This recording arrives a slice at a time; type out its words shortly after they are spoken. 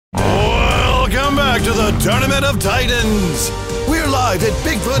Welcome back to the Tournament of Titans! We're live at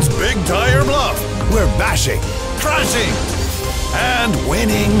Bigfoot's Big Tire Bluff. We're bashing, crashing, and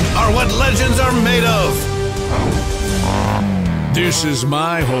winning are what legends are made of. This is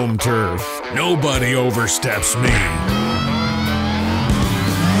my home turf. Nobody oversteps me.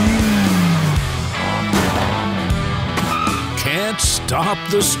 Can't stop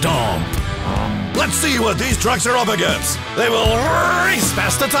the stomp. Let's see what these trucks are up against. They will race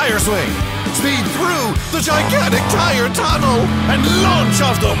past the tire swing, speed through the gigantic tire tunnel, and launch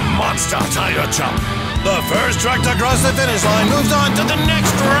off the monster tire jump. The first truck to cross the finish line moves on to the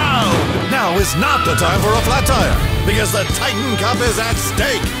next round. Now is not the time for a flat tire, because the Titan Cup is at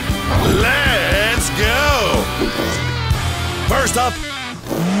stake. Let's go! First up,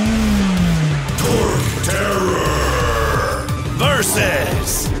 Torque Terror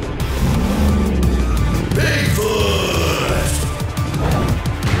versus Bigfoot!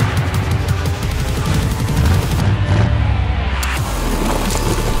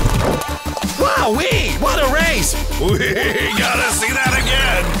 Wowee! What a race! We gotta see that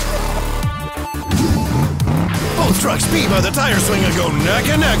again! Both trucks beat by the tire swing and go neck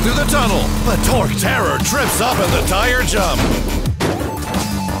and neck through the tunnel. The Torque Terror trips up in the tire jump.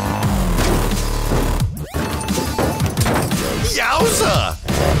 Yowza!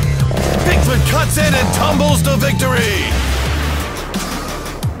 Bigfoot cuts in and tumbles to victory!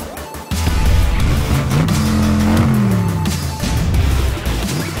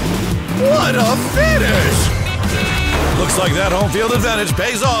 What a finish! Looks like that home field advantage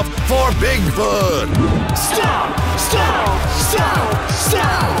pays off for Bigfoot! Stop! Stop! Stop!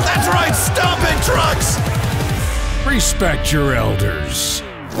 Stop! That's right, stomping trucks! Respect your elders.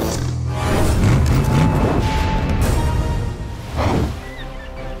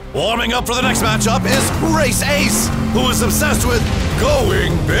 Warming up for the next matchup is Race Ace, who is obsessed with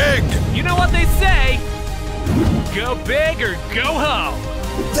going big. You know what they say? Go big or go home.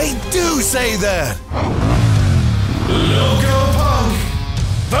 They do say that. Loco Punk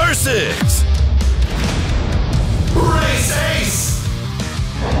versus Race Ace.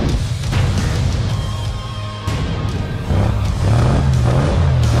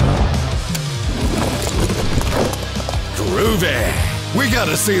 Groovy. We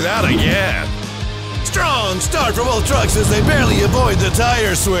gotta see that again. Strong start for both trucks as they barely avoid the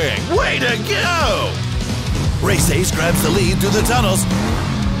tire swing. Way to go! Race Ace grabs the lead through the tunnels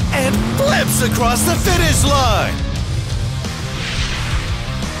and flips across the finish line.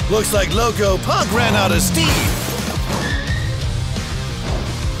 Looks like Loco Punk ran out of steam.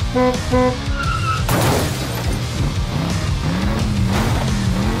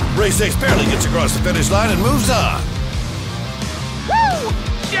 Race Ace barely gets across the finish line and moves on. Woo!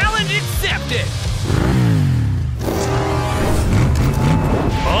 Challenge accepted!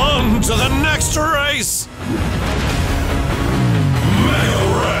 On to the next race! Mega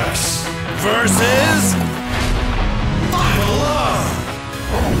Rex versus 5 Alarm!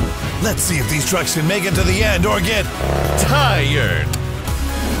 Let's see if these trucks can make it to the end or get tired.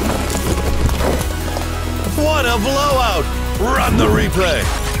 What a blowout! Run the replay!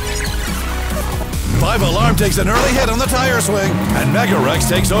 5 Alarm takes an early hit on the tire swing, and Mega Rex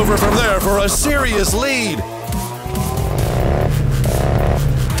takes over from there for a serious lead.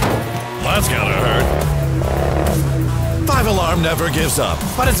 That's gotta hurt. 5 Alarm never gives up,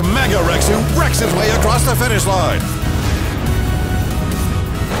 but it's Mega Rex who wrecks his way across the finish line.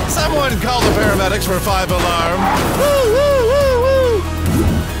 Someone call the paramedics for 5 Alarm. Woo, woo, woo,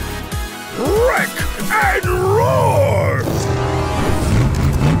 woo! Wreck and roar!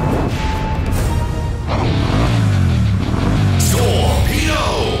 Torpedo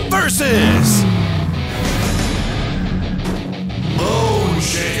versus Bone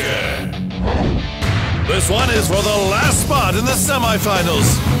Shaker. This one is for the last spot in the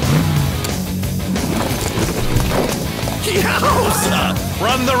semifinals. Yowza!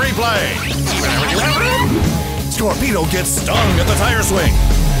 Run the replay. Torpedo gets stung at the tire swing,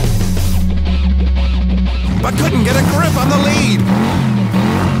 but couldn't get a grip on the lead.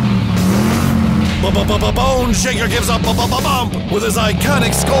 Bone Shaker gives a bump with his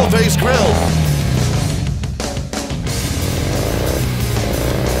iconic skull-face grill.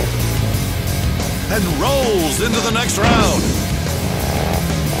 And rolls into the next round.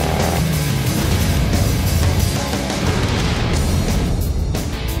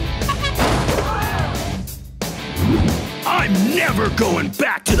 I'm never going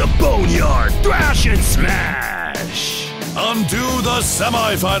back to the boneyard! Thrash and smash! Onto the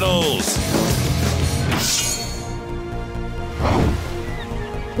semifinals.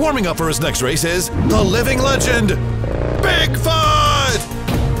 Warming up for his next race is the living legend, Bigfoot!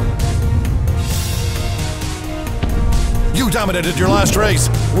 dominated your last race.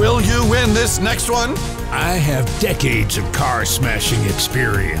 Will you win this next one? I have decades of car smashing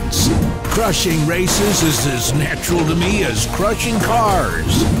experience. Crushing races is as natural to me as crushing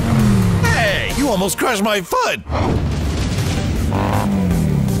cars. Hey, you almost crushed my foot!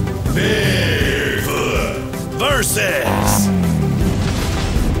 Bigfoot versus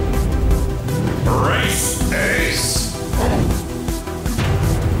Race Ace.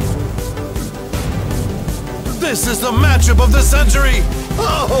 This is the matchup of the century!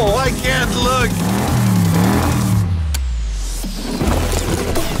 Oh, I can't look!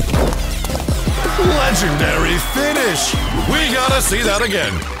 Legendary finish! We gotta see that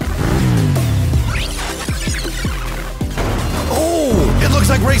again! Oh, it looks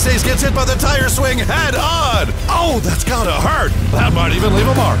like Race Ace gets hit by the tire swing head on! Oh, that's gotta hurt! That might even leave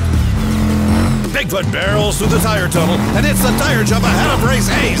a mark. Bigfoot barrels through the tire tunnel and hits the tire jump ahead of Race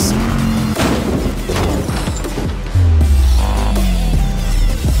Ace!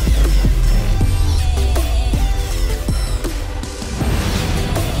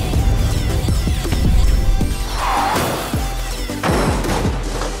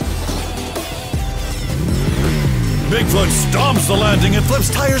 Bigfoot stomps the landing and flips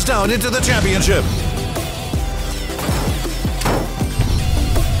tires down into the championship.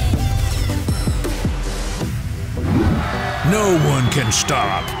 No one can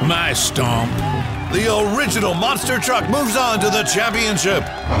stop my stomp. The original monster truck moves on to the championship.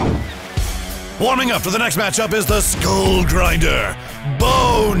 Warming up for the next matchup is the Skull Grinder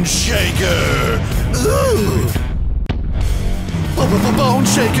Bone Shaker. Ooh. Bone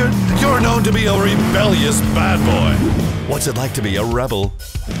Shaker, you're known to be a rebellious bad boy. What's it like to be a rebel?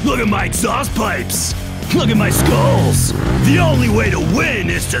 Look at my exhaust pipes! Look at my skulls! The only way to win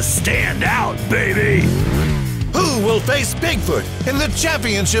is to stand out, baby! Who will face Bigfoot in the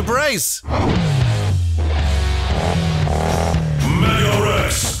championship race? Mega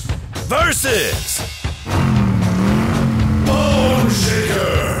Rex versus Bone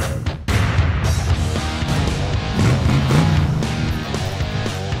Shaker.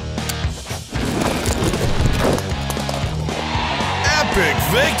 Epic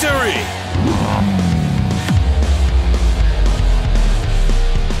victory!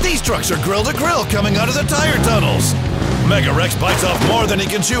 These trucks are grill to grill coming out of the tire tunnels. Mega Rex bites off more than he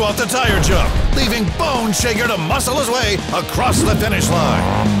can chew off the tire jump, leaving Bone Shaker to muscle his way across the finish line.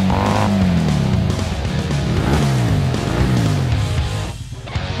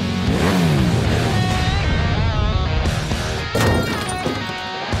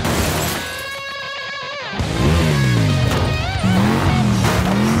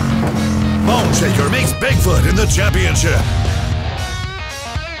 Bone Shaker meets Bigfoot in the championship.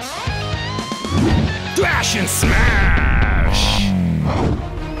 Thrash and smash!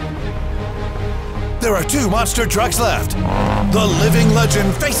 There are two monster trucks left. The living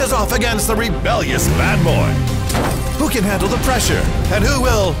legend faces off against the rebellious bad boy. Who can handle the pressure and who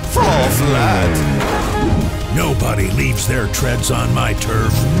will fall flat? Nobody leaves their treads on my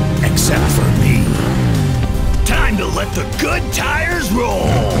turf except for me. Time to let the good tires roll!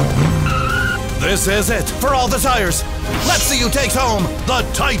 This is it for all the tires. Let's see who takes home the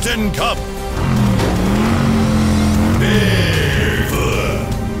Titan Cup. Bigfoot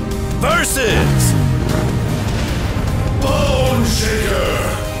versus Bone Shaker.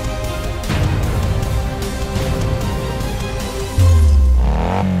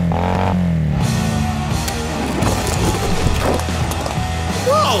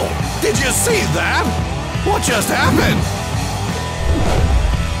 Whoa! Did you see that? What just happened?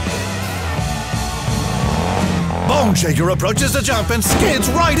 Bone Shaker approaches the jump and skids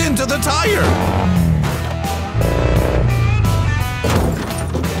right into the tire.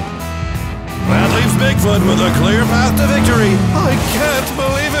 That leaves Bigfoot with a clear path to victory. I can't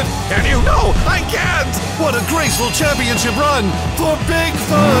believe it. Can you? No, I can't. What a graceful championship run for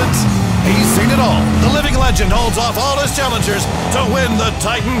Bigfoot. He's seen it all. The living legend holds off all his challengers to win the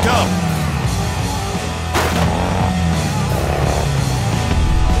Titan Cup.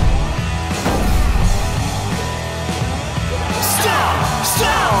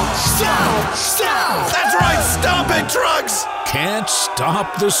 Stomp! That's right, stomping trucks! Can't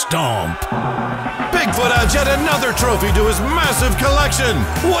stop the stomp. Bigfoot adds yet another trophy to his massive collection.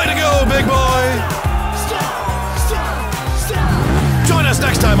 Way to go, big boy! Join us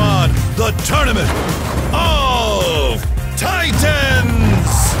next time on the Tournament of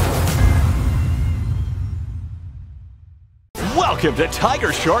Titans! Welcome to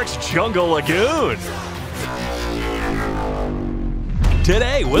Tiger Shark's Jungle Lagoon.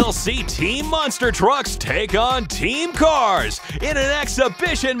 Today, we'll see Team Monster Trucks take on Team Cars in an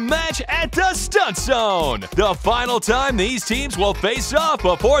exhibition match at the Stunt Zone. The final time these teams will face off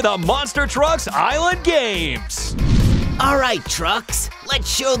before the Monster Trucks Island Games. All right, Trucks, let's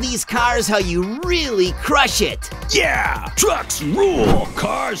show these cars how you really crush it. Yeah! Trucks rule!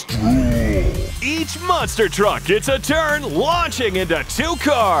 Cars rule! Each Monster Truck gets a turn launching into 2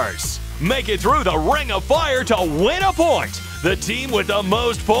 cars. Make it through the Ring of Fire to win a point. The team with the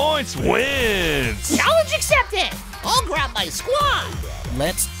most points wins. Challenge accepted. I'll grab my squad.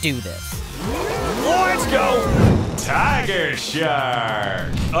 Let's do this. Let's go. Tiger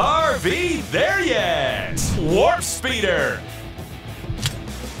Shark. RV there yet. Warp Speeder.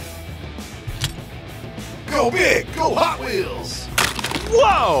 Go big, go Hot Wheels!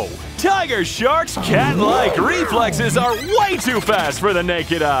 Whoa! Tiger Shark's cat-like reflexes are way too fast for the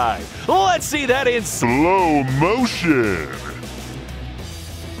naked eye. Let's see that in slow motion.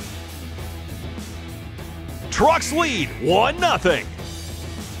 Trucks lead 1-0.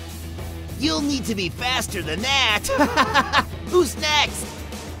 You'll need to be faster than that. Who's next?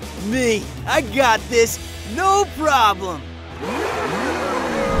 Me, I got this. No problem.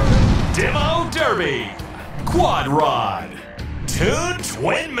 Demo Derby. Quad Rod. Toon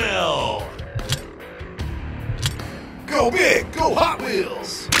Twin Mill. Go big, go Hot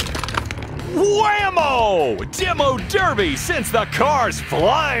Wheels! Whammo! Demo Derby sends the cars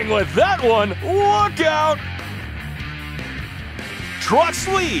flying with that one. Look out! Trucks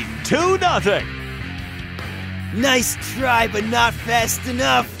lead 2-0. Nice try, but not fast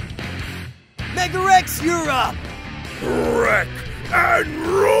enough. Mega Rex, you're up. Wreck and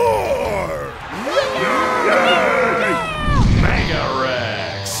roar! Mega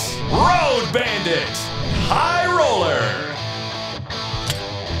Rex. Road Bandit. High Roller.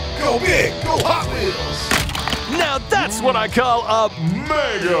 Go big, go Hot Wheels! Now that's what I call a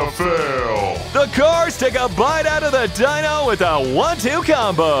mega fail. The cars take a bite out of the dyno with a 1-2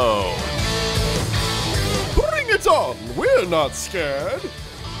 combo. Bring it on, we're not scared.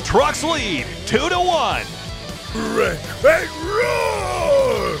 Trucks lead 2-1. Wreck and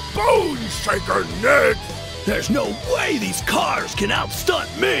roar! Bone shaker next! There's no way these cars can outstunt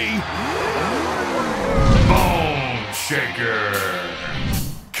me! Bone Shaker.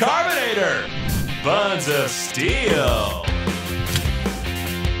 Carbonator. Buns of Steel.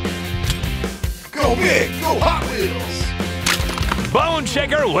 Go big, go Hot Wheels! Bone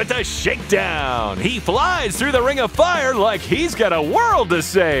Shaker with the shakedown. He flies through the Ring of Fire like he's got a world to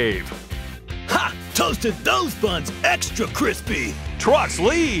save. Ha! Toasted those buns extra crispy! Trucks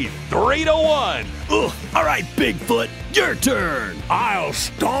lead 3-1. Ugh, all right, Bigfoot, your turn! I'll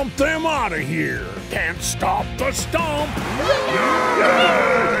stomp them out of here! Can't stop the stomp!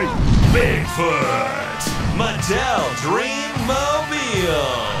 Yay! Bigfoot. Mattel Dream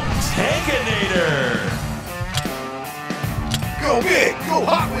Mobile. Tankinator. Go big, go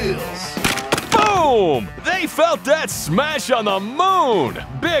Hot Wheels! Boom! They felt that smash on the moon.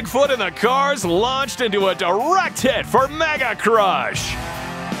 Bigfoot and the cars launched into a direct hit for Mega Crush.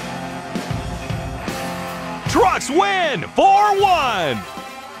 Trucks win 4-1.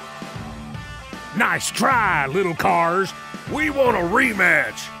 Nice try, little cars. We want a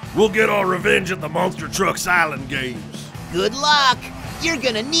rematch. We'll get our revenge at the Monster Trucks Island Games. Good luck. You're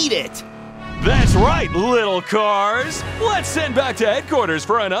gonna need it. That's right, little cars. Let's send back to headquarters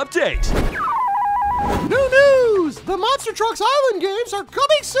for an update. New news! The Monster Trucks Island Games are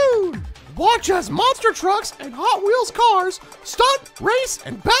coming soon! Watch as Monster Trucks and Hot Wheels cars stunt, race,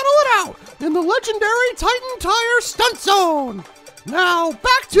 and battle it out in the legendary Titan Tire Stunt Zone! Now,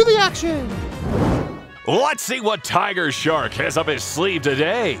 back to the action! Let's see what Tiger Shark has up his sleeve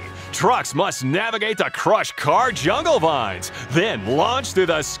today. Trucks must navigate the crushed car jungle vines, then launch through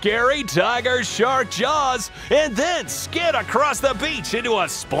the scary Tiger Shark jaws, and then skid across the beach into a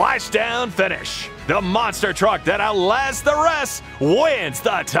splashdown finish. The monster truck that outlasts the rest wins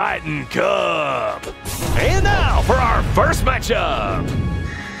the Titan Cup. And now for our first matchup.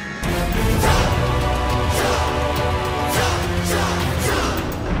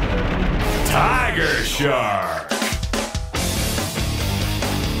 Tiger Shark.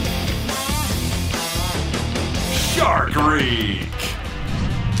 Shark Reek.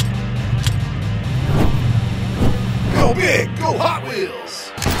 Go big, go Hot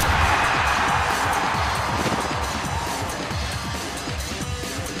Wheels!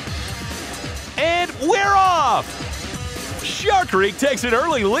 And we're off! Shark Reek takes an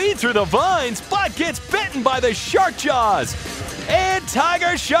early lead through the vines, but gets bitten by the shark jaws. And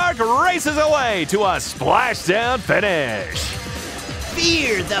Tiger Shark races away to a splashdown finish.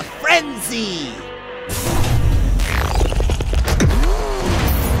 Fear the frenzy.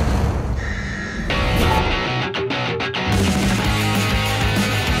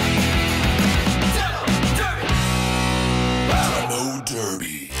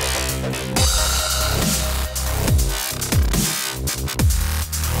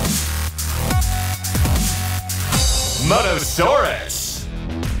 Motosaurus.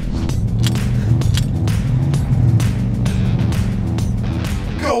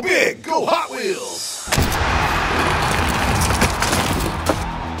 Go big, go Hot Wheels!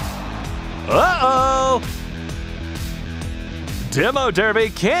 Uh-oh! Demo Derby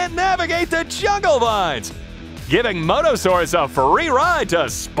can't navigate the jungle vines, giving Motosaurus a free ride to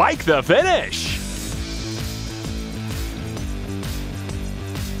spike the finish.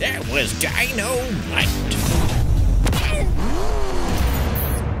 That was dynamite.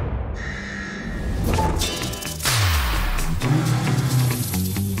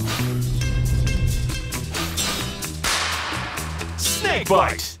 Snake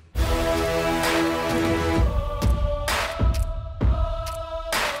bite.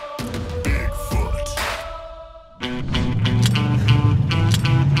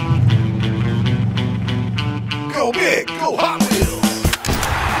 Go big, go Hot Wheels!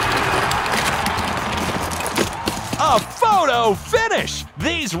 A photo finish!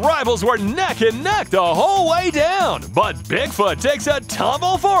 These rivals were neck and neck the whole way down, but Bigfoot takes a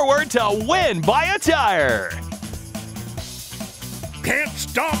tumble forward to win by a tire. Can't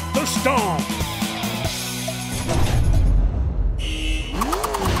stop the stomp.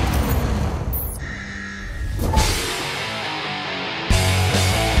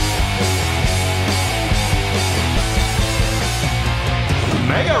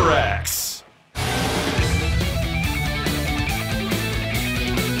 Megarex.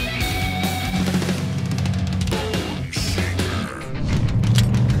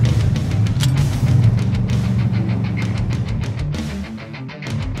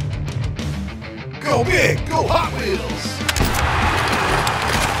 Go big, go Hot Wheels!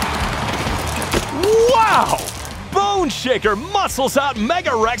 Wow! Bone Shaker muscles out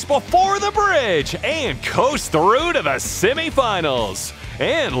Megarex before the bridge and coasts through to the semifinals.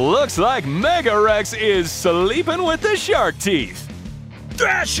 And looks like Megarex is sleeping with the shark teeth.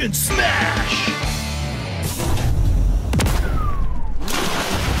 Thrash and smash!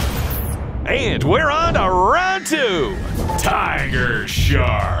 And we're on to round 2. Tiger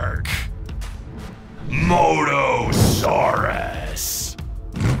Shark. Motosaurus.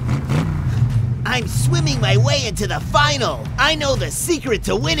 I'm swimming my way into the final. I know the secret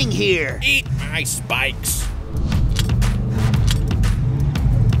to winning here. Eat my spikes.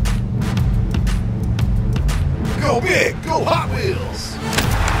 Go big, go Hot Wheels!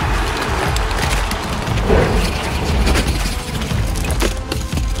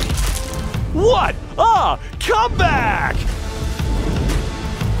 What a comeback!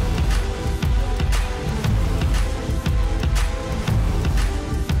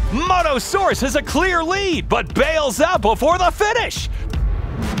 Motosaurus has a clear lead, but bails out before the finish.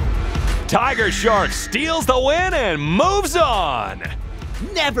 Tiger Shark steals the win and moves on.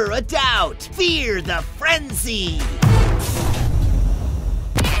 Never a doubt. Fear the frenzy.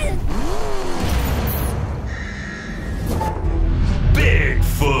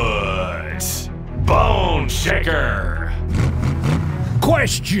 Bigfoot. Bone Shaker.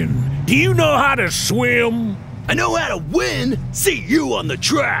 Question, do you know how to swim? I know how to win. See you on the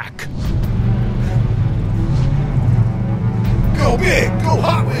track. Go big, go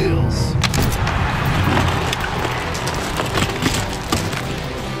Hot Wheels!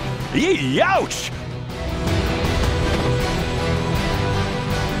 Youch!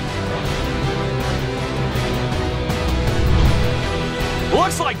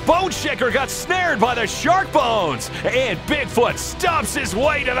 Looks like Bone Shaker got snared by the shark bones, and Bigfoot stomps his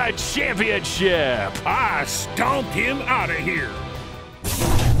way to the championship. I stomped him out of here.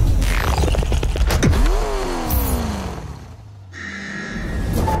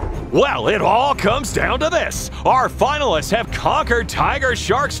 Well, it all comes down to this. Our finalists have conquered Tiger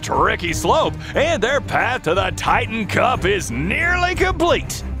Shark's tricky slope, and their path to the Titan Cup is nearly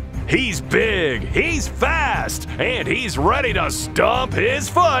complete. He's big, he's fast, and he's ready to stomp his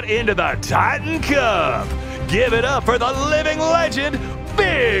foot into the Titan Cup. Give it up for the living legend,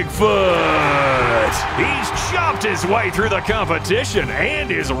 Bigfoot! He's chopped his way through the competition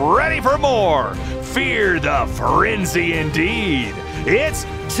and is ready for more. Fear the frenzy indeed. It's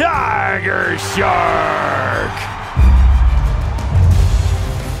Tiger Shark!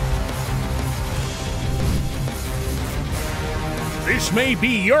 This may be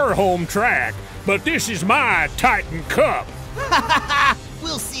your home track, but this is my Titan Cup.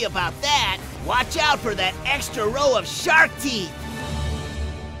 We'll see about that. Watch out for that extra row of shark teeth.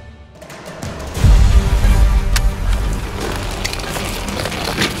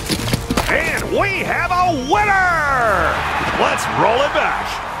 And we have a winner! Let's roll it back.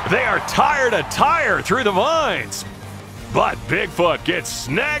 They are tire to tire through the vines. But Bigfoot gets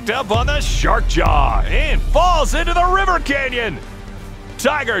snagged up on the shark jaw and falls into the river canyon.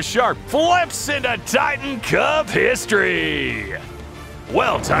 Tiger Shark flips into Titan Cup history.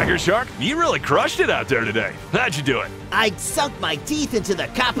 Well, Tiger Shark, you really crushed it out there today. How'd you do it? I sunk my teeth into the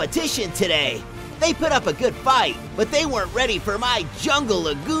competition today. They put up a good fight, but they weren't ready for my Jungle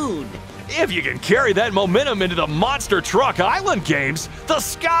Lagoon. If you can carry that momentum into the Monster Truck Island games, the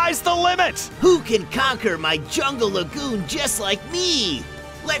sky's the limit! Who can conquer my Jungle Lagoon just like me?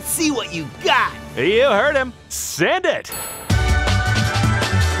 Let's see what you got. You heard him. Send it!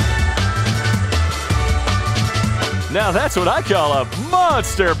 Now that's what I call a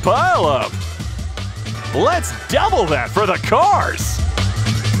monster pileup. Let's double that for the cars.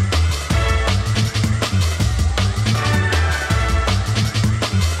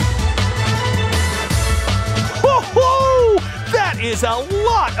 Woo-hoo! That is a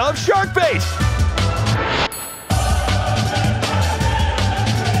lot of shark bait.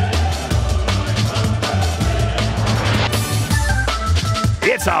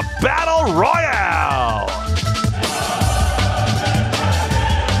 It's a battle royale.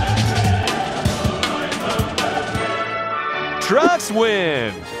 Trucks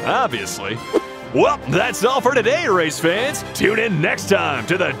win, obviously. Well, that's all for today, race fans. Tune in next time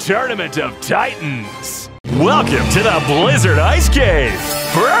to the Tournament of Titans. Welcome to the Blizzard Ice Cave.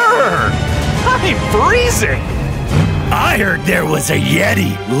 Brrr! I'm freezing. I heard there was a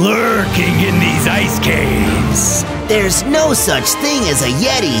Yeti lurking in these ice caves. There's no such thing as a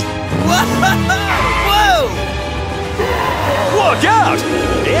Yeti. Whoa! Look out!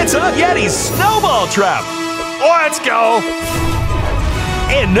 It's a Yeti snowball trap. Let's go!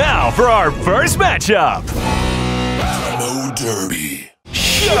 And now for our first matchup. Demo Derby.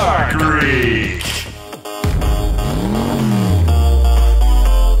 Shark Creek.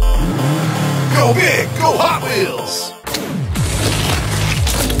 Go big, go Hot Wheels.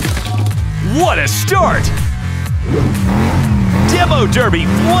 What a start! Demo Derby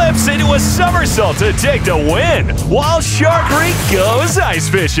flips into a somersault to take the win, while Shark Creek goes ice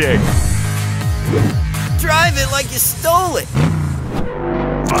fishing. Drive it like you stole it.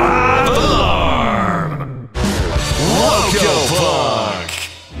 5 alarm! Loco Punk!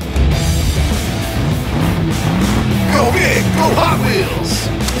 Go big, go Hot Wheels.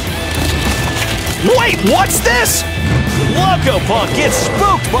 Wait, what's this? Loco Punk gets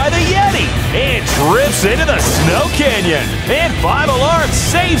spooked by the Yeti and trips into the snow canyon. And 5 Alarm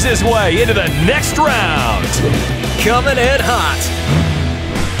saves his way into the next round. Coming in hot.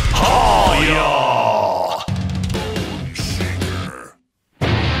 Oh, y'all!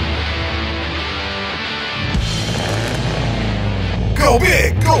 Go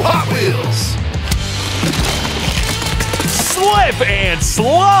big, go Hot Wheels. Slip and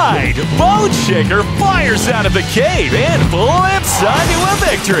slide! Bone Shaker fires out of the cave and flips onto a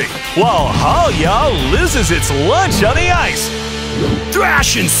victory, while Haul Y'all loses its lunch on the ice.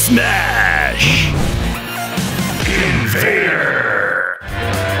 Thrash and smash! Invader!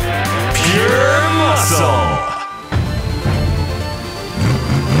 Pure muscle!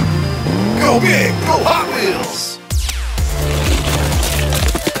 Go big, go Hot Wheels.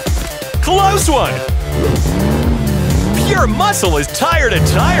 Close one! Pure Muscle is tire to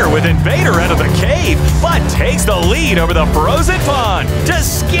tire with Invader out of the cave, but takes the lead over the frozen pond to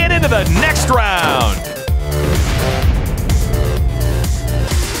skid into the next round.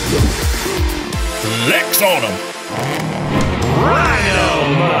 Flex on him!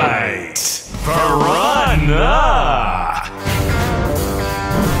 Rhinomite! Piranha!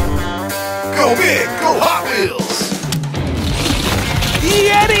 Go big, go Hot Wheels.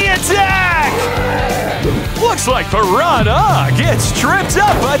 Yeti attack! Looks like Piranha gets tripped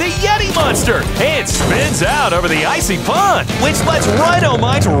up by the Yeti monster and spins out over the icy pond, which lets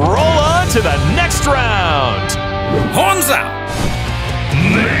Rhinomite roll on to the next round. Horns out!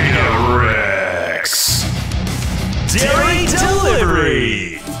 Mega Rex! Dairy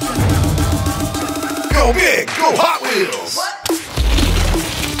Delivery! Go big, go Hot Wheels.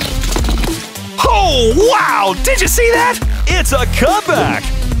 Oh, wow! Did you see that? It's a comeback!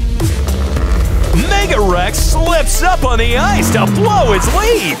 Mega Rex slips up on the ice to blow its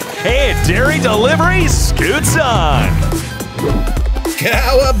lead, and Dairy Delivery scoots on.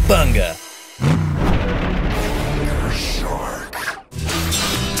 Cowabunga!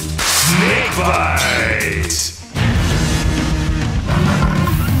 Snake Bite!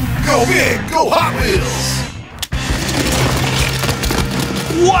 Go big, go Hot Wheels.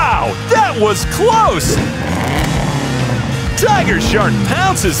 Wow, that was close! Tiger Shark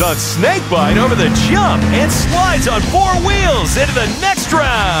pounces on Snakebite over the jump and slides on 4 wheels into the next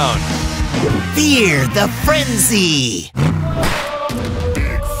round! Fear the frenzy!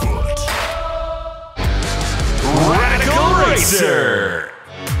 Racer!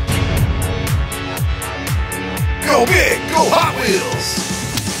 Go big, go Hot Wheels!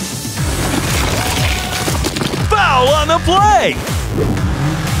 Foul on the play!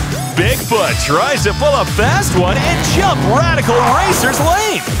 Bigfoot tries to pull a fast one and jump Radical Racer's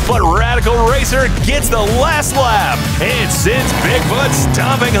lane, but Radical Racer gets the last lap and sends Bigfoot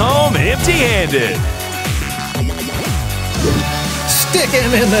stomping home empty-handed. Stick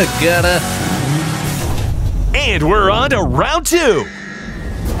him in the gutter. And we're on to round 2.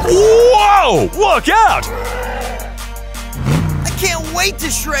 Whoa! Look out! I can't wait to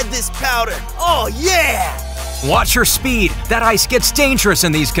shred this powder. Oh, yeah! Watch your speed. That ice gets dangerous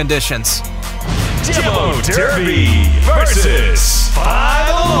in these conditions. Demo Derby versus 5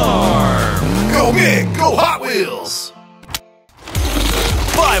 Alarm. Go big, go Hot Wheels!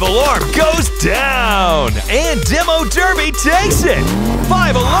 5 Alarm goes down, and Demo Derby takes it.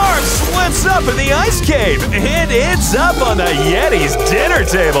 5 Alarm slips up in the ice cave and ends up on the Yeti's dinner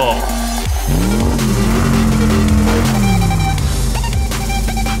table.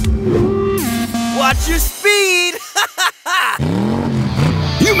 Watch your speed!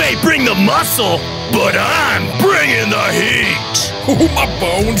 You may bring the muscle, but I'm bringing the heat. Ooh, my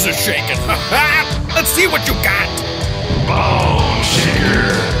bones are shaking. Let's see what you got. Bone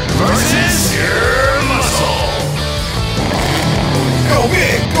Shaker versus your muscle! Go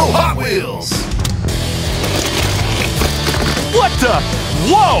big, go Hot Wheels! What the?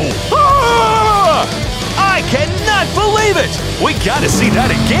 Whoa! Ah! I cannot believe it! We gotta see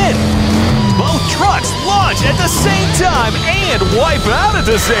that again! Both trucks launch at the same time and wipe out at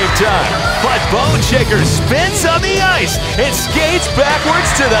the same time. But Bone Shaker spins on the ice and skates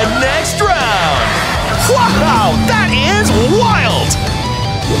backwards to the next round. Wow, that is wild!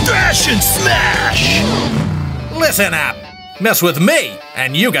 Dash and smash! Listen up. Mess with me,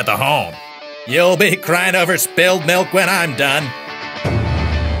 and you get the home. You'll be crying over spilled milk when I'm done.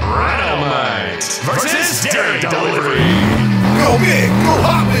 Dynamite versus Dairy Delivery! Go big, go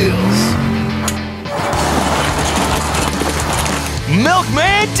Hot Wheels!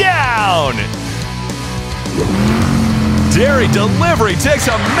 Milkman down! Dairy Delivery takes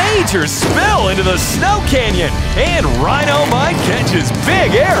a major spill into the snow canyon, and Rhino Mike catches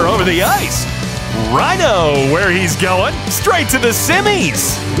big air over the ice. Rhino, where he's going? Straight to the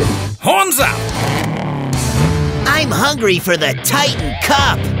semis! Horns up! I'm hungry for the Titan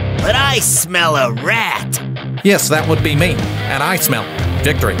Cup, but I smell a rat. Yes, that would be me. And I smell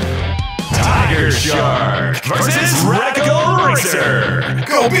victory. Tiger Shark versus Radical Racer!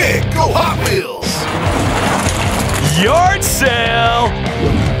 Go big, go Hot Wheels! Yard sale!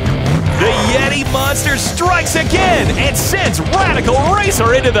 The Yeti monster strikes again and sends Radical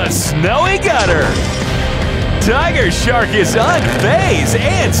Racer into the snowy gutter. Tiger Shark is unfazed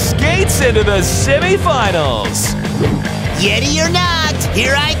and skates into the semifinals. Yeti or not,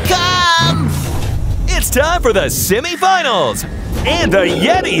 here I come! It's time for the semifinals, and the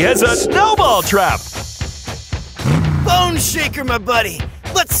Yeti has a snowball trap. Bone Shaker, my buddy.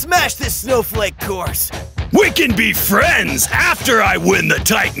 Let's smash this snowflake course. We can be friends after I win the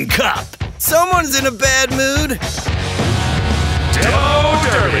Titan Cup. Someone's in a bad mood. Demo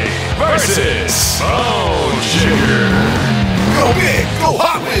Derby versus Bone Shaker! Go big, go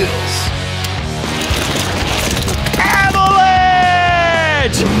Hot Wheels!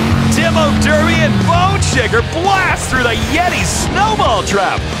 Avalanche! Demo Derby and Bone Shaker blast through the Yeti snowball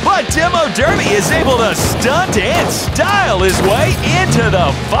trap, but Demo Derby is able to stunt and style his way into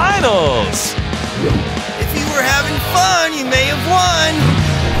the finals. If you were having fun, you may have won.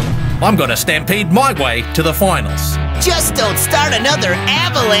 I'm gonna stampede my way to the finals. Just don't start another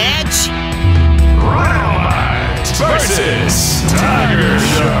avalanche. Dynamite versus Tiger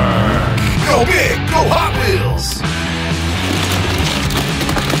Shark! Go big, go Hot Wheels!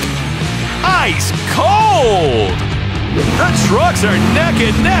 Ice cold! The trucks are neck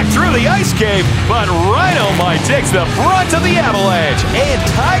and neck through the ice cave, but Rhino Mite takes the brunt of the avalanche, and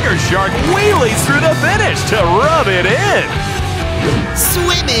Tiger Shark wheelies through the finish to rub it in.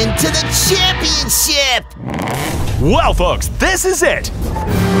 Swimming to the championship! Well, folks, this is it.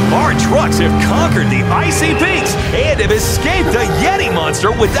 Our trucks have conquered the icy peaks and have escaped the Yeti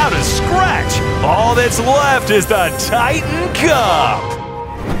monster without a scratch. All that's left is the Titan Cup.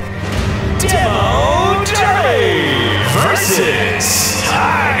 Demo Derby versus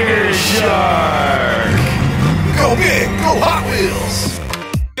Tiger Shark. Go big, go Hot Wheels!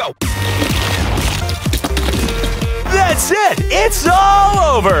 Go. That's it! It's all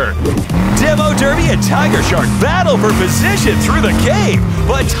over! Demo Derby and Tiger Shark battle for position through the cave,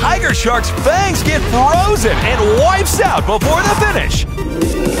 but Tiger Shark's fangs get frozen and wipes out before the finish.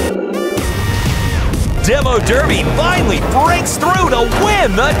 Demo Derby finally breaks through to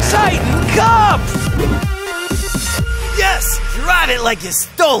win the Titan Cup! Yes! Drive it like you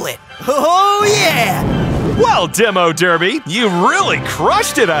stole it! Oh yeah! Well, Demo Derby, you really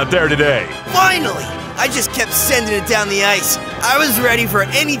crushed it out there today! Finally! I just kept sending it down the ice. I was ready for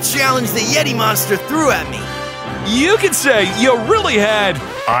any challenge the Yeti monster threw at me. You could say you really had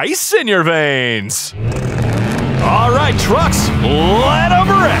ice in your veins. All right, trucks, let them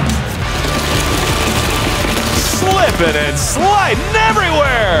rip. Slipping and sliding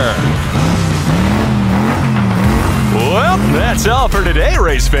everywhere. Well, that's all for today,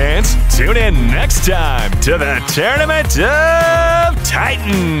 race fans. Tune in next time to the Tournament of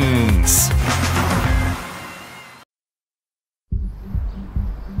Titans.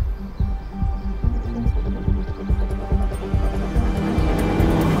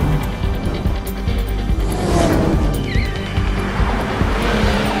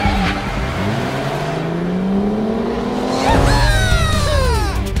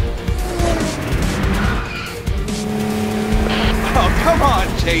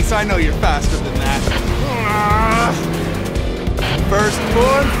 I know you're faster than that.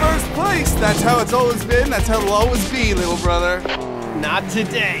 Firstborn, first place. That's how it's always been. That's how it'll always be, little brother. Not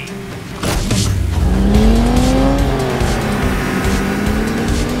today.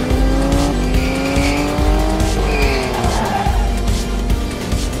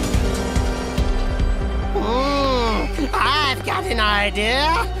 I've got an idea.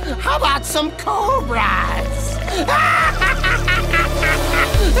 How about some cobras?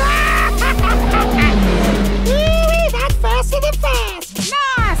 That's faster than fast!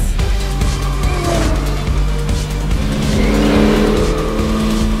 Nice!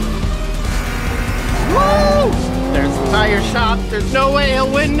 Woo! There's the tire shop. There's no way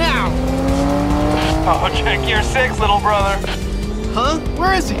he'll win now. Oh, check gear 6, little brother. Huh?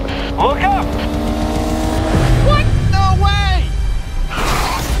 Where is he? Look up! What? No way!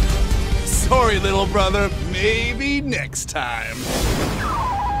 Sorry, little brother. Maybe next time.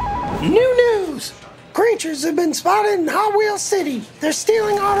 New news! Creatures have been spotted in Hot Wheels City. They're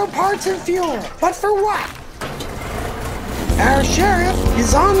stealing auto parts and fuel. But for what? Our sheriff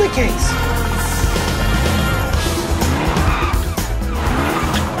is on the case.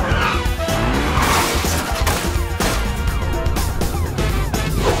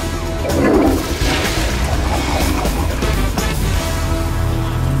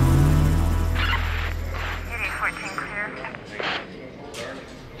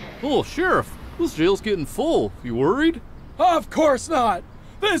 Oh, Sheriff, this jail's getting full. You worried? Of course not.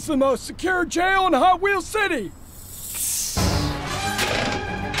 This is the most secure jail in Hot Wheels City.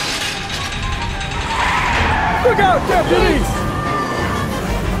 Look out, deputies!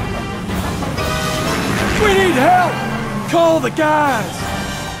 We need help! Call the guys!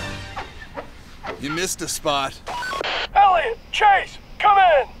 You missed a spot. Elliot, Chase, come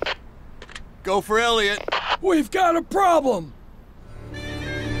in! Go for Elliot. We've got a problem.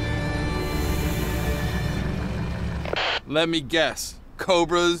 Let me guess.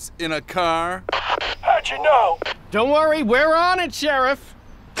 Cobras in a car? How'd you know? Don't worry, we're on it, Sheriff.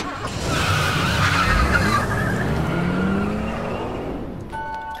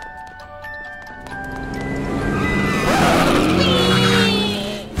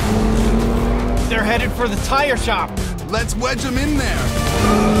 They're headed for the tire shop. Let's wedge them in there.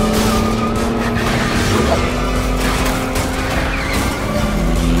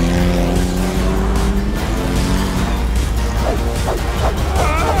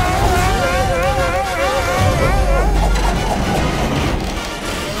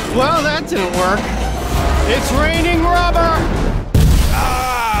 Well, that didn't work. It's raining rubber!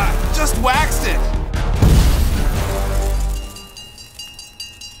 Ah! Just waxed it.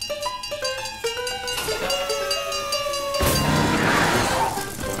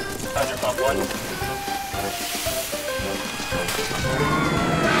 Under pump 1.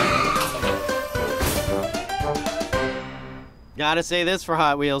 Gotta say this for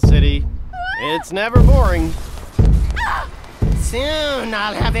Hot Wheels City. It's never boring. Soon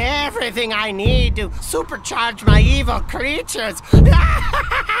I'll have everything I need to supercharge my evil creatures.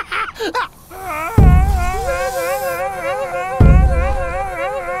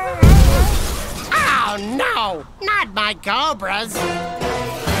 Oh no, not my cobras.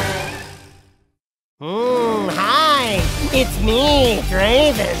 Hi, it's me,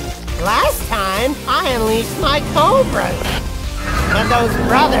 Draven. Last time I unleashed my cobras, but those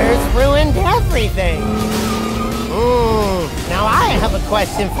brothers ruined everything. Now I have a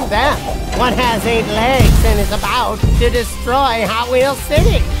question for them. What has 8 legs and is about to destroy Hot Wheels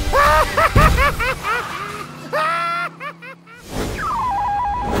City?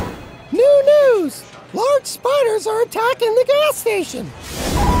 New news! Large spiders are attacking the gas station.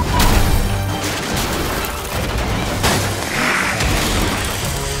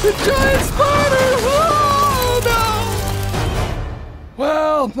 The giant spider! Oh, no!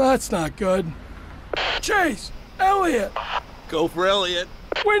 Well, that's not good. Chase! Elliot! Go for Elliot.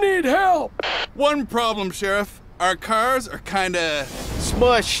 We need help! One problem, Sheriff. Our cars are kinda...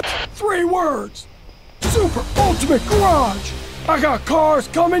 smushed. 3 words. Super Ultimate Garage! I got cars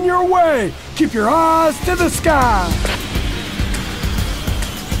coming your way! Keep your eyes to the sky!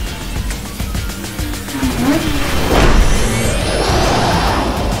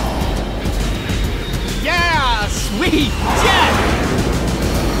 Yeah! Sweet jet!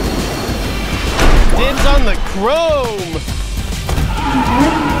 Dibs on the chrome!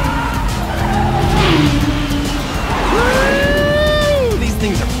 Woo! These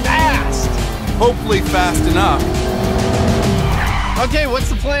things are fast! hopefully fast enough. Okay, what's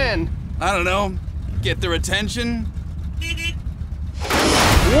the plan? I don't know. Get their attention?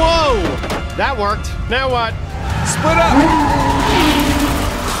 Whoa! That worked. Now what? Split up!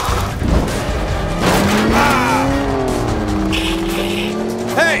 Ah!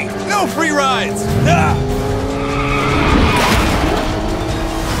 Hey, no free rides! Ah!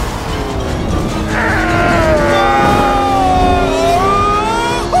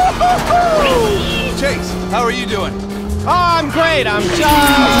 Chase, how are you doing? Oh, I'm great. I'm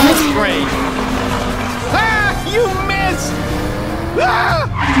just great. Ah! You missed! Ah!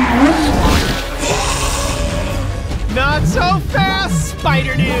 Not so fast,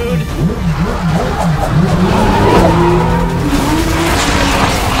 Spider Dude!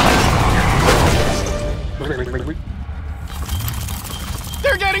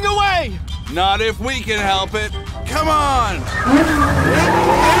 They're getting away! Not if we can help it. Come on!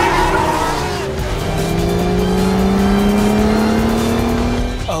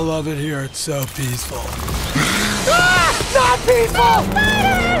 I love it here. It's so peaceful. Ah! Not peaceful!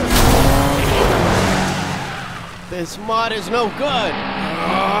 This mod is no good.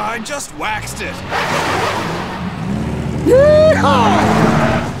 I just waxed it.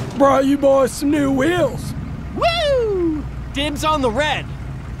 Yeehaw! Brought you boys some new wheels. Woo! Dibs on the red.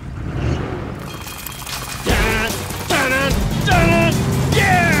 Dun, dun, dun, dun.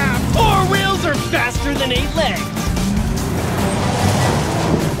 Yeah! 4 wheels are faster than 8 legs.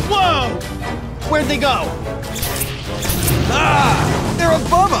 Whoa! Where'd they go? Ah! They're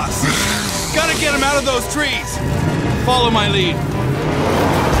above us! Gotta get them out of those trees! Follow my lead.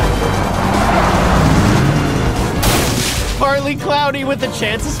 Partly cloudy with a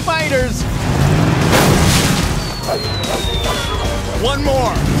chance of spiders. One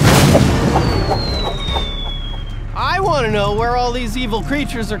more. I want to know where all these evil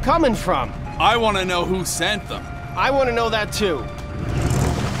creatures are coming from. I want to know who sent them. I want to know that too.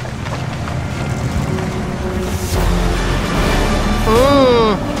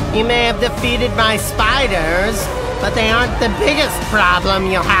 You may have defeated my spiders, but they aren't the biggest problem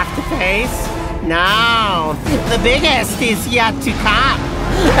you'll have to face. No, the biggest is yet to come.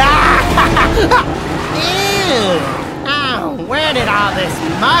 Ew! Oh, where did all this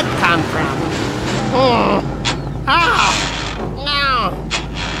mud come from? Oh, no.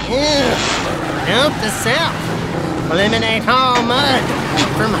 Ew. Note to self. Eliminate all mud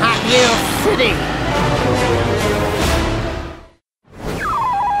from Hot Wheels City.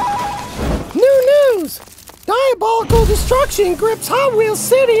 New news! Diabolical destruction grips Hot Wheels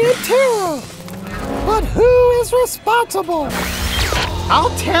City in terror. But who is responsible?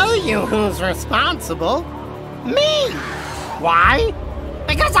 I'll tell you who's responsible. Me! Why?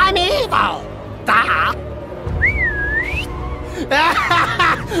 Because I'm evil! Duh!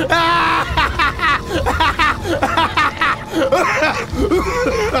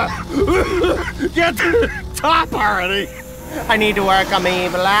 Get to the top already! I need to work on my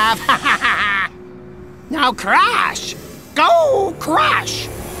evil laugh. Now crash! Go crash!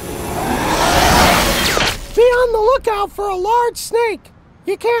 Be on the lookout for a large snake.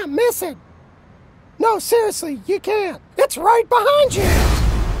 You can't miss it. No, seriously, you can't. It's right behind you.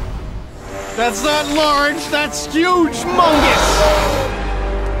 That's not large, that's huge, mungus!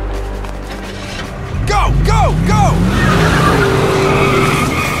 Go, go, go!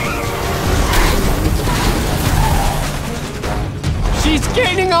 She's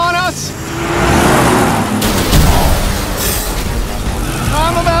gaining on us!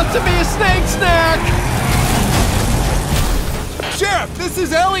 I'm about to be a snake snack! Sheriff, this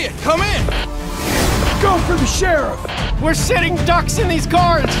is Elliot. Come in. Go for the sheriff. We're sitting ducks in these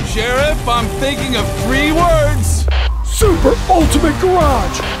cars. Sheriff, I'm thinking of 3 words. Super Ultimate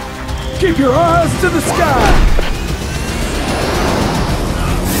Garage. Keep your eyes to the sky.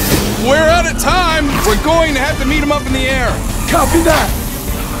 We're out of time. We're going to have to meet him up in the air. Copy that.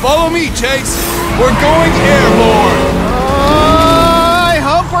 Follow me, Chase. We're going airborne. I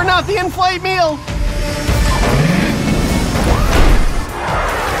hope we're not the inflate meal.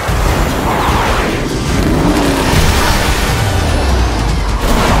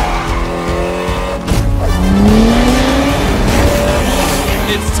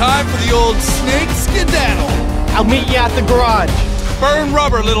 It's time for the old snake skedaddle. I'll meet you at the garage. Burn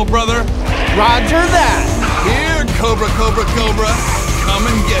rubber, little brother. Roger that. Here, Cobra, Cobra, Cobra. Come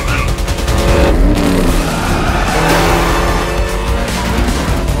and get me.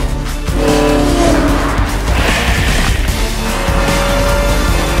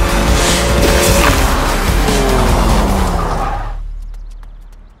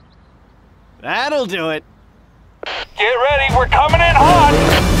 That'll do it. Get ready, we're coming in hot!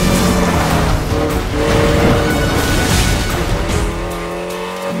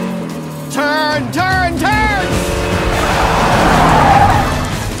 Turn, turn, turn!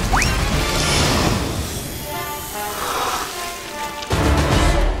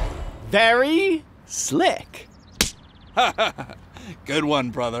 Very slick. Good one,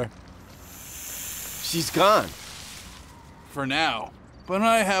 brother. She's gone. For now. But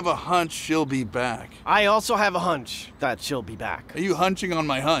I have a hunch she'll be back. I also have a hunch that she'll be back. Are you hunching on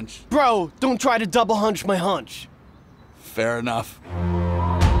my hunch? Bro, don't try to double hunch my hunch. Fair enough.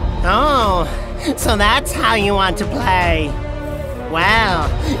 Oh, so that's how you want to play. Well,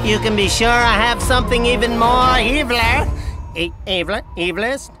 you can be sure I have something even more eviler.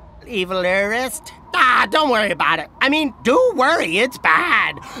 Evilerist? Ah, don't worry about it. I mean, do worry, it's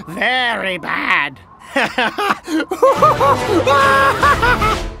bad. Very bad.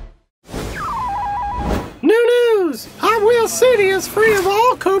 New news! Hot Wheels City is free of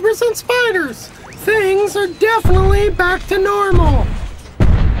all cobras and spiders. Things are definitely back to normal.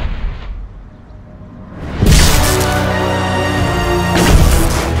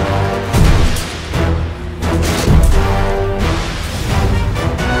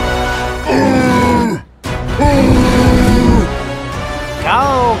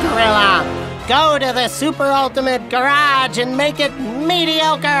 Go, Gorilla! Go to the Super Ultimate Garage and make it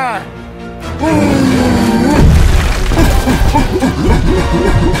mediocre!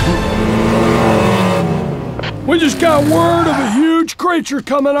 We just got word of a huge creature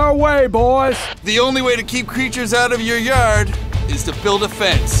coming our way, boys. The only way to keep creatures out of your yard is to build a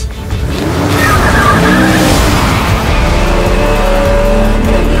fence.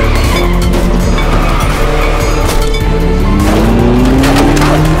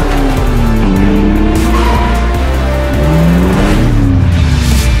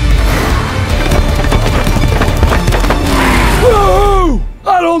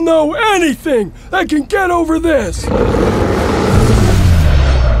 I don't know anything that can get over this!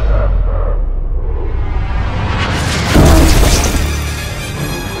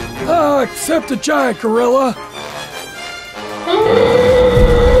 Except a giant gorilla.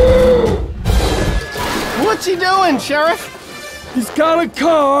 What's he doing, Sheriff? He's got a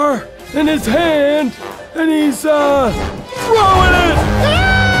car in his hand, and he's, throwing it!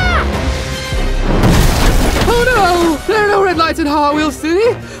 Oh no! There are no red lights in Hot Wheels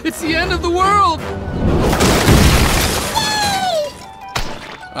City! It's the end of the world!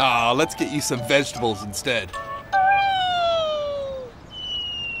 Ah, let's get you some vegetables instead.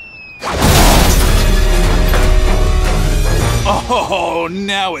 Oh,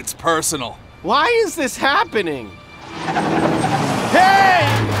 now it's personal. Why is this happening? Hey!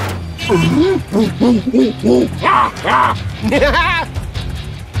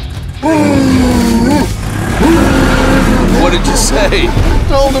 What did you say?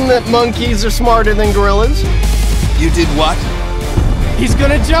 Told him that monkeys are smarter than gorillas. You did what? He's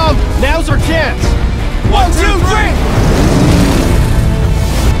gonna jump! Now's our chance! 1, 2, 3!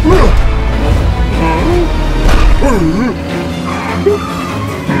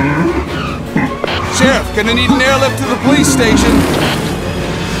 Sheriff, gonna need an airlift to the police station.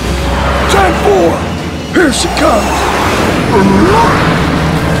 10-4! Here she comes!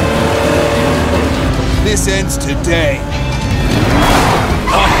 This ends today.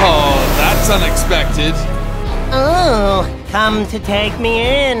 Oh, that's unexpected. Oh, come to take me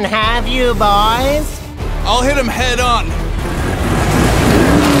in, have you, boys? I'll hit him head on.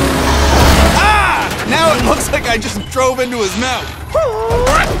 Ah! Now it looks like I just drove into his mouth.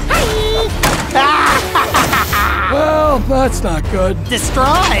 Well, that's not good.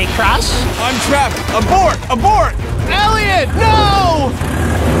 Destroy, Crush. I'm trapped. Abort! Abort! Elliot, no!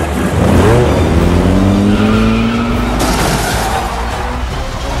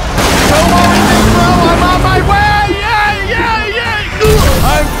 Don't worry, big bro, I'm on my way! Yay, yay, yay!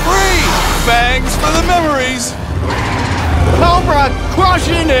 I'm free!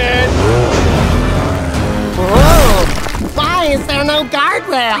 Caution it! Whoa! Why is there no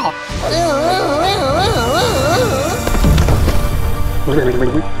guardrail?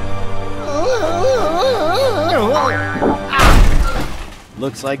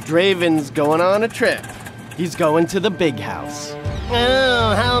 Looks like Draven's going on a trip. He's going to the big house.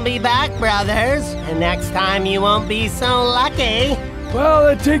 Oh, I'll be back, brothers. And next time you won't be so lucky. Well,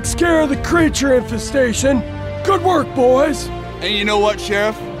 that takes care of the creature infestation. Good work, boys. And you know what,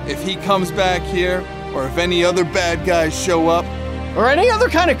 Sheriff? If he comes back here, or if any other bad guys show up, or any other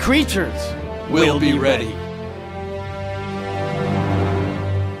kind of creatures, we'll be ready.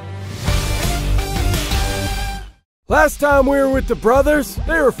 Last time we were with the brothers,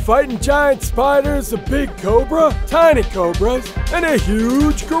 they were fighting giant spiders, a big cobra, tiny cobras, and a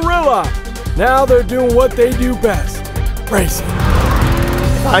huge gorilla. Now they're doing what they do best, racing.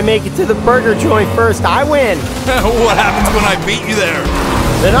 If I make it to the burger joint first, I win. What happens when I beat you there?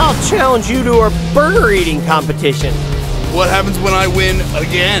 Then I'll challenge you to a burger eating competition. What happens when I win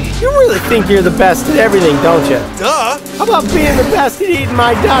again? You really think you're the best at everything, don't you? Duh! How about being the best at eating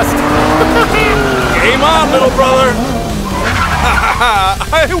my dust? Game on, little brother!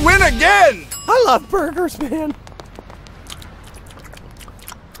 I win again! I love burgers, man.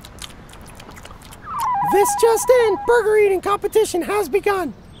 This just in, burger eating competition has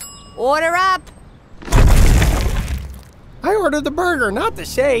begun. Order up. I ordered the burger, not the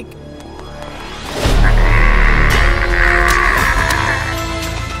shake.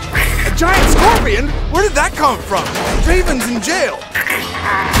 A giant scorpion? Where did that come from? Draven's in jail.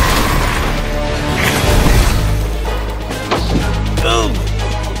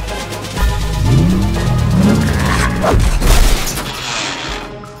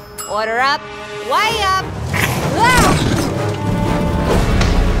 Order up. Way up. Ah!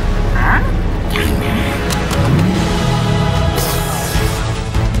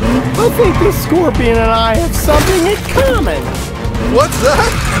 I think this scorpion and I have something in common. What's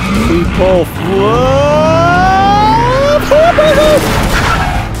that? We both love hamburgers!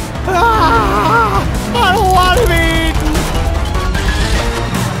 I don't want to be eaten.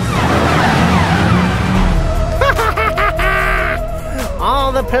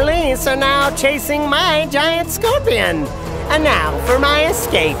 All the police are now chasing my giant scorpion. And now for my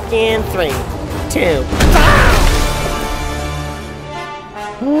escape in 3, 2,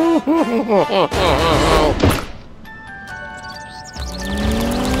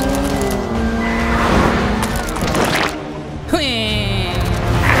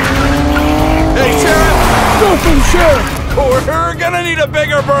 Hey, Sheriff! Go for the sheriff! We're gonna need a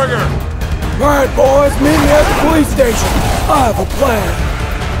bigger burger! Alright, boys, meet me at the police station. I have a plan.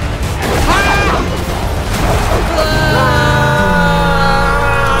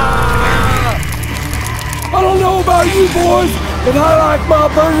 I don't know about you boys, but I like my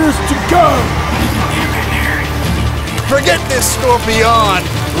burgers to go. Forget this Scorpion!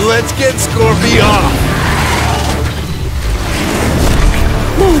 Let's get Scorpion!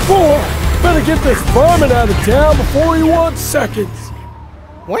 Move forward! Better get this varmint out of town before he wants seconds.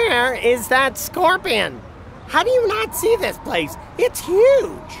 Where is that scorpion? How do you not see this place? It's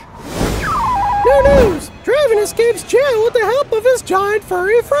huge. New news! Draven escapes jail with the help of his giant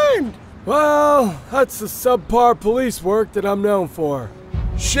furry friend. Well, that's the subpar police work that I'm known for.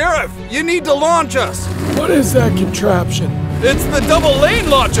 Sheriff, you need to launch us! What is that contraption? It's the double lane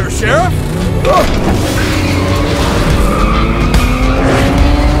launcher, Sheriff!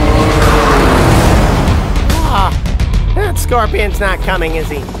 That scorpion's not coming, is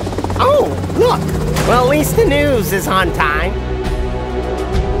he? Oh, look! Well, at least the news is on time.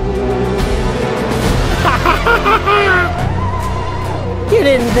 You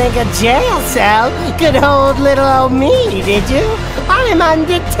didn't think a jail cell could hold little old me, did you? I'm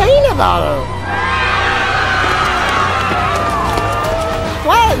undetainable!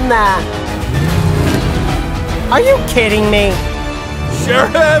 What in the... Are you kidding me?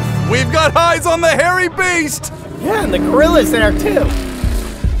 Sheriff, we've got eyes on the hairy beast! Yeah, and the gorilla's there too.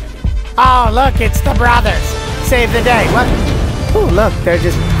 Oh, look, it's the brothers. Save the day. What? Oh, look, they're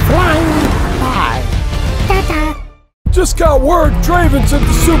just flying by. Ta-ta. Just got word Draven's at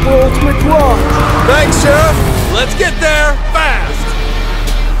the Super Ultimate Garage. Thanks, Sheriff. Let's get there fast.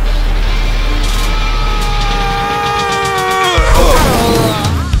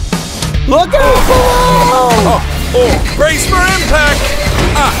 Look out below! Brace for impact.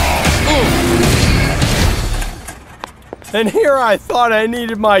 And here I thought I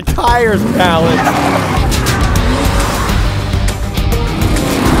needed my tires balanced.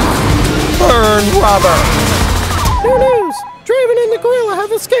 Burn rubber. New news! Draven and the gorilla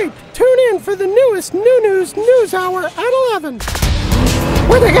have escaped. Tune in for the newest New News News Hour at 11.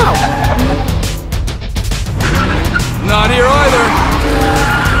 Where'd they go? Not here either.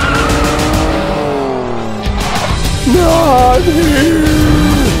 Not here.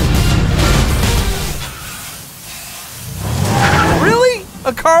 Really?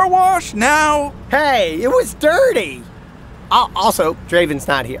 A car wash now? Hey, it was dirty. Also, Draven's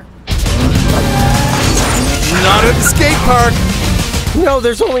not here. Not at the skate park. No,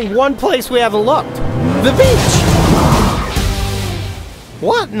 there's only one place we haven't looked. The beach.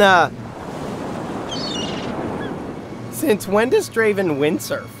 What in the... Since when does Draven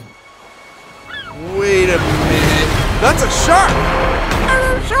windsurf? Wait a minute. That's a shark.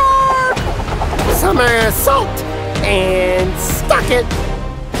 A shark! Summer salt and stuck it.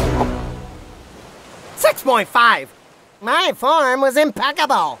 6.5. My form was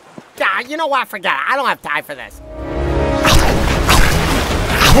impeccable. You know what? Forget it. I don't have time for this.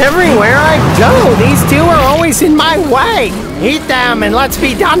 Everywhere I go, these two are always in my way. Eat them and let's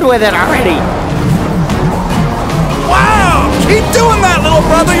be done with it already. Wow! Keep doing that, little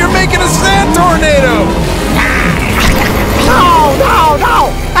brother. You're making a sand tornado. No!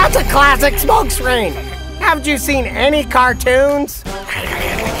 That's a classic smoke screen. Haven't you seen any cartoons?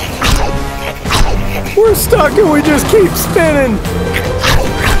 We're stuck and we just keep spinning.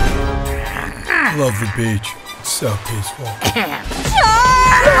 Love the beach. It's so peaceful.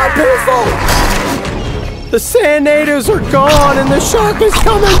 Not peaceful! The Sand-Nados are gone and the shark is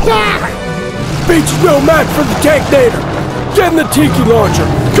coming back! Beach is no match for the Tank-Nator! Get in the tiki launcher!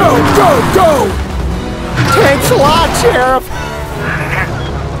 Go, go, go! Thanks a lot, Sheriff!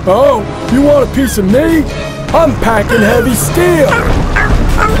 Oh, you want a piece of me? I'm packing heavy steel!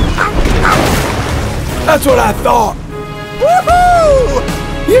 That's what I thought! Woohoo!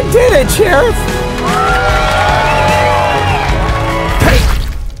 You did it, Sheriff!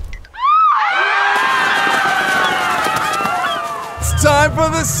 Time for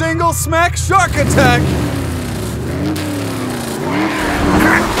the single smack shark attack!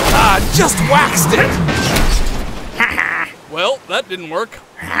 Just waxed it! Well, that didn't work.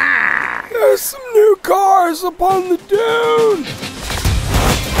 There's some new cars up on the dune!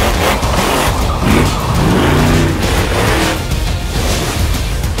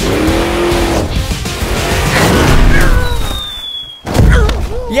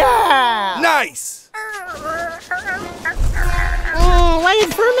 Yeah! Nice!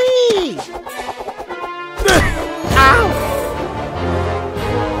 Wait for me! Ow!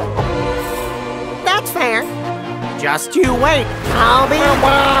 That's fair. Just you wait. I'll be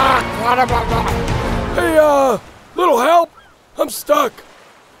back. Hey, little help? I'm stuck.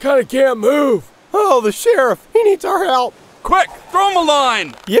 Kinda can't move. Oh, the sheriff. He needs our help. Quick, throw him a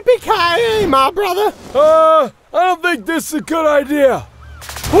line! Yippee-ki-yay, my brother. I don't think this is a good idea.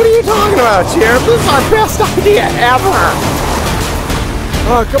 What are you talking about, Sheriff? This is our best idea ever.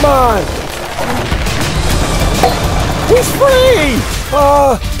 Oh, come on! He's free!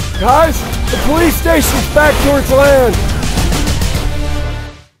 Guys, the police station's back towards land.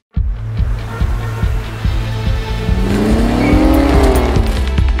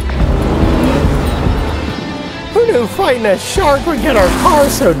 Who knew fighting a shark would get our car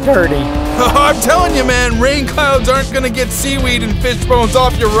so dirty? I'm telling you, man, rain clouds aren't gonna get seaweed and fish bones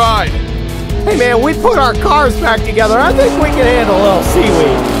off your ride. Hey man, we put our cars back together. I think we can handle a little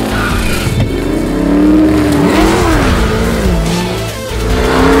seaweed.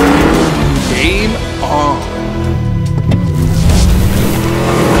 Game on.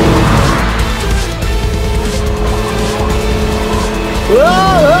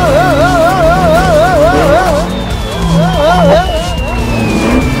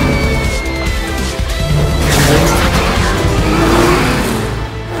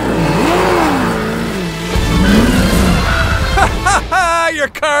 Your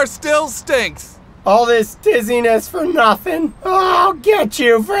car still stinks. All this dizziness for nothing. I'll get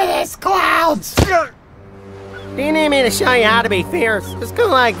you for this, Clouds. Do you need me to show you how to be fierce? Just go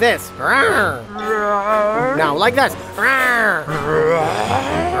like this. No, like this.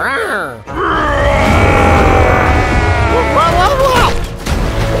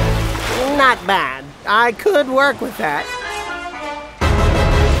 Not bad. I could work with that.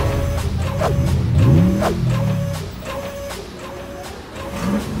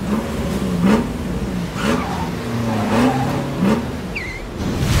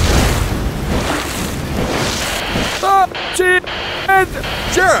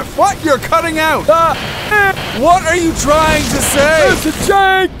 Sheriff, what? You're cutting out. What are you trying to say? There's a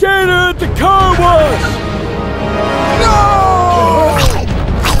giant gator at the car wash. No!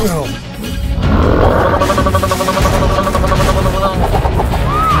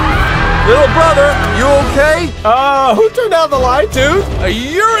 Little brother, you okay? Who turned out the light, dude?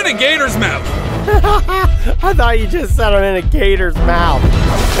 You're in a gator's mouth. I thought you just said I'm in a gator's mouth.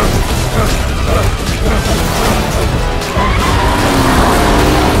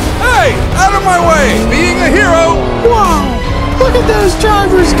 Hey, out of my way! Being a hero! Wow! Look at those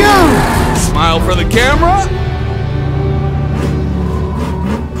drivers go! Smile for the camera.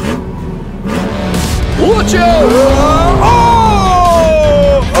 Watch out!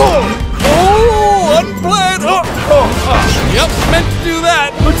 Unplanned! Yep, meant to do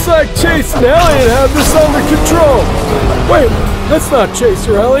that. Looks like Chase and Elliot have this under control. Wait, that's not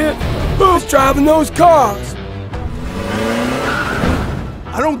Chaser Elliot. Who's driving those cars?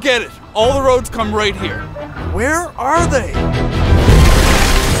 I don't get it. All the roads come right here. Where are they?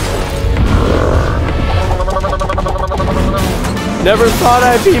 Never thought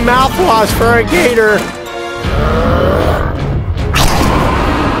I'd be mouthwash for a gator.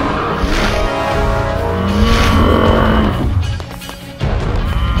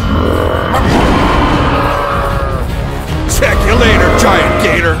 Check you later, giant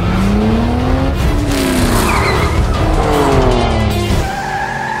gator.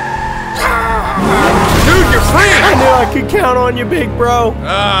 Dude, you're free! I knew I could count on you, big bro.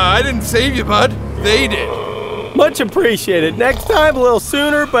 I didn't save you, bud. They did. Much appreciated. Next time, a little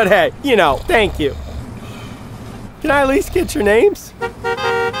sooner, but hey, you know, thank you. Can I at least get your names?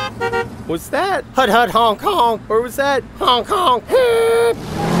 What's that? Hut Hut Hong Kong. Or was that Hong Kong?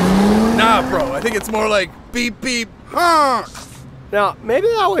 Nah, bro. I think it's more like beep beep honk. No, maybe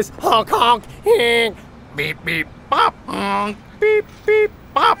that was Hong Kong. Beep beep bop honk. Beep beep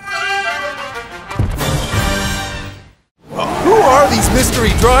bop. Who are these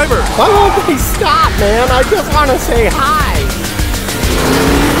mystery drivers? Why won't they stop, man? I just want to say hi.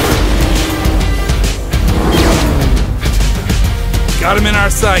 Got him in our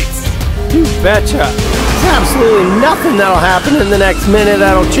sights. You betcha. There's absolutely nothing that'll happen in the next minute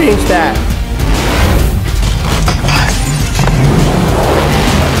that'll change that.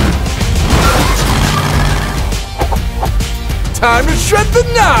 Time to shred the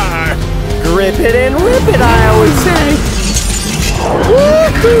gnar! Grip it and rip it, I always say.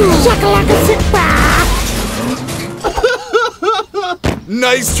 Woohoo! Shakalaka-sick-ba!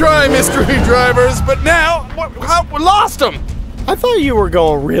 Nice try, mystery drivers, but now we lost them. I thought you were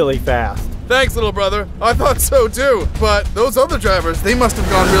going really fast. Thanks, little brother. I thought so too, but those other drivers, they must have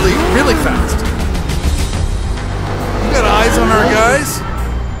gone really, really fast. You got eyes on our guys?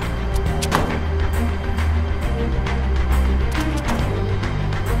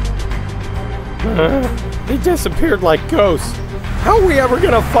 They disappeared like ghosts. How are we ever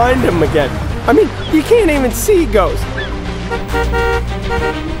gonna find them again? I mean, you can't even see ghosts.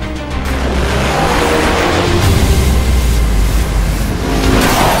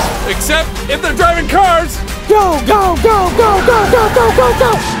 Except if they're driving cars. Go, go, go, go, go, go, go, go,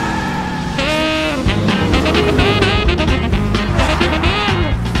 go!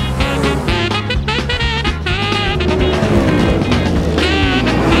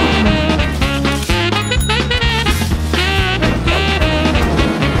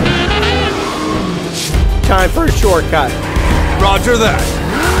 Time for a shortcut. Roger that.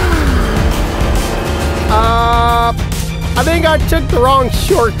 I think I took the wrong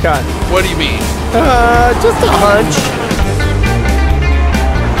shortcut. What do you mean? Just a hunch.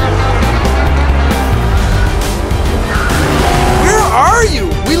 Where are you?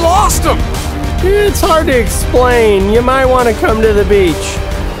 We lost them. It's hard to explain. You might want to come to the beach.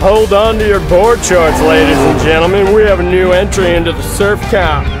 Hold on to your board charts, ladies and gentlemen. We have a new entry into the surf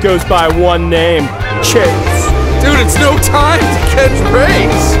count. Goes by one name, Chase. Dude, it's no time to catch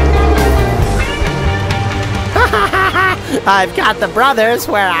rays. I've got the brothers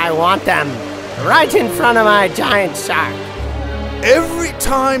where I want them. Right in front of my giant shark. Every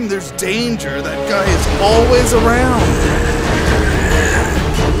time there's danger, that guy is always around.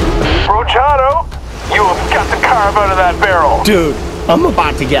 Brochado, you have got to carve out of that barrel. Dude, I'm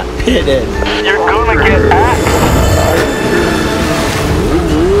about to get pitted. You're gonna get axed.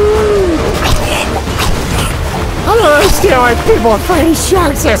 I don't understand why people afraid of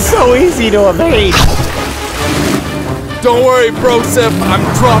sharks are so easy to evade. Don't worry, Broseph, I'm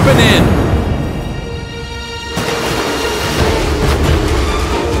dropping in.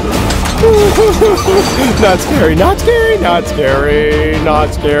 Not scary, not scary, not scary,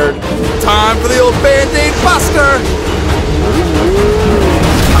 not scared. Time for the old Band-Aid buster.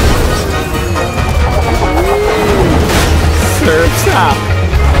 Surf's up.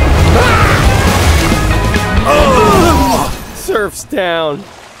 Ah! Oh! Surf's down.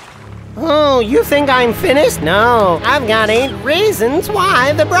 Oh, you think I'm finished? No, I've got 8 reasons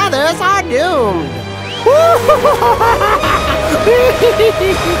why the brothers are doomed.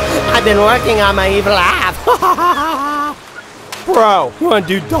 I've been working on my evil laugh. Bro, you wanna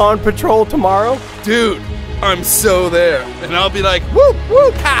do Dawn Patrol tomorrow? Dude, I'm so there. And I'll be like, whoop,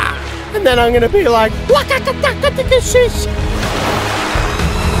 whoop, ha! And then I'm gonna be like, waka-ka-taka-taka-shish.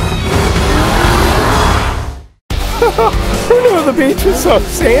 Who knew the beach was so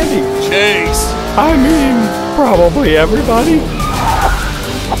sandy? Chase! I mean, probably everybody.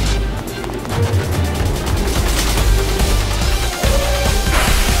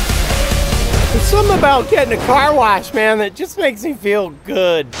 There's something about getting a car wash, man, that just makes me feel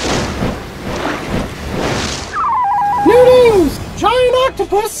good. New news! Giant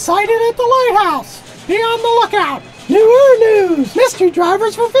octopus sighted at the lighthouse. Be on the lookout. Newer news! Mystery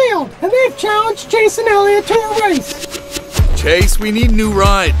drivers revealed, and they've challenged Chase and Elliot to a race. Chase, we need new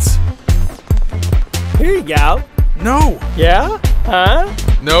rides. Here you go. No. Yeah? Huh?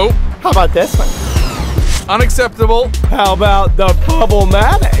 Nope. How about this one? Unacceptable. How about the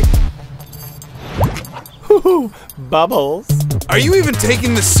Bubble-matic? Bubbles. Are you even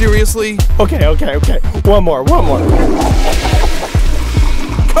taking this seriously? Okay. One more.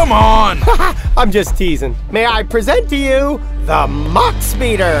 Come on! I'm just teasing. May I present to you the Mach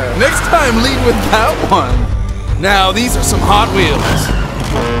Speeder? Next time, lead with that one. Now, these are some Hot Wheels.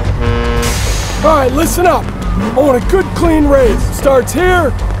 All right, listen up. I want a good, clean race. Starts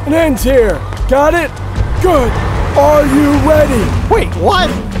here and ends here. Got it? Good. Are you ready? Wait, what?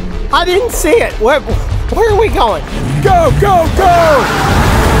 I didn't see it. Where are we going? Go!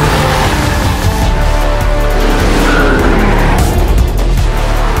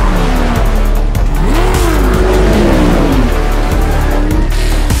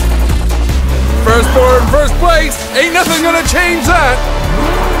 Firstborn, first place! Ain't nothing gonna change that!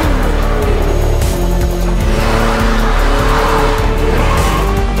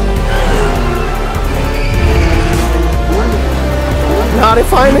 Not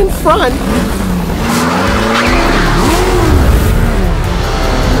if I'm in front.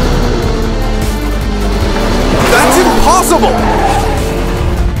 That's impossible!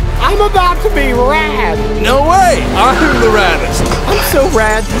 I'm about to be rad. No way! I'm the raddest. I'm so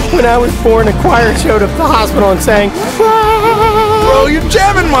rad. When I was born, a choir showed up at the hospital and sang, Bro, you're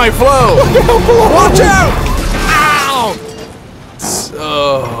jamming my flow! Watch out! Ow!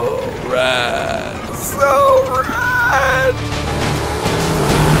 So rad. So rad!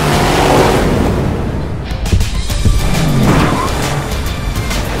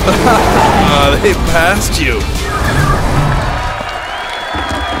 They passed you.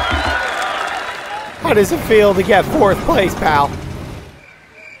 How does it feel to get 4th place, pal?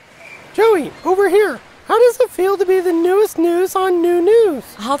 Joey, over here. How does it feel to be the newest news on new news?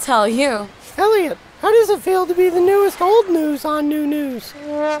 I'll tell you. Elliot, how does it feel to be the newest old news on new news?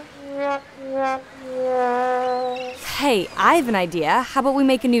 Hey, I have an idea. How about we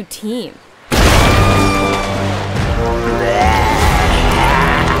make a new team?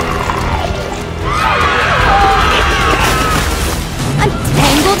 I'm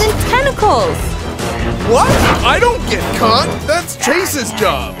tangled in tentacles! What? I don't get caught. That's Chase's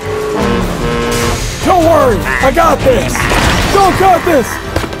job. Don't worry, I got this. Don't got this.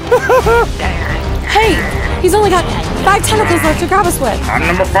 Hey, he's only got 5 tentacles left to grab us with. I'm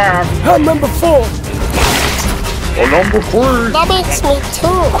number 5. I'm number 4. I'm number 3. That makes me 2.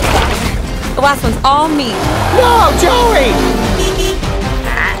 The last one's all me. No, Joey!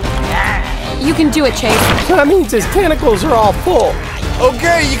 You can do it, Chase. That means his tentacles are all full.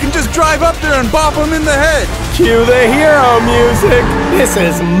 Okay, you can just drive up there and bop him in the head. Cue the hero music. This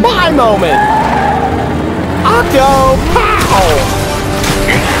is my moment. Octo pow!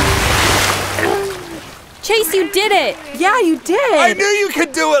 Chase, you did it! Yeah, you did! I knew you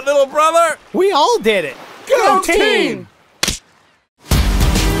could do it, little brother! We all did it. Go team!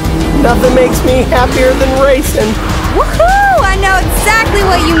 Nothing makes me happier than racing. Woohoo! I know exactly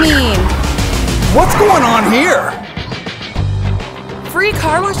what you mean. What's going on here? Free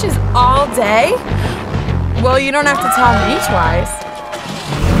car washes all day? Well, you don't have to tell me twice.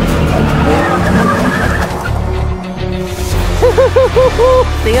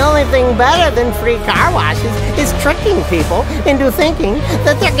 The only thing better than free car washes is tricking people into thinking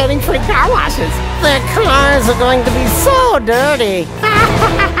that they're getting free car washes. Their cars are going to be so dirty.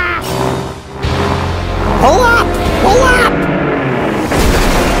 Pull up! Pull up!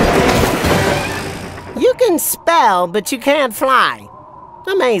 You can spell, but you can't fly.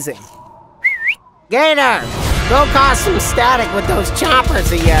 Amazing. Gator, go cause some static with those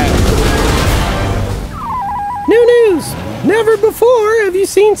choppers of yours. New news! Never before have you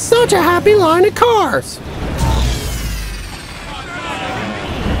seen such a happy line of cars.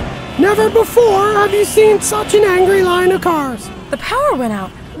 Never before have you seen such an angry line of cars. The power went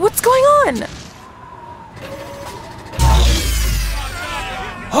out. What's going on?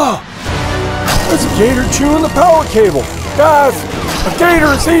 There's a gator chewing the power cable. Guys, a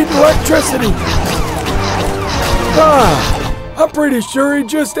gator is eating electricity. I'm pretty sure he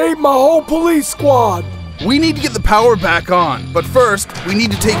just ate my whole police squad. We need to get the power back on, but first, we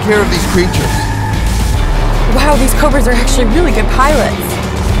need to take care of these creatures. Wow, these cobras are actually really good pilots.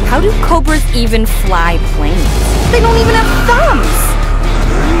 How do cobras even fly planes? They don't even have thumbs!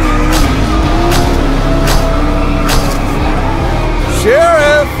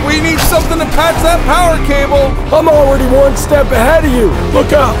 Sheriff, we need something to patch that power cable. I'm already one step ahead of you.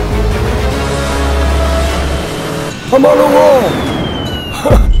 Look up. I'm on a roll.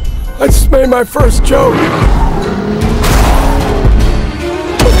 I just made my first joke.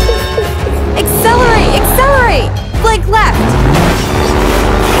 Accelerate! Accelerate! Flank left!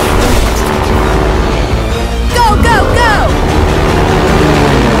 Go, go, go!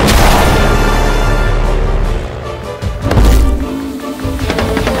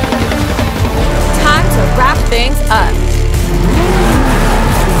 Time to wrap things up.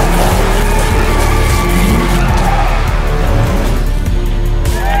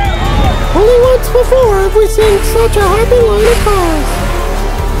 Only once before have we seen such a happy line of cars.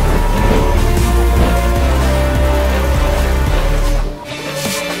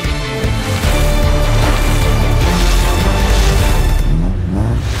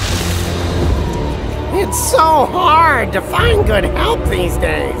 It's so hard to find good help these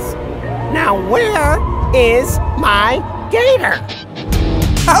days. Now where is my gator?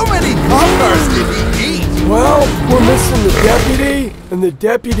 How many cop cars did he eat? Well, we're missing the deputy, and the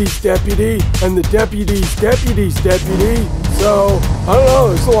deputy's deputy, and the deputy's deputy's deputy. So, I don't know,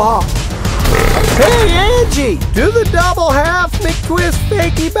 there's a lot. Hey Angie, do the double half McTwist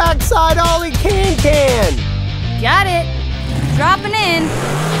fakey backside ollie can. Got it. Dropping in.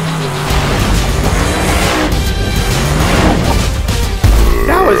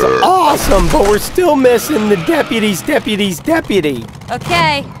 That was awesome, but we're still missing the deputy's deputy's deputy.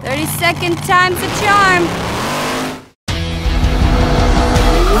 Okay, 30-second time's a charm.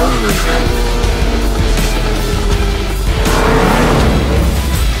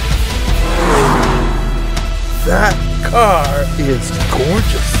 That car is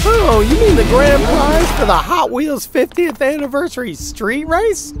gorgeous. Oh, you mean the grand prize for the Hot Wheels 50th anniversary street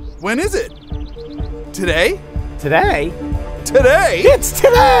race? When is it? Today? Today? Today? It's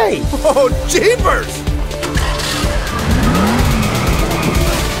today! Oh, jeepers!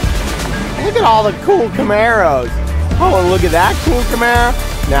 Look at all the cool Camaros. Oh, and look at that cool Camaro.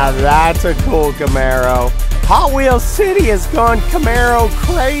 Now that's a cool Camaro. Hot Wheels City has gone Camaro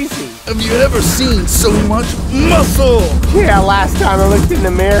crazy. Have you ever seen so much muscle? Yeah, last time I looked in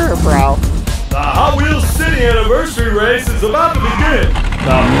the mirror, bro. The Hot Wheels City anniversary race is about to begin.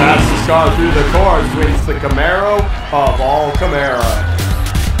 The fastest car through the cars wins the Camaro of all Camaro.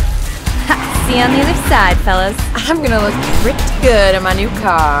 See you on the other side, fellas. I'm gonna look pretty good in my new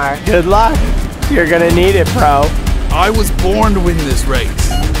car. Good luck. You're gonna need it, bro. I was born to win this race.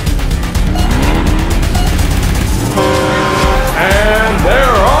 And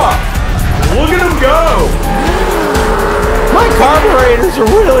they're off. Look at them go. My carburetors are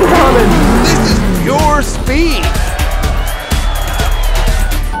really humming. This is pure speed.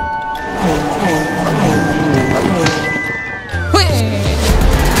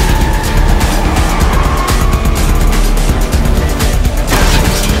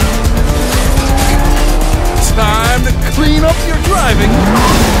 Time to clean up your driving.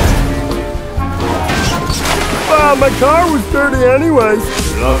 Wow, my car was dirty anyways.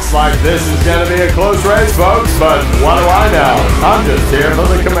 Looks like this is gonna be a close race, folks, but what do I know? I'm just here for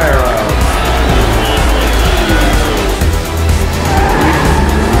the Camaro.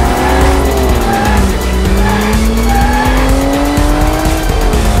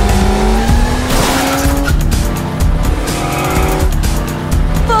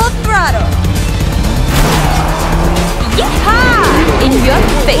 Full throttle. Yeehaw! In your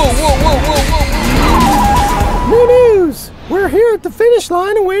face. Whoa. New news! We're here at the finish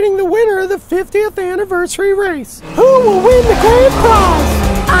line awaiting the winner of the 50th anniversary race. Who will win the grand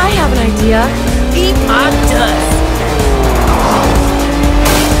prize? I have an idea. Eat my dust.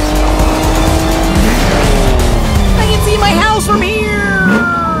 I can see my house from here!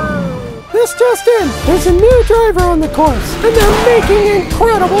 This just in, there's a new driver on the course, and they're making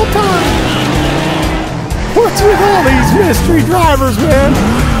incredible time. What's with all these mystery drivers, man?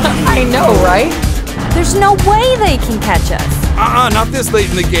 I know, right? There's no way they can catch us. Not this late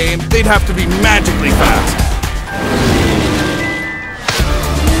in the game. They'd have to be magically fast.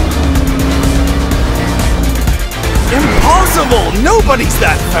 Impossible! Nobody's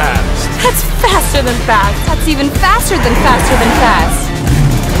that fast! That's faster than fast. That's even faster than fast.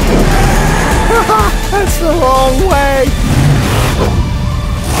 That's the wrong way.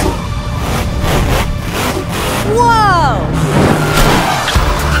 Whoa!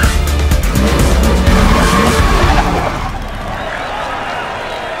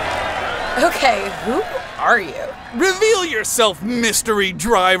 Okay, who are you? Reveal yourself, mystery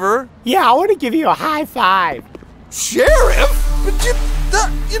driver! Yeah, I want to give you a high five. Sheriff? But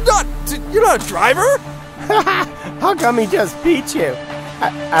you're not a driver? How come he just beat you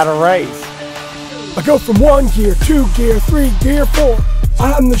at a race? I go from 1 gear, 2 gear, 3 gear, 4.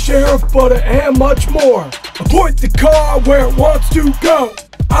 I'm the sheriff, but I am much more. I point the car where it wants to go.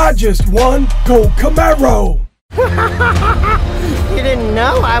 I just won Gold Camaro. You didn't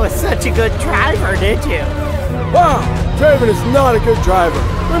know I was such a good driver, did you? Wow, Draven is not a good driver.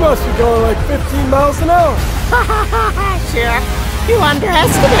 We must be going like 15 miles an hour. Sheriff, you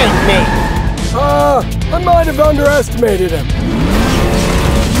underestimate me. I might have underestimated him.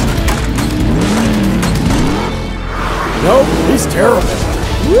 Nope, he's terrible.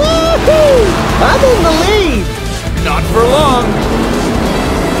 Woohoo! I'm in the lead. Not for long.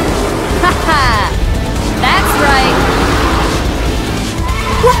 Haha! That's right.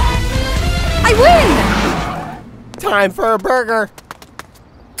 I win! Time for a burger.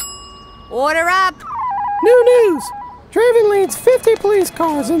 Order up. New news. Draven leads 50 police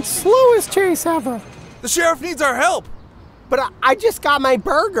cars in slowest chase ever. The sheriff needs our help. But I just got my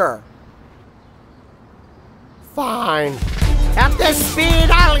burger. Fine. At this speed,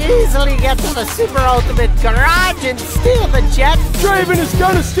 I'll easily get to the Super Ultimate Garage and steal the jet. Draven is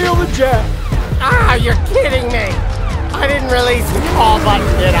gonna steal the jet. Ah, you're kidding me. I didn't release the call button,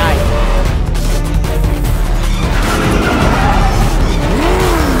 did I?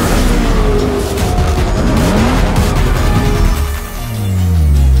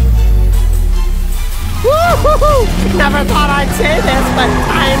 Woo-hoo-hoo! Never thought I'd say this, but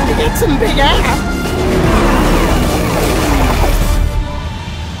time to get some big air.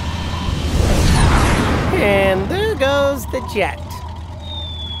 And there goes the jet.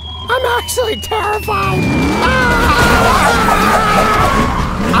 I'm actually terrified.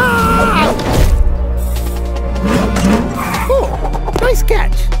 Oh, nice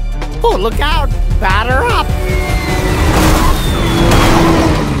catch. Oh, look out. Batter up.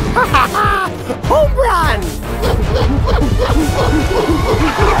 Home run.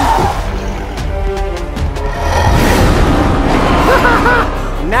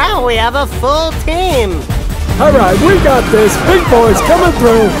 Now we have a full team. All right, we got this. Big boys coming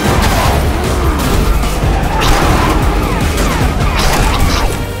through.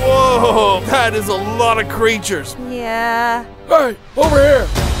 Whoa, that is a lot of creatures. Yeah. Hey, over here.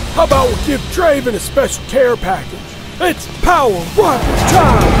 How about we give Draven a special care package? It's Power Run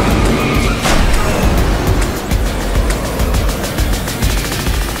time.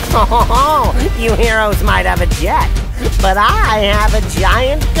 Oh, you heroes might have a jet, but I have a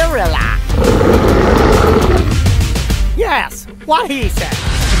giant gorilla. Yes, what he said.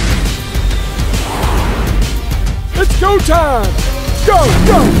 It's go time. Go,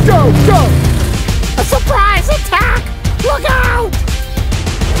 go, go, go. A surprise attack. Look out.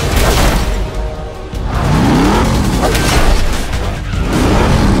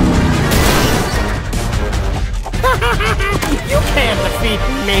 You can't defeat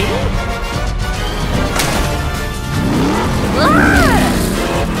me.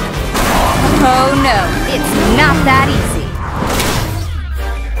 Oh no, it's not that easy.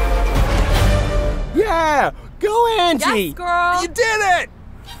 Yeah, go Angie. Yes, girl. You did it.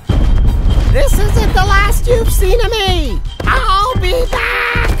 This isn't the last you've seen of me. I'll be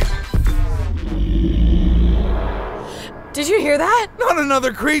back. Did you hear that? Not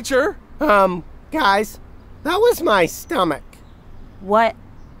another creature. Guys, that was my stomach. What?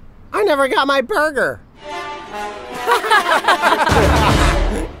 I never got my burger.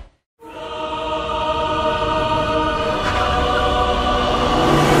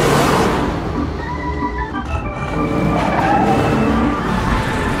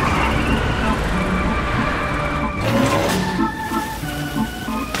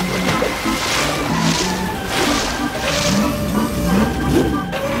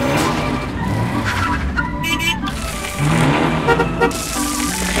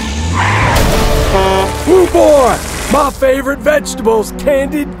 Oh boy, my favorite vegetables,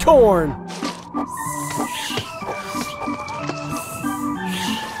 candied corn.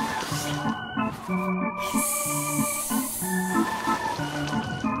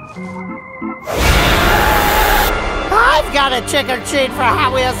 gotta trick or treat for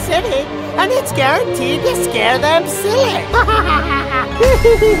Hot Wheels City, and it's guaranteed to scare them silly.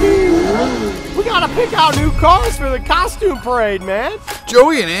 We gotta pick out new cars for the costume parade, man.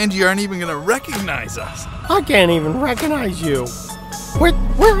 Joey and Angie aren't even gonna recognize us. I can't even recognize you.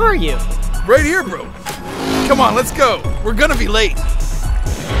 Where are you? Right here, bro. Come on, let's go. We're gonna be late.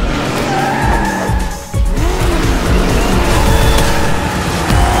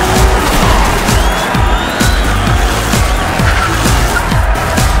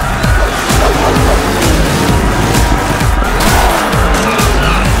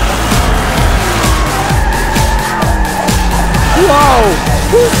 Whoa!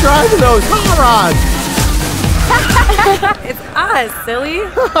 Who's driving those hot rods? It's us, silly.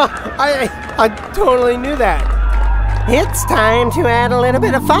 I totally knew that. It's time to add a little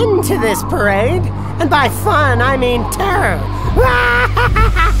bit of fun to this parade. And by fun, I mean terror.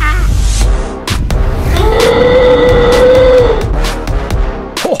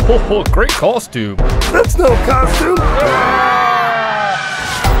 Oh, great costume. That's no costume.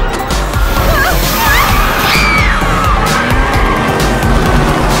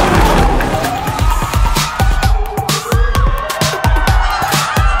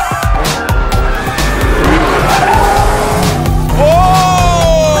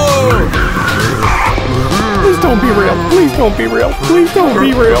 Don't be real. Please don't be real. Please don't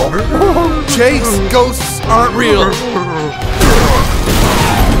be real. Chase, ghosts aren't real.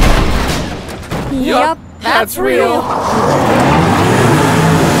 Yup, that's real.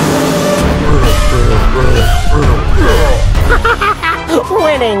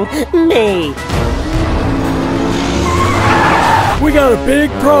 Winning me. We got a big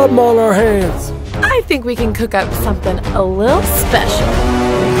problem on our hands. I think we can cook up something a little special.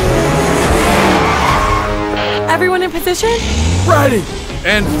 Everyone in position? Ready.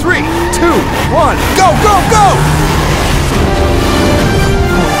 And 3, 2, 1, go, go, go!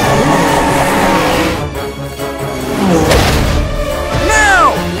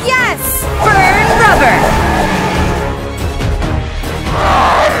 Now! Yes! Burn rubber!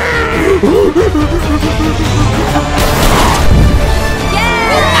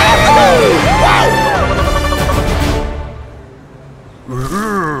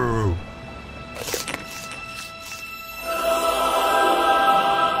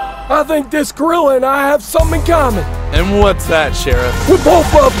 I think this gorilla and I have something in common. And what's that, Sheriff? We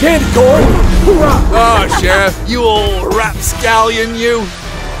both love candy corn. Hoorah! Oh, Sheriff, you old rapscallion, you.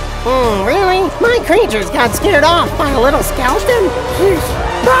 Really? My creatures got scared off by a little skeleton?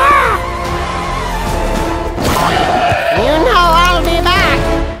 Ah! You know I'll be back.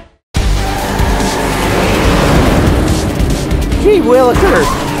 Gee willikers.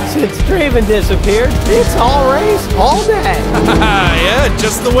 Since Draven disappeared, it's all race all day. Yeah,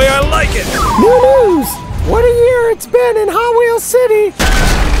 just the way I like it. New news. What a year it's been in Hot Wheels City.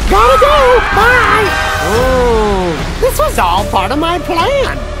 Gotta go. Bye. This was all part of my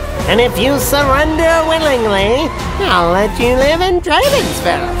plan. And if you surrender willingly, I'll let you live in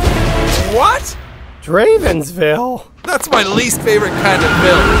Dravensville. What? Dravensville? That's my least favorite kind of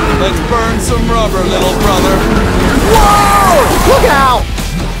bill. Let's burn some rubber, little brother. Whoa! Look out!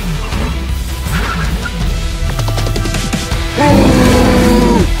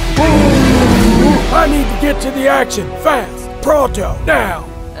 I need to get to the action fast. Pronto, now.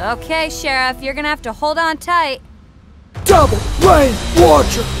 Okay, Sheriff, you're gonna have to hold on tight. Double lane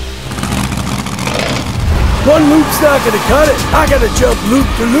launcher. One loop's not gonna cut it. I gotta jump loop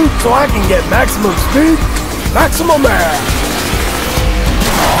to loop so I can get maximum speed, maximum air.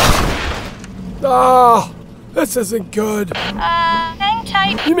 Ah, this isn't good. Hang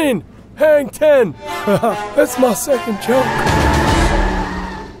tight. You mean hang 10? That's my second joke.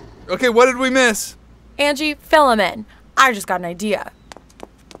 Okay, what did we miss? Angie, fill him in. I just got an idea.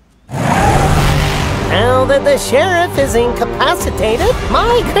 Now that the sheriff is incapacitated,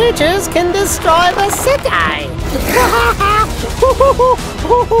 my creatures can destroy the city.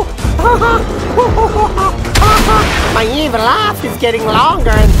 My evil laugh is getting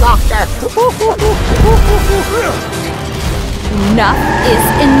longer and longer. Enough is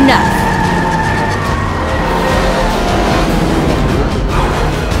enough.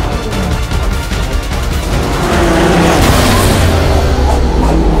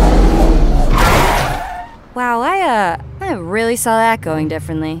 Wow, I really saw that going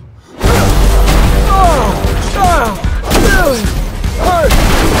differently. Really hurt.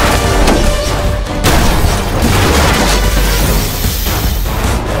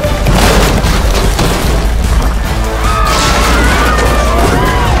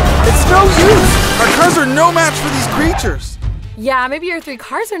 It's no use. Our cars are no match for these creatures. Yeah, maybe your 3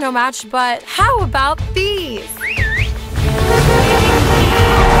 cars are no match, but how about these?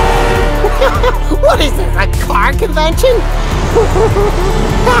 What is this, a car convention?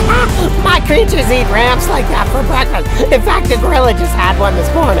 My creatures eat ramps like that for breakfast. In fact, the gorilla just had one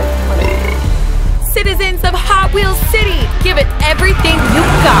this morning. Citizens of Hot Wheels City, give it everything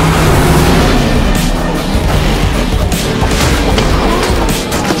you've got.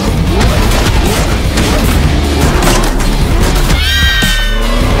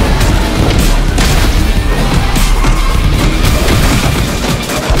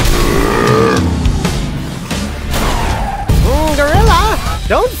 Gorilla,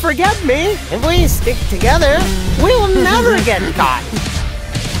 don't forget me. If we stick together, we'll never get caught.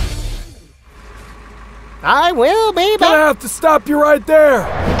 I will be back. Gonna have to stop you right there.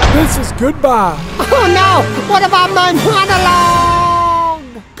 This is goodbye. Oh no! What about my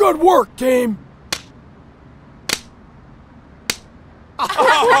monologue? Good work, team.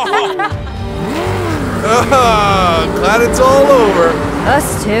 Glad it's all over.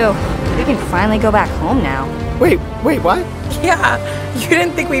 Us too. We can finally go back home now. Wait, what? Yeah, you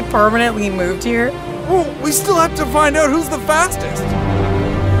didn't think we permanently moved here? Well, we still have to find out who's the fastest.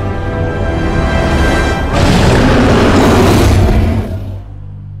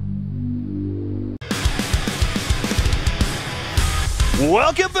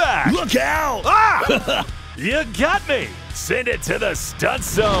 Welcome back! Look out! Ah! You got me! Send it to the stunt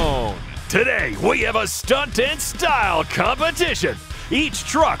zone! Today, we have a stunt and style competition. Each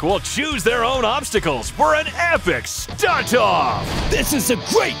truck will choose their own obstacles for an epic stunt-off! This is a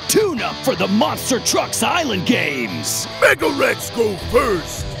great tune-up for the Monster Trucks Island games! Mega Rex go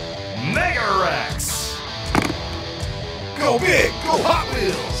first! Mega Rex! Go big, go Hot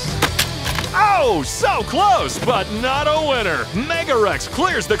Wheels! Oh, so close, but not a winner. Mega Rex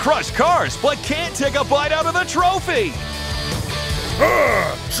clears the crushed cars, but can't take a bite out of the trophy.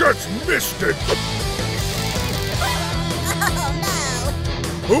 Ah, just missed it.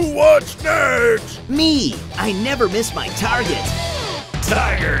 Who wants next? Me. I never miss my target.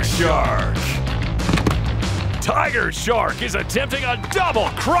 Tiger Shark. Tiger Shark is attempting a double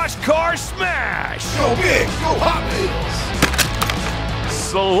crushed car smash. Go big, go Hot Wheels.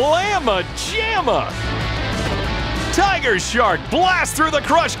 Slamma-jamma! Tiger Shark blasts through the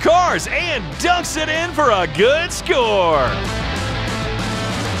crushed cars and dunks it in for a good score!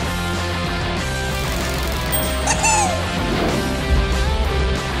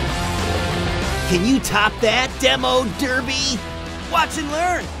 Can you top that, Demo Derby? Watch and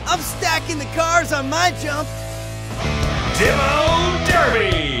learn. I'm stacking the cars on my jump. Demo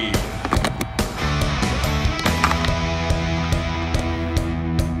Derby!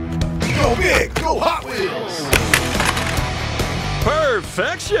 Go big, go Hot Wheels!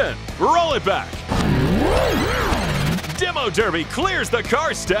 Perfection! Roll it back! Demo Derby clears the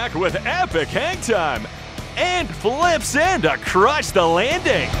car stack with epic hang time and flips in to crush the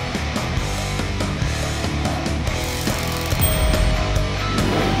landing.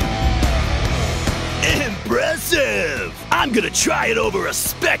 Impressive! I'm gonna try it over a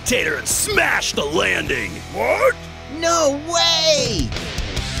spectator and smash the landing. What? No way!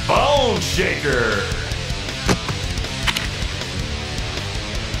 Bone Shaker!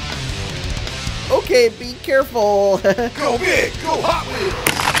 Okay, be careful. Go big, go Hot Wheels!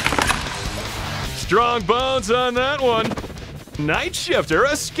 Strong bones on that one. Night Shifter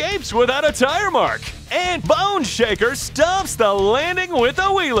escapes without a tire mark. And Bone Shaker stomps the landing with a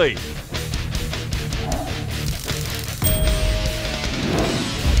wheelie.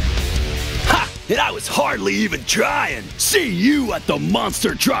 And I was hardly even trying. See you at the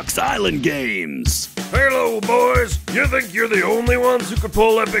Monster Trucks Island games. Hello, boys. You think you're the only ones who could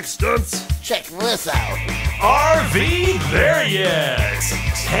pull epic stunts? Check this out. RV There Yet!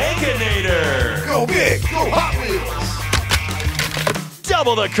 Tankinator! Go big, go Hot Wheels!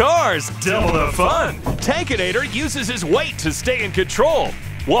 Double the cars, double the fun! Tankinator uses his weight to stay in control,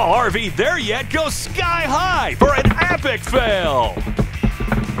 while RV There Yet goes sky high for an epic fail!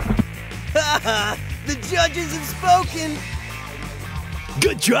 The judges have spoken.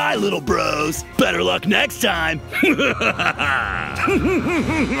 Good try, little bros. Better luck next time.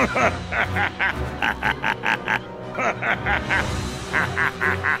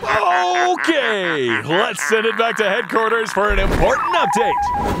 Okay, let's send it back to headquarters for an important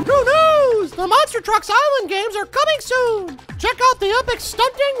update. Good news! The Monster Trucks Island games are coming soon! Check out the epic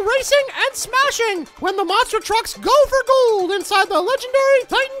stunting, racing, and smashing when the Monster Trucks go for gold inside the legendary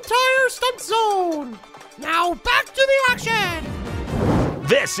Titan Tire Stunt Zone! Now back to the action!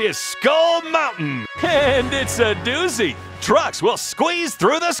 This is Skull Mountain, and it's a doozy. Trucks will squeeze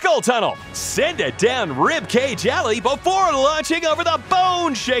through the Skull Tunnel, send it down Ribcage Alley before launching over the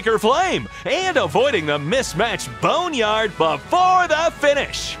Bone Shaker Flame, and avoiding the mismatched Boneyard before the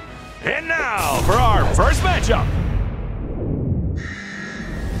finish. And now for our first matchup.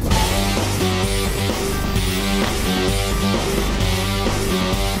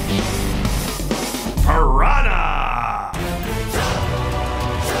 Piranha!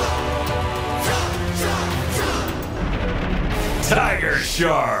 Tiger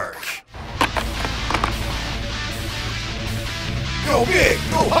Shark! Go big,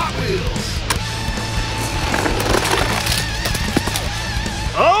 go Hot Wheels!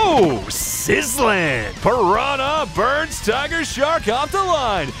 Oh, sizzling! Piranha burns Tiger Shark off the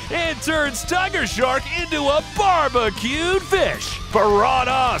line and turns Tiger Shark into a barbecued fish.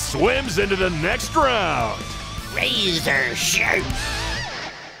 Piranha swims into the next round. Razor sharp.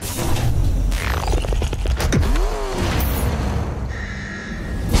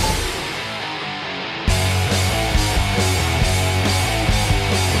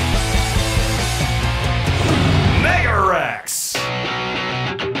 Megarex!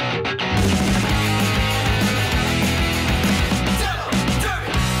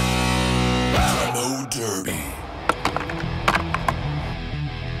 Demo Derby.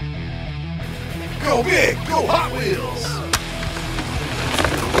 Go big, go Hot Wheels!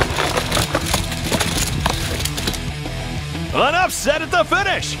 Enough said at the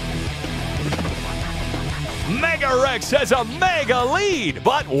finish! Megarex has a mega lead,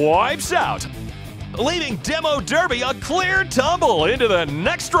 but wipes out, leaving Demo Derby a clear tumble into the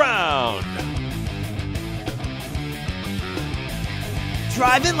next round.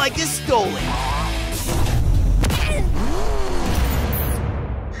 Driving like it's stolen.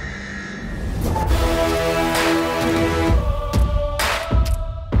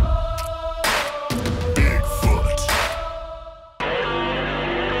 Bigfoot.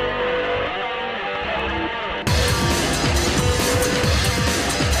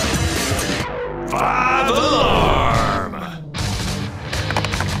 Five alarm!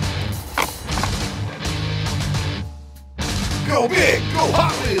 Go big, go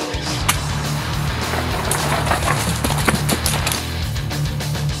Hot Wheels!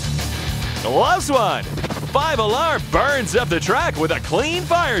 Close one! Five Alarm burns up the track with a clean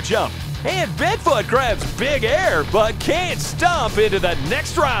fire jump. And Bigfoot grabs big air, but can't stomp into the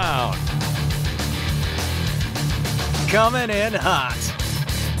next round. Coming in hot.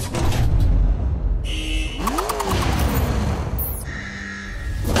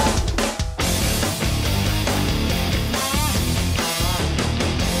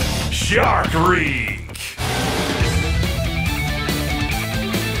 Shark Reek!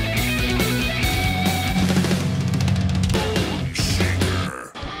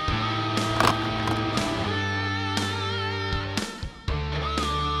 Shaker.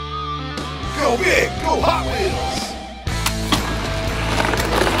 Go big, go Hot Wheels!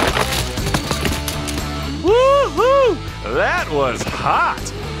 Woohoo! That was hot!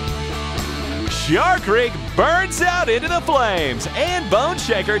 Shark Reek burns out into the flames, and Bone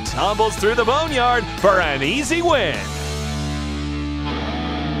Shaker tumbles through the boneyard for an easy win.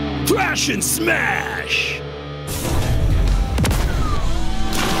 Thrash and smash!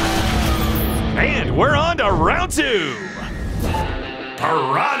 And we're on to round two.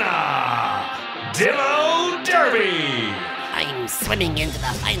 Piranha! Demo Derby! I'm swimming into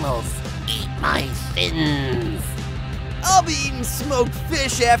the finals. Eat my fins. I'll be eating smoked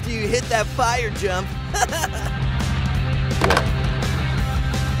fish after you hit that fire jump.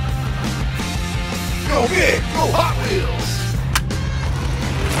 Go big, go Hot Wheels!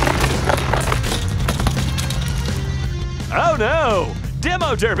 Oh no!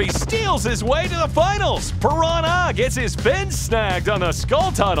 Demo Derby steals his way to the finals! Piranha gets his fin snagged on the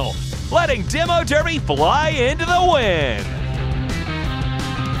skull tunnel, letting Demo Derby fly into the win!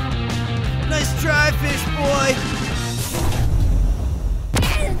 Nice try, fish boy.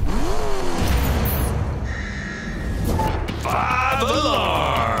 Five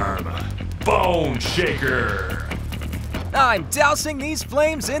Alarm! Bone Shaker! I'm dousing these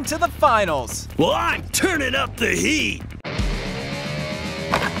flames into the finals. Well, I'm turning up the heat.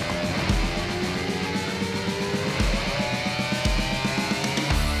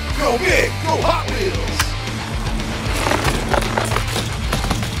 Go big, go Hot Wheels!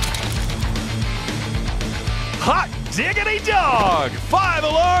 Hot diggity dog! Five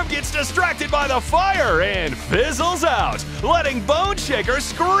Alarm gets distracted by the fire and fizzles out, letting Bone Shaker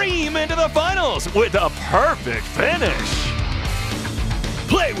scream into the finals with a perfect finish.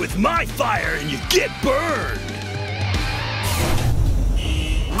 Play with my fire and you get burned.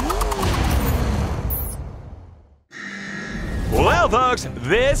 Well, folks,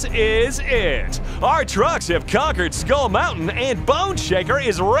 this is it. Our trucks have conquered Skull Mountain, and Bone Shaker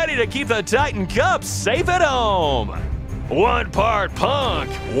is ready to keep the Titan Cup safe at home. 1 part punk,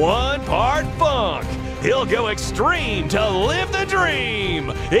 1 part funk. He'll go extreme to live the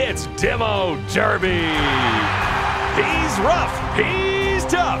dream. It's Demo Derby. He's rough, he's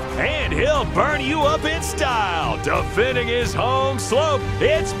tough, and he'll burn you up in style. Defending his home slope,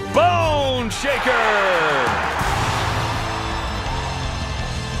 it's Bone Shaker.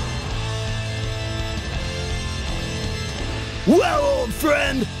 Well, old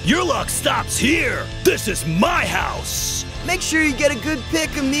friend, your luck stops here. This is my house. Make sure you get a good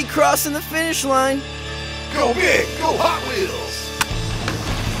pic of me crossing the finish line. Go big, go Hot Wheels.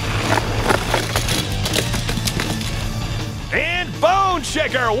 And Bone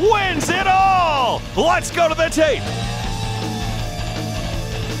Shaker wins it all! Let's go to the tape.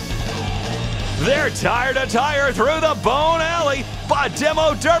 They're tire to tire through the Bone Alley, but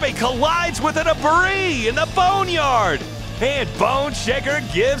Demo Derby collides with a debris in the Boneyard. And Bone Shaker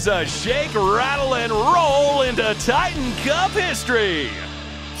gives a shake, rattle, and roll into Titan Cup history.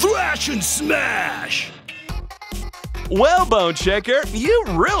 Thrash and smash! Well, Bone Shaker, you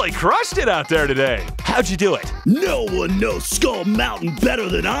really crushed it out there today. How'd you do it? No one knows Skull Mountain better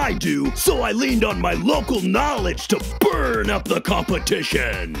than I do, so I leaned on my local knowledge to burn up the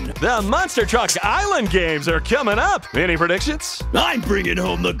competition. The Monster Trucks Island games are coming up. Any predictions? I'm bringing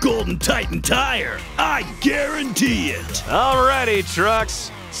home the Golden Titan tire. I guarantee it. Alrighty,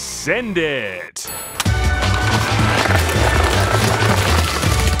 trucks, send it.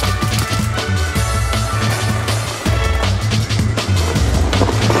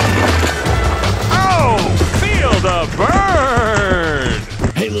 The burn!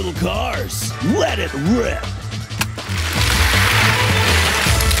 Hey, little cars, let it rip!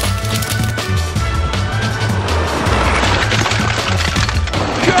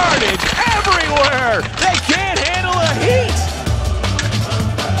 Carnage everywhere! They can't handle the heat!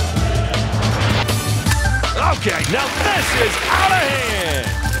 Okay, now this is out of hand!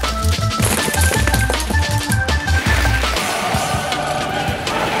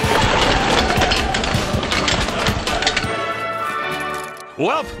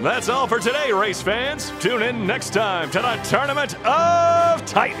 Well, that's all for today, race fans. Tune in next time to the Tournament of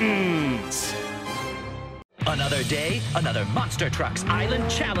Titans. Another day, another Monster Trucks Island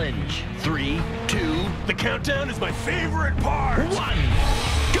Challenge. 3, 2... The countdown is my favorite part! 1,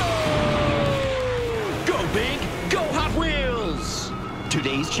 go! Go big, go Hot Wheels!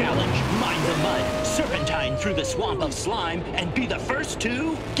 Today's challenge, mine the mud, serpentine through the swamp of slime, and be the first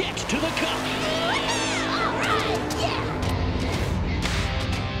to get to the cup.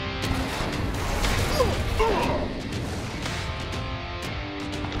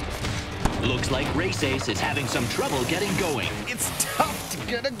 Looks like Race Ace is having some trouble getting going. It's tough to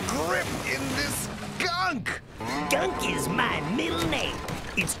get a grip in this gunk. Gunk is my middle name.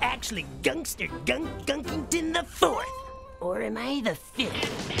 It's actually Gunkster Gunkington the 4th. Or am I the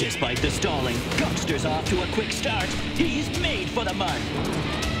 5th? Despite the stalling, Gunkster's off to a quick start. He's made for the mud.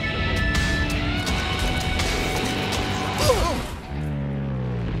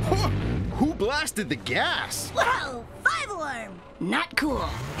 Who blasted the gas? Whoa! 5-alarm! Not cool.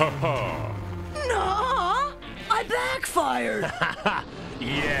 Ha ha! No! I backfired!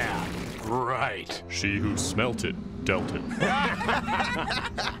 Yeah, right. She who smelt it, dealt it.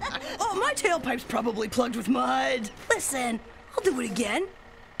 Oh, my tailpipe's probably plugged with mud. Listen, I'll do it again.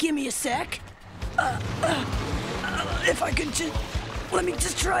 Give me a sec. If I could just... Let me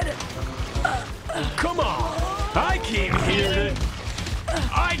just try to... Come on! I can hear it!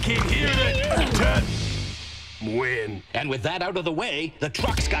 I can hear it! Win. And with that out of the way, the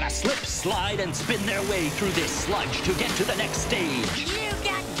trucks gotta slip, slide, and spin their way through this sludge to get to the next stage. You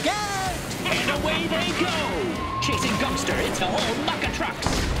got gunked! And away they go! Chasing Gunkster, it's a whole muck of trucks.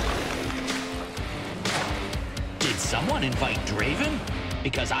 Did someone invite Draven?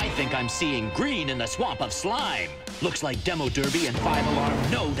 Because I think I'm seeing green in the swamp of slime. Looks like Demo Derby and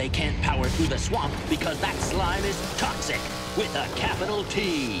 5-alarm know they can't power through the swamp because that slime is toxic. With a capital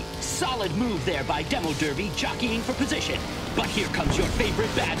T. Solid move there by Demo Derby, jockeying for position. But here comes your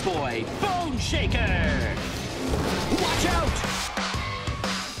favorite bad boy, Bone Shaker! Watch out!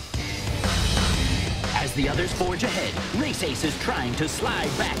 As the others forge ahead, Race Ace is trying to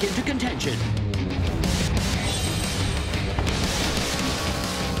slide back into contention.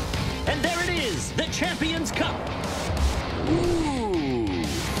 And there it is, the Champions Cup! Ooh!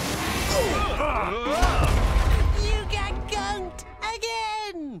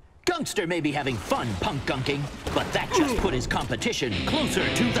 Gunkster may be having fun punk gunking, but that just put his competition closer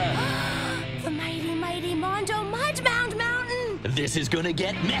to the mighty, mighty Mondo Mudbound Mountain! This is gonna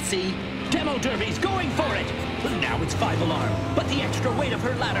get messy. Demo Derby's going for it. Now it's 5-alarm, but the extra weight of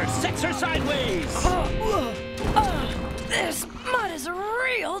her ladder sets her sideways. This mud is a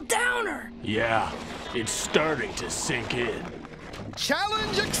real downer. Yeah, it's starting to sink in.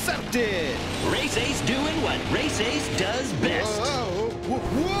 Challenge accepted! Race Ace doing what Race Ace does best.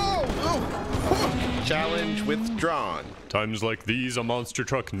 Whoa! Challenge withdrawn. Times like these, a monster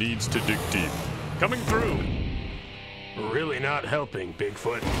truck needs to dig deep. Coming through. Really not helping,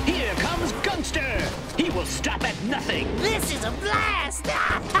 Bigfoot. Here comes Gunkster. He will stop at nothing. This is a blast!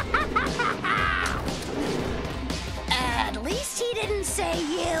 At least he didn't say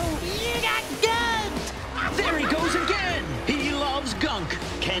you got gunked! There he goes again. He loves gunk.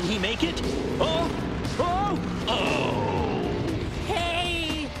 Can he make it? Oh!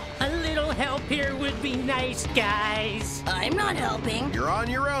 Hey! A little help here would be nice, guys. I'm not helping. You're on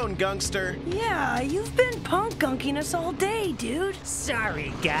your own, Gunkster. Yeah, you've been punk gunking us all day, dude.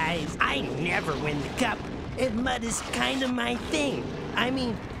 Sorry, guys. I never win the cup. And mud is kind of my thing. I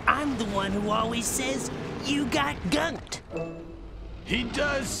mean, I'm the one who always says, you got gunked. He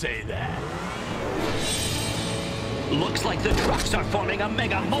does say that. Looks like the trucks are forming a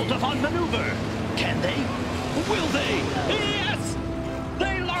mega multiphon maneuver. Can they? Will they? Yes!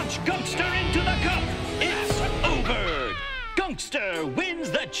 They launch Gunkster into the cup. It's over. Gunkster wins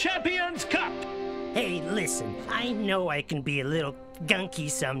the Champions Cup. Hey, listen, I know I can be a little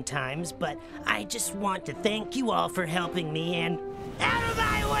gunky sometimes, but I just want to thank you all for helping me and... Out of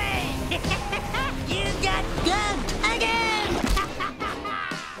my way! You got gunked again!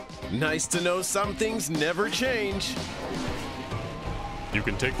 Nice to know some things never change. You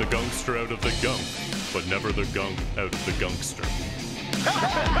can take the gunkster out of the gunk, but never the gunk out of the gunkster.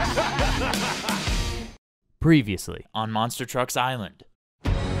 Previously on Monster Trucks Island.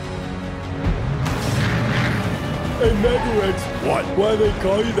 Hey, Megarex. What? Why they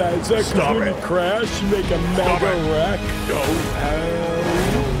call you that? Is that 'cause when you crash, you make a mega wreck? No.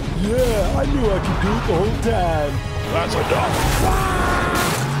 Yeah, I knew I could do it the whole time. That's enough.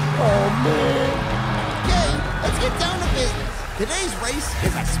 Oh, man. Okay, let's get down to business. Today's race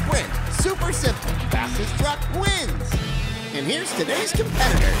is a sprint. Super simple. Fastest truck wins. And here's today's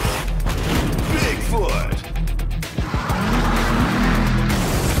competitors. Bigfoot.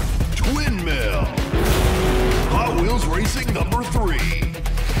 Twin Mill. Hot Wheels Racing number 3.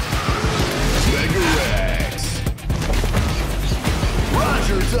 Megarex.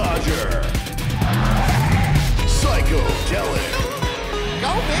 Roger Dodger. Psycho Dylan.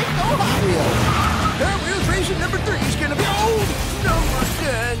 Go big, go Hot Wheels. Hot Wheels Racing number 3 is gonna be old. Number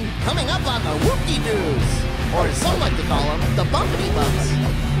 10. Coming up on the Whoop-De-Doos. Or as some like to call them, the Bumpity Bumps.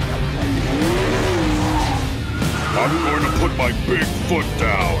 I'm going to put my big foot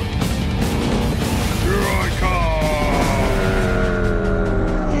down. Here I come.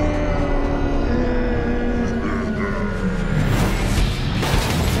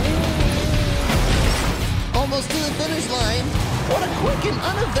 Almost to the finish line. What a quick and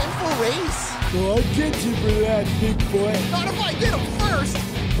uneventful race. Well, I'd get you for that, Bigfoot. Not if I did them first.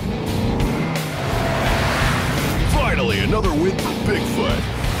 Finally, another win for Bigfoot.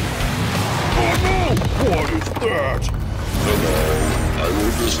 Oh no! What is that? Hello, I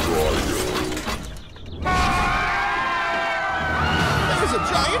will destroy you. There's a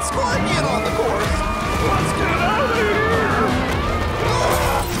giant scorpion on the course. Let's get out of here!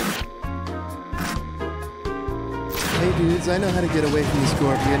 Hey dudes, I know how to get away from the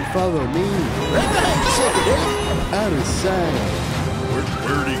scorpion. Follow me. Check it out. Out of sight.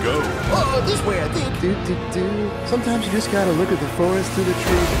 Where'd he go? Oh, this way, I think. Sometimes you just gotta look at the forest through the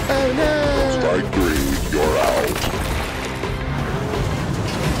trees. Oh no! Strike 3, you're out.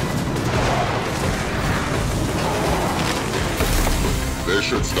 They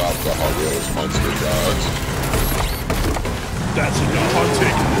should stop the Hot Wheels monster guys. That's enough. I'm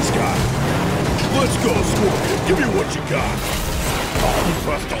taking this guy. Let's go, Scorpion. Give me what you got. Oh,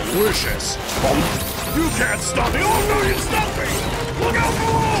 that's delicious. You can't stop me. Oh, no, you stopped me. Look out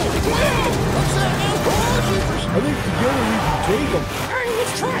below. I think together we can take them. Alright,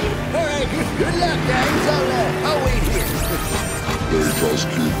 let's try it. Alright, good luck, guys. I'll wait here. They just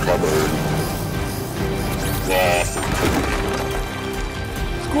keep coming.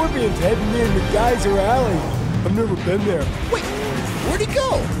 Scorpion's heading in the Geyser Alley. I've never been there. Wait, where'd he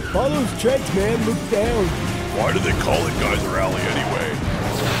go? Follow those tracks, man. Look down. Why do they call it Geyser Alley anyway?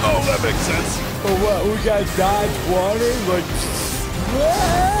 Oh, that makes sense. Oh, what? We got dodge water? Like...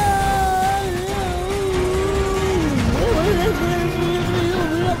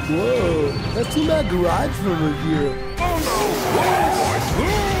 Whoa, that's in my garage from over here. Oh, no.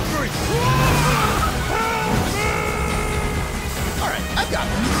 Alright, I've got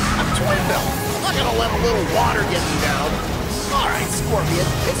this. I'm Twin Mill. I'm not gonna let a little water get me down. Alright, Scorpion,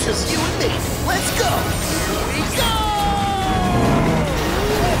 it's just you and me. Let's go. Here we go!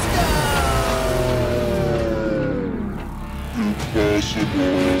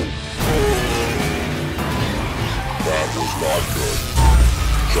 possible. That was not good.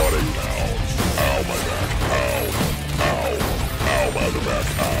 Shut it down. Ow, my back. Ow. Ow. Ow, my back.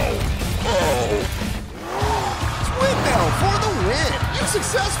 Ow. Oh. Windmill for the win! You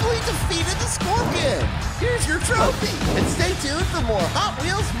successfully defeated the Scorpion! Here's your trophy! And stay tuned for more Hot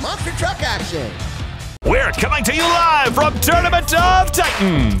Wheels Monster Truck action! We're coming to you live from Tournament of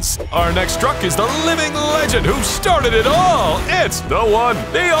Titans! Our next truck is the living legend who started it all! It's the one,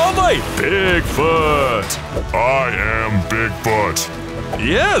 the only, Bigfoot! I am Bigfoot.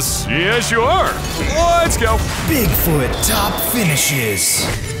 Yes, yes you are! Let's go! Bigfoot top finishes.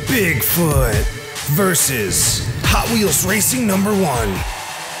 Bigfoot versus Hot Wheels Racing number 1.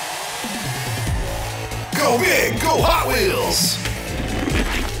 Go big, go Hot Wheels!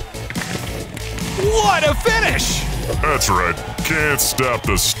 What a finish! That's right. Can't stop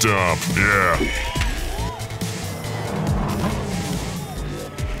the stomp. Yeah.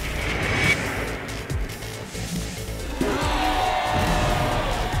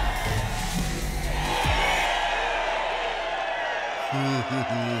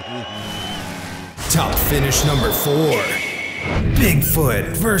 Top finish number 4.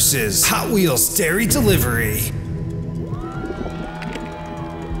 Bigfoot versus Hot Wheels Dairy Delivery.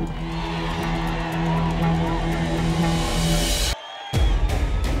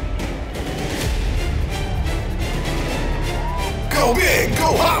 Go big,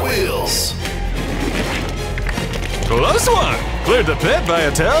 go Hot Wheels! Close one! Cleared the pit by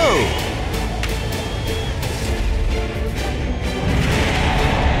a toe!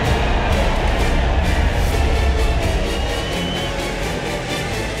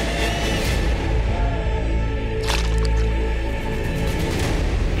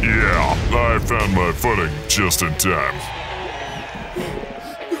 Yeah, I found my footing just in time.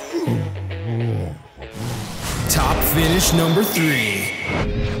 Top finish number 3.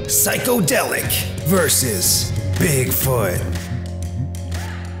 Psychedelic versus Bigfoot.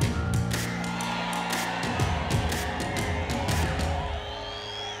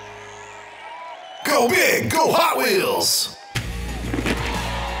 Go big, go Hot Wheels!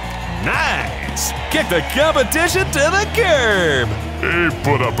 Nice! Kick the competition to the curb! He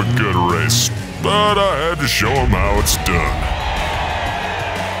put up a good race, but I had to show him how it's done.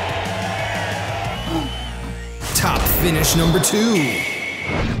 Top finish number 2.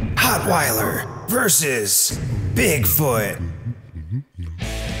 Hotweiler versus Bigfoot.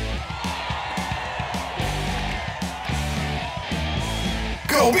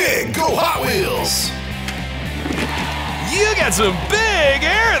 Go big, go Hot Wheels! You got some big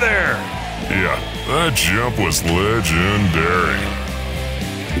air there! Yeah, that jump was legendary.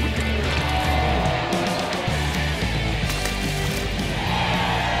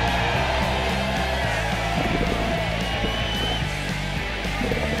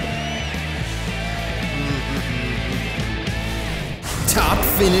 Top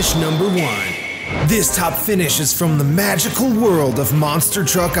finish number 1. This top finish is from the magical world of Monster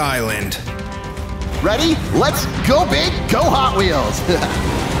Truck Island. Ready? Let's go big, go Hot Wheels!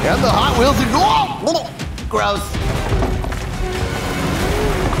 And the Hot Wheels are... Oh! Gross.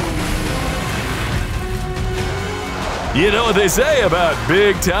 You know what they say about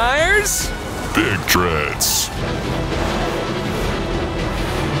big tires? Big treads.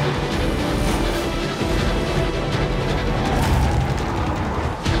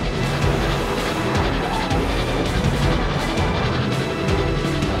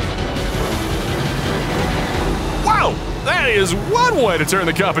 Wow! That is one way to turn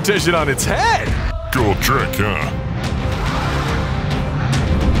the competition on its head! Cool trick, huh?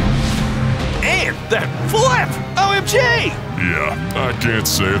 And that flip! OMG! Yeah, I can't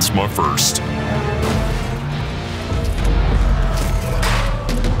say it's my first.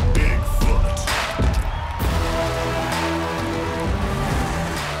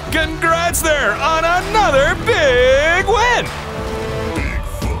 Congrats there on another big win!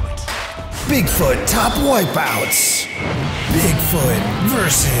 Bigfoot top wipeouts. Bigfoot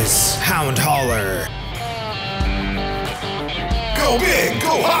versus Hound Hauler. Go big,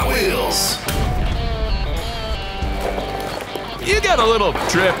 go Hot Wheels! You got a little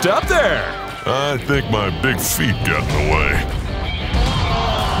tripped up there. I think my big feet got in the way.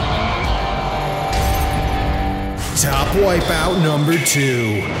 Top wipeout number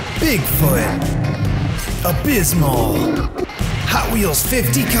 2. Bigfoot. Abysmal. Hot Wheels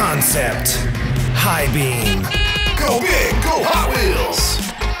 50 concept. High beam. Go big, go Hot Wheels!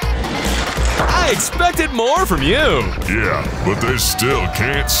 I expected more from you. Yeah, but they still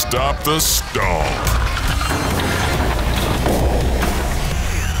can't stop the stomp.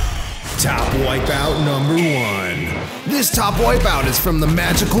 Top Wipeout number 1. This Top Wipeout is from the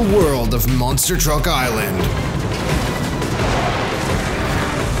magical world of Monster Truck Island.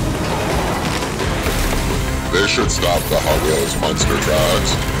 They should stop the Hot Wheels monster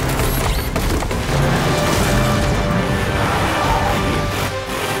trucks.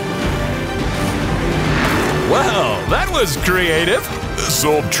 Well, that was creative. This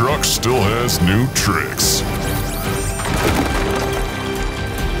old truck still has new tricks.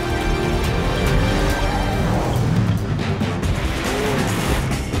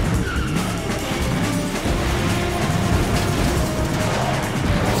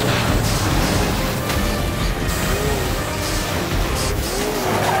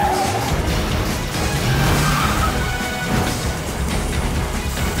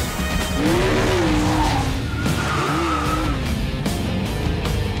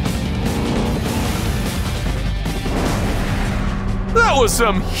 That was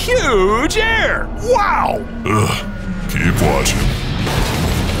some huge air! Wow! Ugh, keep watching.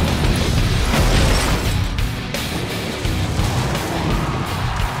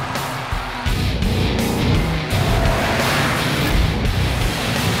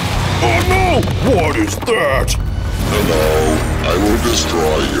 Oh no! What is that? Hello, I will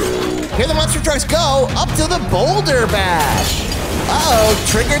destroy you. Here the monster trucks go, up to the boulder bash. Uh-oh,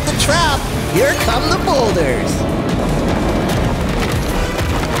 triggered the trap. Here come the boulders.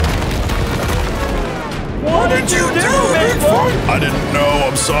 What did you do, Bigfoot? I didn't know,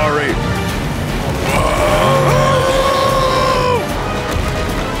 I'm sorry.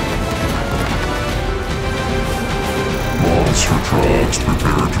 Monster trucks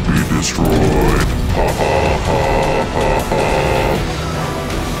prepare to be destroyed. Ha ha ha ha ha.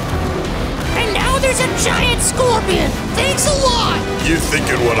 And now there's a giant scorpion. Thanks a lot. You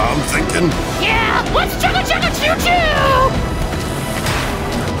thinking what I'm thinking? Yeah, let's chugga chugga choo choo.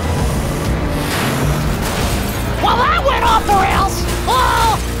 Well, that went off the rails!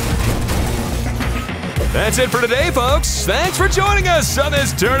 Oh! That's it for today, folks. Thanks for joining us on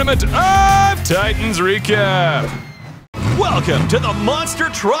this Tournament of Titans recap. Welcome to the Monster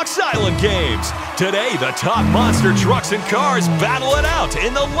Trucks Island Games. Today, the top monster trucks and cars battle it out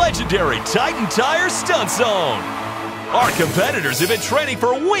in the legendary Titan Tire Stunt Zone. Our competitors have been training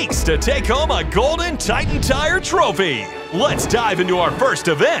for weeks to take home a golden Titan Tire trophy. Let's dive into our first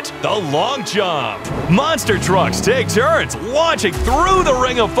event, the long jump. Monster trucks take turns launching through the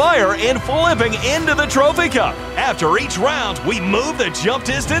ring of fire and flipping into the trophy cup. After each round, we move the jump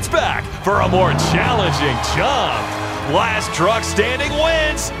distance back for a more challenging jump. Last truck standing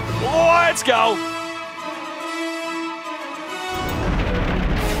wins. Let's go.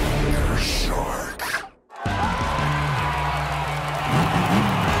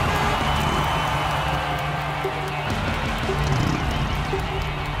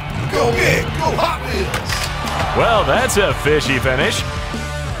 Go big, go Hot Wheels! Well, that's a fishy finish.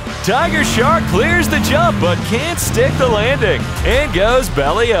 Tiger Shark clears the jump but can't stick the landing and goes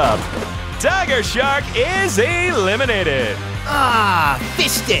belly up. Tiger Shark is eliminated. Ah,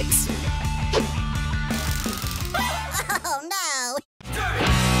 fish sticks. Oh no!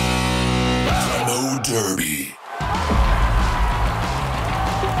 No derby.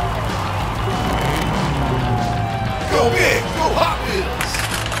 Go big, go Hot Wheels!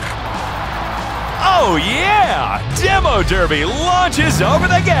 Oh yeah! Demo Derby launches over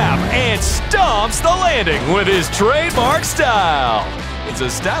the gap and stomps the landing with his trademark style. It's a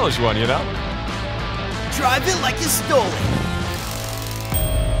stylish one, you know? Drive it like you stole it.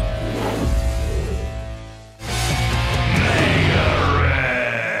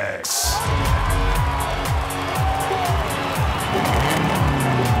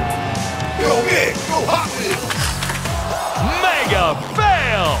 Go big, go Hot Wheels! Mega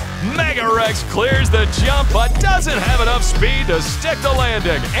fail! Mega Rex clears the jump but doesn't have enough speed to stick the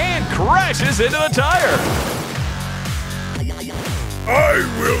landing and crashes into the tire. I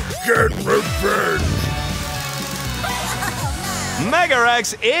will get revenge! Mega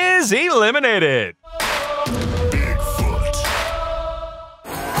Rex is eliminated. Bigfoot.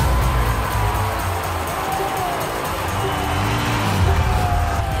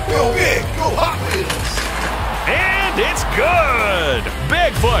 Go big, go Hot Wheels! And it's good!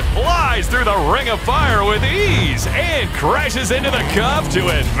 Bigfoot flies through the ring of fire with ease and crashes into the cup to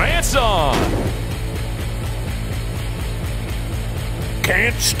advance on.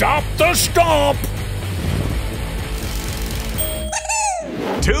 Can't stop the stomp!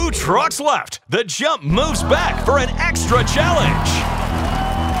 2 trucks left. The jump moves back for an extra challenge.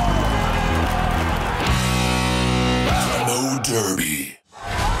 No derby.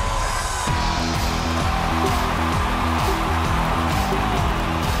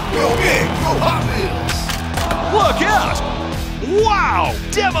 Go big, Wow!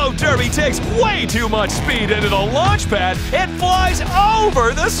 Demo Derby takes way too much speed into the launch pad and flies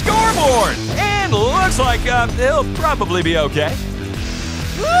over the scoreboard. And looks like he'll probably be okay.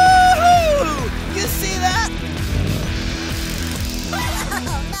 Woohoo! You see that?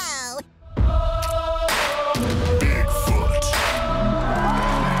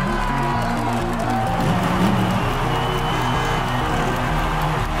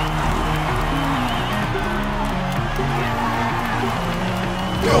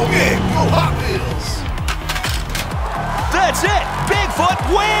 Go big, go Hot Wheels! That's it! Bigfoot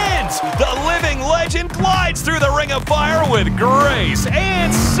wins! The living legend glides through the Ring of Fire with grace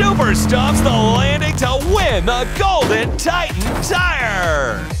and super stomps the landing to win the Golden Titan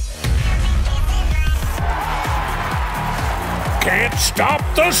Tire! Can't stop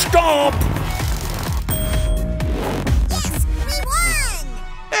the stomp!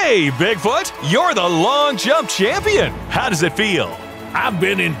 Hey, Bigfoot! You're the long jump champion! How does it feel? I've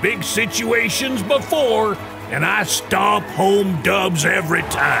been in big situations before, and I stomp home dubs every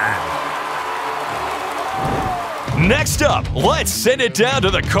time. Next up, let's send it down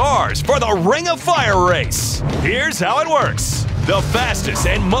to the cars for the Ring of Fire race. Here's how it works. The fastest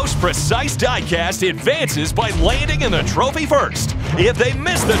and most precise diecast advances by landing in the trophy first. If they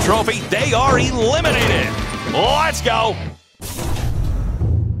miss the trophy, they are eliminated. Let's go!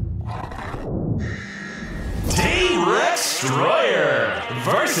 T-Rex Destroyer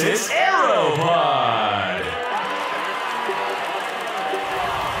versus Aeropod.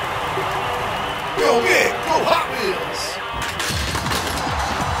 Go big, go Hot Wheels!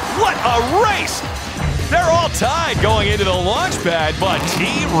 What a race! They're all tied going into the launch pad, but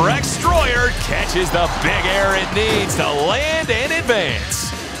T-Rex Destroyer catches the big air it needs to land and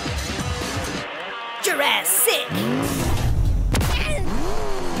advance. Jurassic!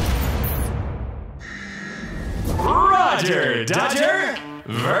 Roger Dodger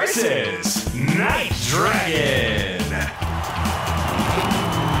versus Night Dragon.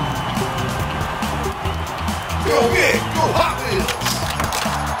 Go big, go Hot Wheels!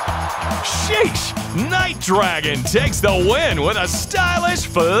 Sheesh! Night Dragon takes the win with a stylish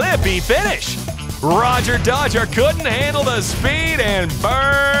flippy finish. Roger Dodger couldn't handle the speed and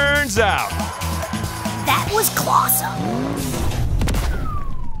burns out. That was clawsome.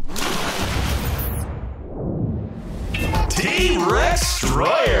 T-Rex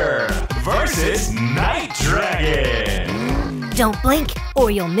Destroyer versus Night Dragon. Don't blink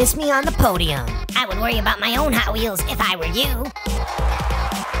or you'll miss me on the podium. I would worry about my own Hot Wheels if I were you.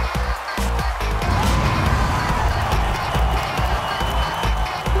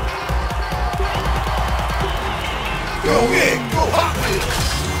 Go big, go Hot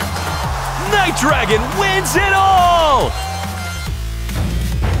Wheels! Night Dragon wins it all!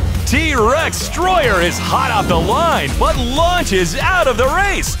 T-Rex Destroyer is hot off the line, but launches out of the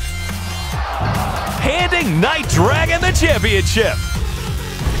race, handing Night Dragon the championship.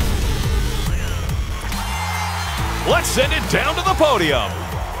 Let's send it down to the podium.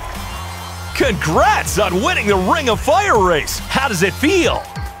 Congrats on winning the Ring of Fire race. How does it feel?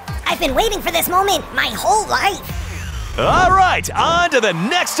 I've been waiting for this moment my whole life. All right, on to the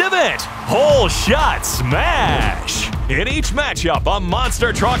next event, Hole Shot Smash. In each matchup, a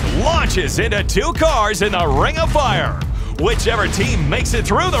monster truck launches into two cars in the Ring of Fire. Whichever team makes it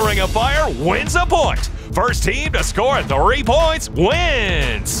through the Ring of Fire wins a point. First team to score 3 points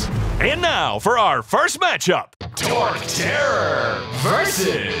wins. And now for our first matchup, Torque Terror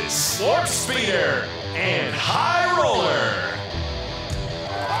versus Warp Speeder and High Roller.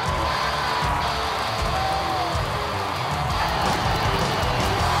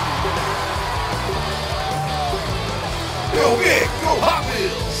 Go big, go Hot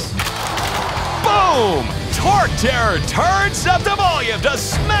Wheels! Boom! Torque Terror turns up the volume to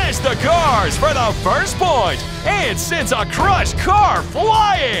smash the cars for the first point and sends a crushed car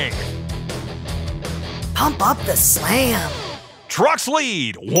flying! Pump up the slam. Trucks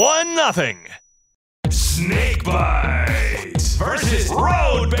lead 1-0. Snakebite versus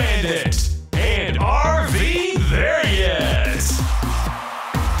Road Bandit and RV There Yes.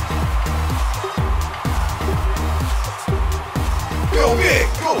 Go big,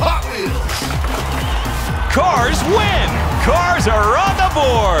 go Hot Wheels! Cars win! Cars are on the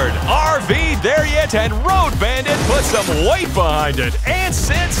board! RV There Yet and Road Bandit put some weight behind it and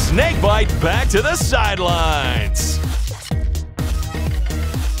sent Snakebite back to the sidelines.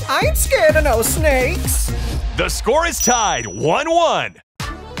 I ain't scared of no snakes. The score is tied 1-1.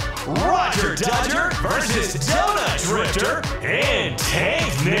 Roger Dodger versus Donut Drifter and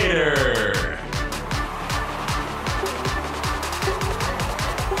Tanknator.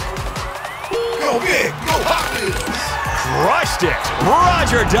 Go big, go Hot Wheels! crushed it!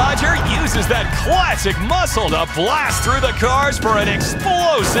 Roger Dodger uses that classic muscle to blast through the cars for an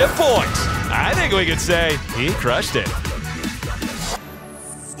explosive point. I think we could say he crushed it.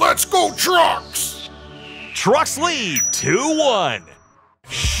 Let's go, Trucks! Trucks lead 2-1.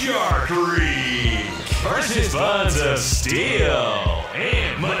 Shark Reek versus Buns of Steel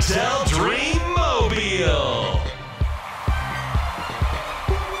and Mattel Dream Mobile.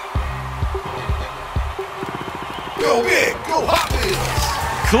 Go big, go Hot Wheels!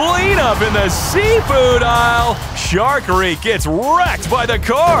 Clean up in the seafood aisle. Shark Reek gets wrecked by the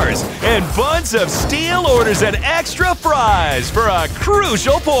cars, and Buns of Steel orders an extra fries for a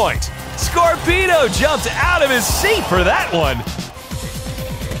crucial point. Scorpedo jumped out of his seat for that one.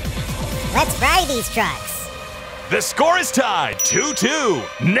 Let's fry these trucks. The score is tied 2-2.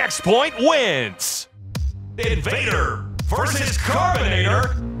 Next point wins. Invader versus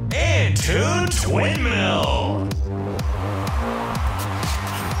Carbinator and Toon Twin Mill.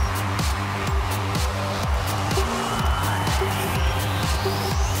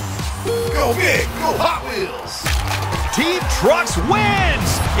 Go big, go Hot Wheels! Team Trucks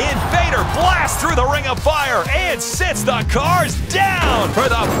wins! Invader blasts through the ring of fire and sits the cars down for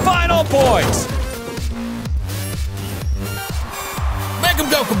the final points. Make him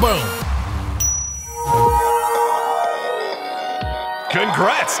go kaboom!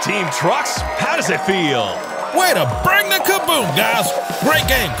 Congrats, Team Trucks. How does it feel? Way to bring the kaboom, guys! Great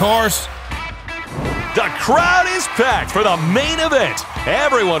game, cars! The crowd is packed for the main event.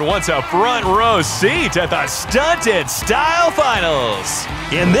 Everyone wants a front row seat at the Stunted Style Finals.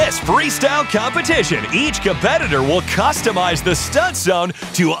 In this freestyle competition, each competitor will customize the stunt zone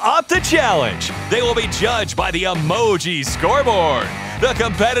to up the challenge. They will be judged by the emoji scoreboard. The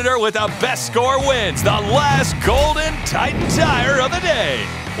competitor with the best score wins the last golden Titan tire of the day.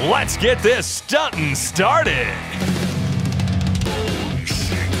 Let's get this stunting started.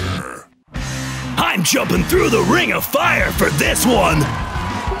 I'm jumping through the ring of fire for this one!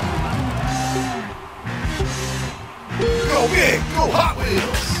 Go big, go Hot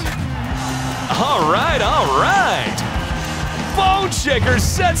Wheels! All right. Bone Shaker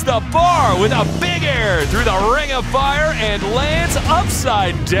sets the bar with a big air through the ring of fire and lands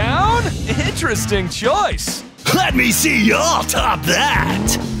upside down? Interesting choice. Let me see y'all top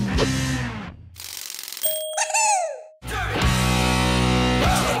that!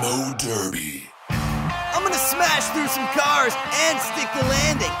 Demo Derby. I'm gonna smash through some cars and stick the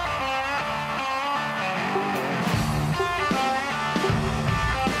landing.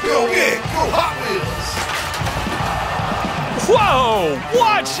 Go big, go Hot Wheels! Whoa!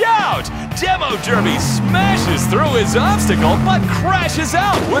 Watch out! Demo Derby smashes through his obstacle but crashes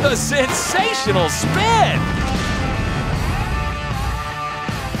out with a sensational spin.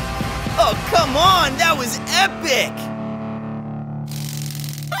 Oh, come on! That was epic!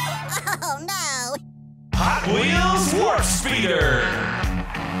 Oh no! Hot Wheels Warp Speeder.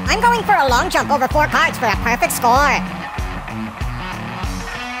 I'm going for a long jump over 4 cards for a perfect score.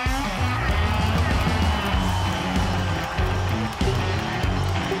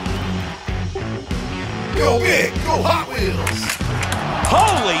 Go big, go Hot Wheels!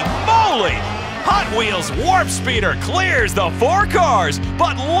 Holy moly! Hot Wheels Warp Speeder clears the 4 cars,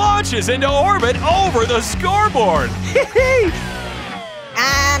 but launches into orbit over the scoreboard.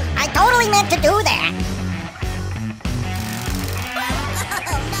 I totally meant to do that.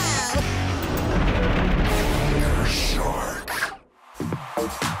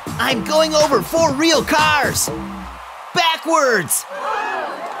 I'm going over 4 real cars! Backwards!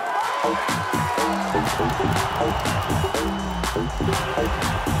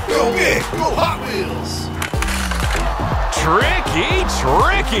 Go big, go Hot Wheels!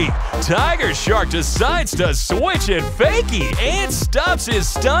 Tricky! Tiger Shark decides to switch it fakie and stops his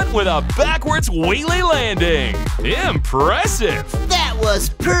stunt with a backwards wheelie landing. Impressive! That was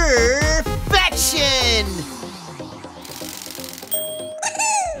perfection!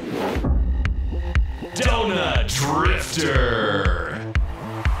 Donut Drifter.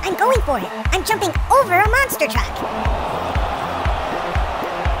 I'm going for it. I'm jumping over a monster truck.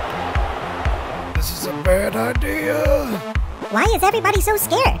 This is a bad idea. Why is everybody so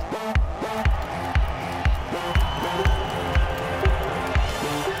scared?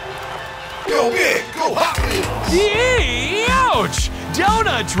 Go big, go Hot Wheels! Yee! Ouch!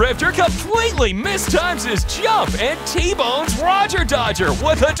 Donut Drifter completely mistimes his jump and T-bones Roger Dodger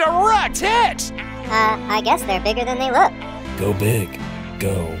with a direct hit! I guess they're bigger than they look. Go big,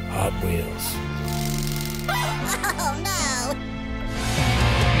 go Hot Wheels. Oh no!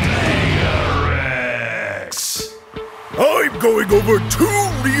 Rex. I'm going over 2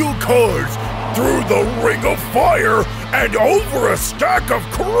 real cars through the ring of fire and over a stack of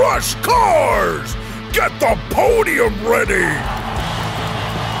crushed cars! Get the podium ready!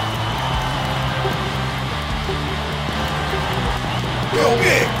 Go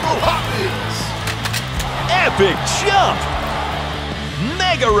big, go Hot Epic jump!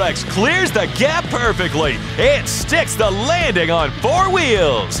 Megarex clears the gap perfectly and sticks the landing on 4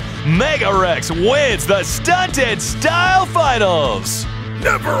 wheels. Megarex wins the Stunted Style Finals.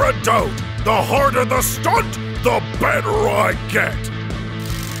 Never a doubt, the harder the stunt, the better I get.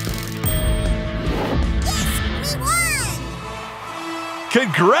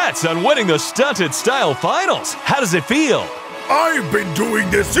 Congrats on winning the Stunted Style Finals. How does it feel? I've been doing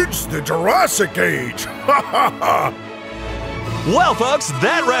this since the Jurassic Age. Ha ha ha! Well, folks,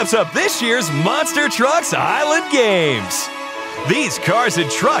 that wraps up this year's Monster Trucks Island Games. These cars and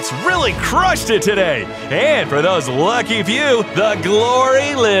trucks really crushed it today. And for those lucky few, the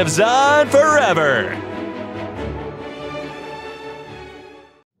glory lives on forever.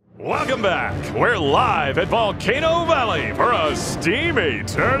 Welcome back. We're live at Volcano Valley for a steamy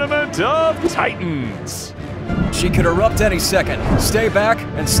tournament of Titans. She could erupt any second. Stay back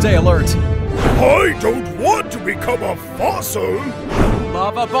and stay alert. I don't want to become a fossil!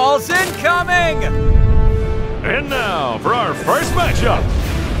 Lava balls incoming! And now for our first matchup.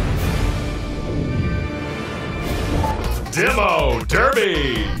 Demo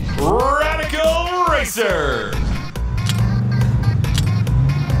Derby Radical Racer.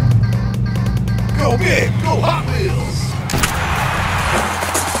 Go big, go Hot Wheels!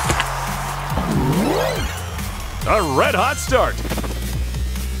 A red-hot start.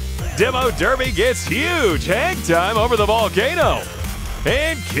 Demo Derby gets huge hang time over the volcano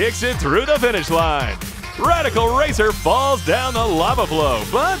and kicks it through the finish line. Radical Racer falls down the lava flow,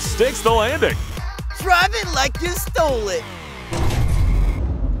 but sticks the landing. Drive it like you stole it.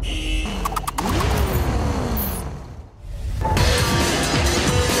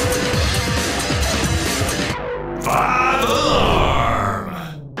 Five alarm.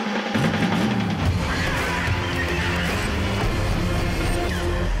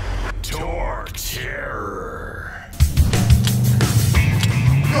 Torque Terror.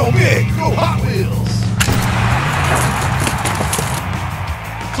 Go big, go Hot Wheels!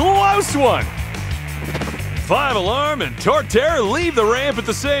 Close one. 5 Alarm and Torque Terror leave the ramp at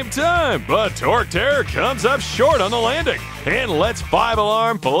the same time, but Torque Terror comes up short on the landing and lets 5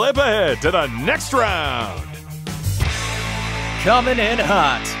 Alarm flip ahead to the next round. Coming in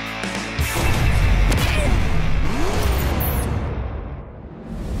hot.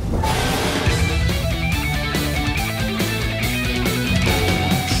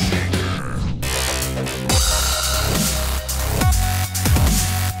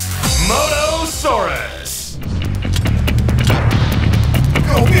 Motosaurus.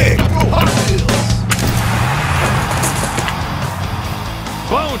 Go big, go Hot Wheels!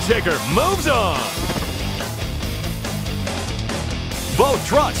 Bone Shaker moves on. Both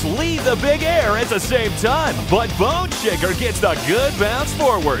trucks leave the big air at the same time, but Bone Shaker gets the good bounce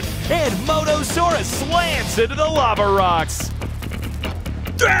forward, and Motosaurus slams into the lava rocks.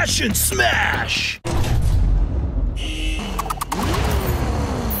 Thrash and smash!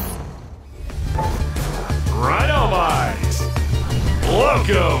 Rhino-Mize.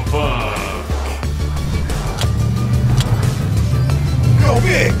 Loco Punk. Go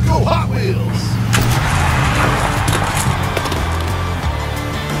big, go Hot Wheels!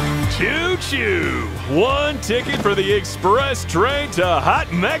 Choo-choo! 1 ticket for the express train to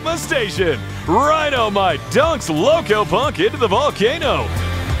Hot Magma Station. Rhino-Mize dunks Loco Punk into the volcano.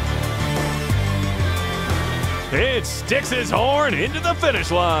 It sticks his horn into the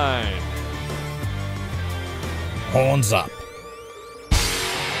finish line. Horns up.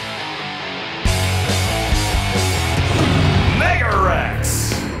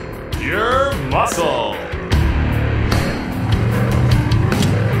 Megarex, your muscle.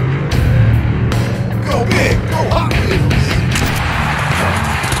 Go big, go Hot Wheels!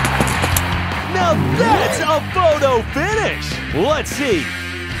 Now that's a photo finish. Let's see.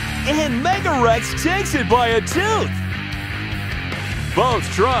 And Megarex takes it by a tooth. Both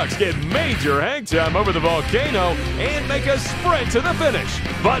trucks get major hang time over the volcano and make a sprint to the finish,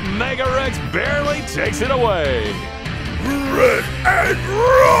 but Megarex barely takes it away. Red and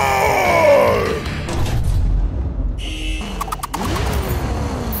roar!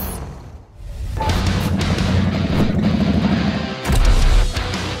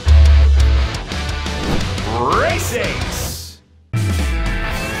 Racing!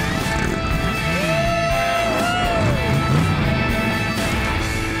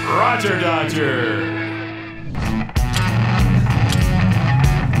 Roger Dodger.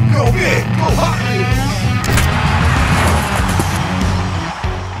 Go big, go Hot Wheels!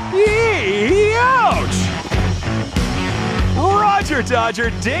 Monster Dodger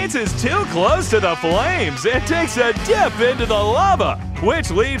dances too close to the flames and takes a dip into the lava,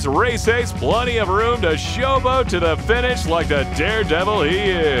 which leaves Race Ace plenty of room to showboat to the finish like the daredevil he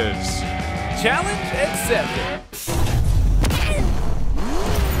is. Challenge accepted.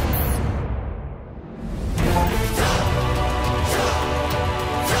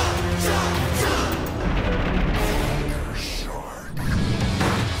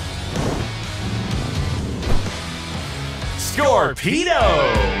 Scorpedo!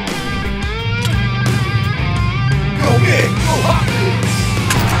 Go big, go Hot Wheels!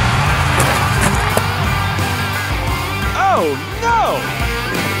 Oh no!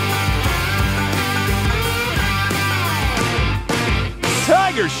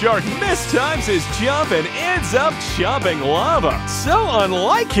 Tiger Shark mistimes his jump and ends up chomping lava. So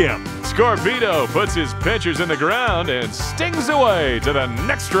unlike him, Scorpedo puts his pinchers in the ground and stings away to the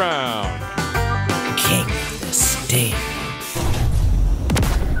next round. King the Sting.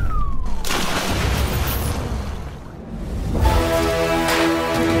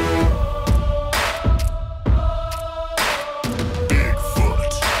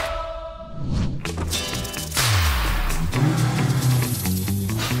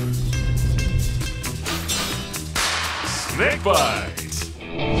 Snake Bite!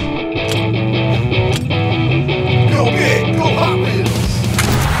 Go big, go Hot Wheels!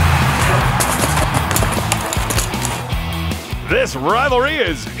 This rivalry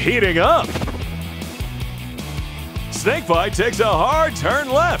is heating up. Snakebite takes a hard turn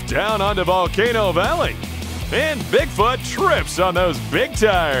left down onto Volcano Valley. And Bigfoot trips on those big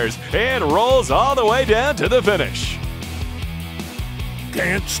tires and rolls all the way down to the finish.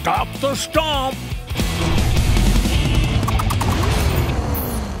 Can't stop the stomp.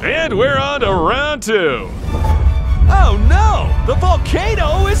 And we're on to round 2. Oh no! The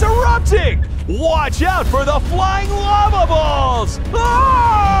volcano is erupting! Watch out for the flying lava balls!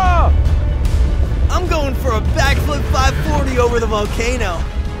 Ah! I'm going for a backflip 540 over the volcano.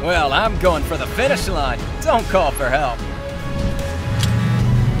 Well, I'm going for the finish line. Don't call for help.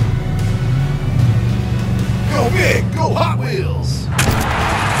 Go big, go Hot Wheels!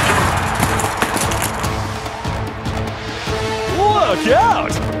 Look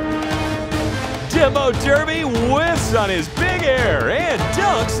out! Demo Derby whiffs on his big air and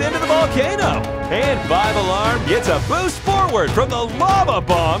dunks into the volcano. And Five Alarm gets a boost forward from the lava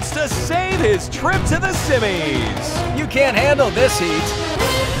bombs to save his trip to the semis. You can't handle this heat.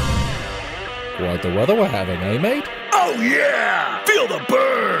 Quite the weather we're having, eh, mate? Oh yeah! Feel the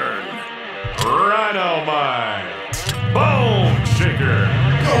burn! Rhino Mine! Bone Shaker!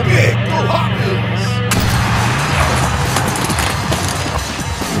 Go big, go Hot Wheels!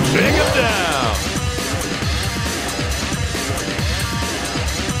 Take him down!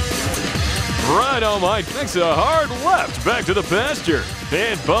 Rhino Mike makes a hard left back to the pasture.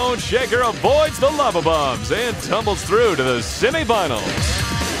 And Bone Shaker avoids the lava bombs and tumbles through to the semifinals.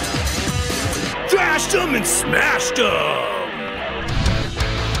 Trashed them and smashed them!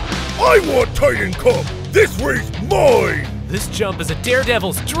 I want Titan Cup! This race mine! This jump is a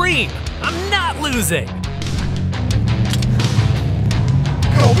daredevil's dream! I'm not losing!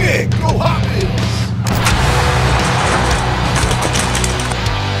 Go big, go Hot Wheels!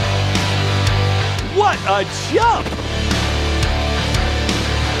 What a jump!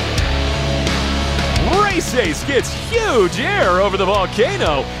 Race Ace gets huge air over the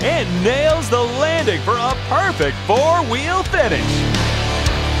volcano and nails the landing for a perfect 4-wheel finish.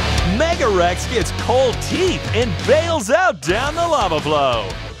 Mega Rex gets cold teeth and bails out down the lava flow.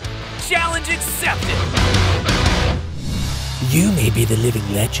 Challenge accepted! You may be the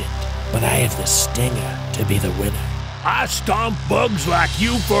living legend, but I have the stinger to be the winner. I stomp bugs like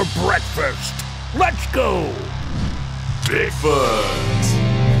you for breakfast. Let's go! Bigfoot!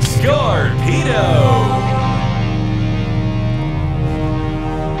 Scorpedo!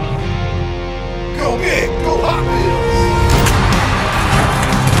 Go big, go Hot Wheels!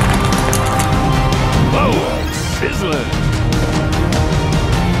 Whoa, sizzling!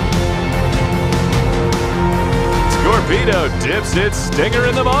 Scorpedo dips its stinger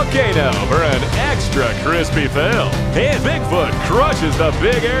in the volcano for an extra crispy fill. And Bigfoot crushes the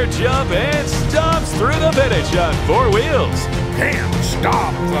big air jump and stomps through the finish on 4 wheels. Can't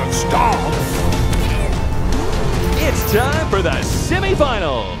stop the stomp. It's time for the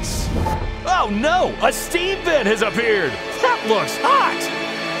semifinals. Oh no, a steam vent has appeared. That looks hot.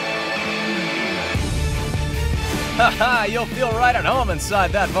 Haha, you'll feel right at home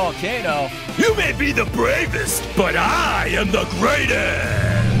inside that volcano. You may be the bravest, but I am the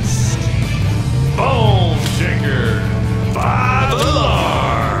greatest! Bone Shaker! 5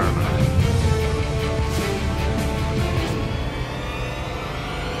 Alarm!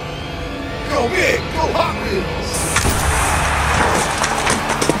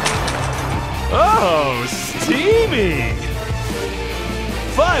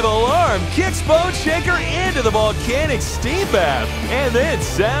 Alarm kicks Bone Shaker into the volcanic steam bath and then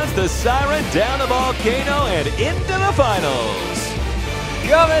sounds the siren down the volcano and into the finals.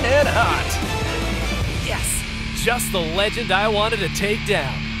 Coming in hot. Yes, just the legend I wanted to take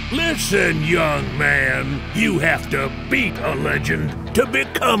down. Listen, young man, you have to beat a legend to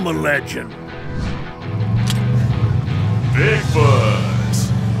become a legend. BIGFOOT'S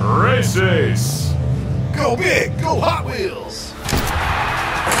Races. Go big, go Hot Wheels.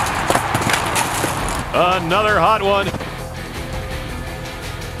 Another hot one.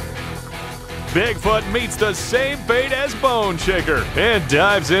 Bigfoot meets the same fate as Bone Shaker and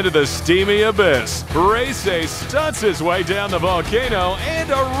dives into the steamy abyss. Race stunts his way down the volcano and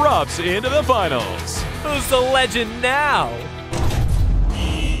erupts into the finals. Who's the legend now?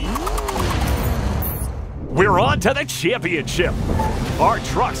 We're on to the championship. Our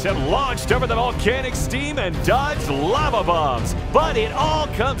trucks have launched over the volcanic steam and dodged lava bombs. But it all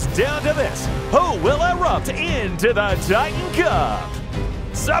comes down to this. Who will erupt into the Titan Cup?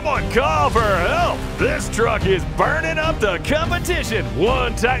 Someone call for help! This truck is burning up the competition,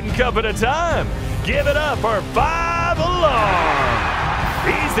 one Titan Cup at a time. Give it up for 5 Alarm!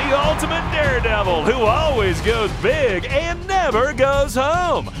 He's the ultimate daredevil who always goes big and never goes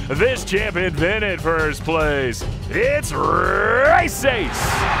home. This champ invented first place. It's Race Ace!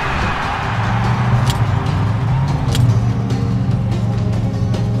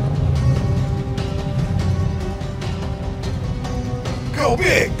 Go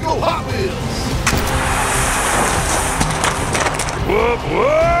big, go Hot Wheels. Whoop,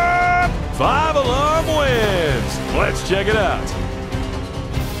 whoop! 5 Alarm wins. Let's check it out.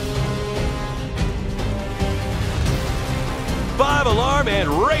 5 Alarm and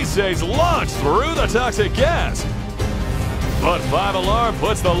Race Ace launch through the toxic gas. But 5 Alarm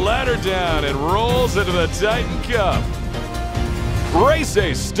puts the ladder down and rolls into the Titan Cup. Race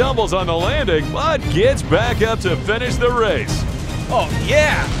Ace stumbles on the landing, but gets back up to finish the race. Oh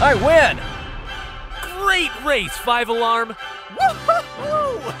yeah, I win! Great race, 5 Alarm!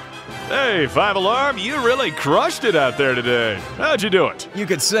 Woo-hoo-hoo! Hey, 5 Alarm, you really crushed it out there today. How'd you do it? You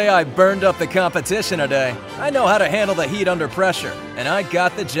could say I burned up the competition today. I know how to handle the heat under pressure, and I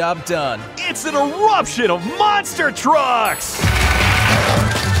got the job done. It's an eruption of monster trucks!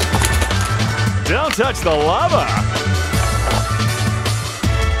 Don't touch the lava!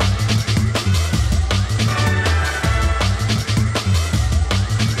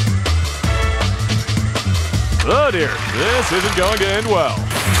 Oh dear, this isn't going to end well.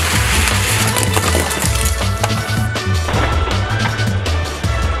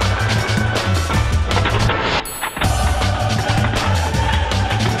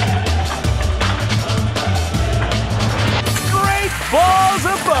 Great balls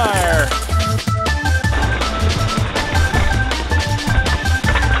of fire!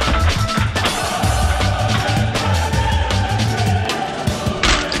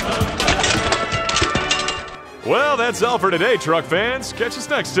 Well, that's all for today, truck fans. Catch us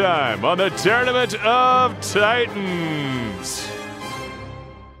next time on the Tournament of Titans.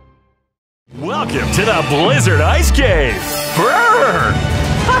 Welcome to the Blizzard Ice Cave. Brrr!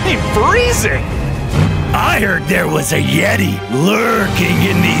 I'm freezing! I heard there was a Yeti lurking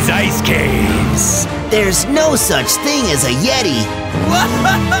in these ice caves. There's no such thing as a Yeti.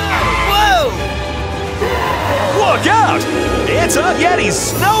 Whoa! Look out! It's a Yeti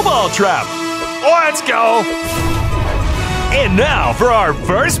snowball trap! Let's go! And now for our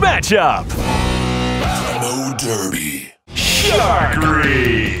first matchup. Dino Derby. Shark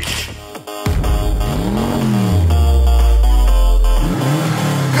Creek.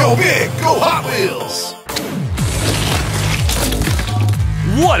 Go big, go Hot Wheels.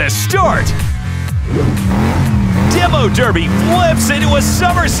 What a start! Demo Derby flips into a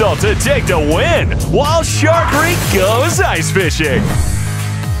somersault to take the win, while Shark Creek goes ice fishing.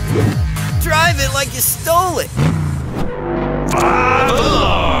 Drive it like you stole it. 5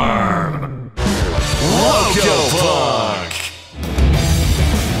 Alarm! Loco Punk!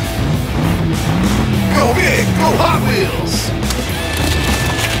 Go big, go Hot Wheels.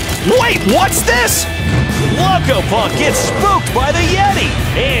 Wait, what's this? Loco Punk gets spooked by the Yeti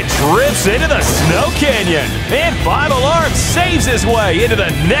and trips into the snow canyon. And 5 Alarm saves his way into the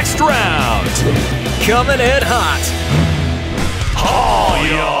next round. Coming in hot. Oh,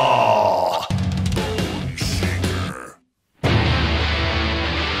 y'all!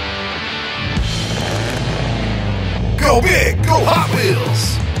 Go big, go Hot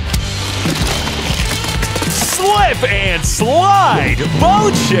Wheels. Slip and slide!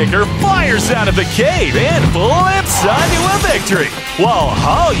 Bone Shaker fires out of the cave and flips onto a victory, while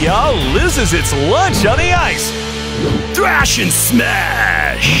Y'all loses its lunch on the ice. Thrash and smash!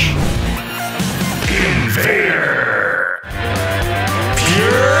 smash! Invader!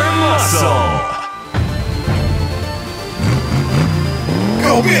 Pure muscle!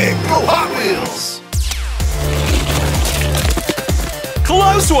 Go big, go Hot Wheels!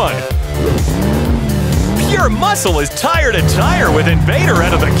 Close one! Pure Muscle is tire to tire with Invader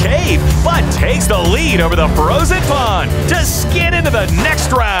out of the cave, but takes the lead over the frozen pond to skid into the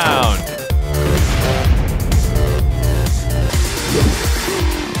next round.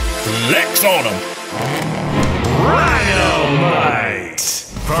 Flex on him! Rhinomite!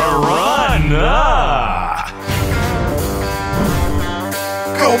 Piranha!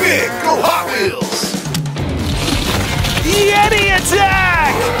 Go big, go Hot Wheels! Yeti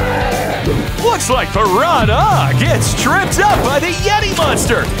attack! Looks like Piranha gets tripped up by the Yeti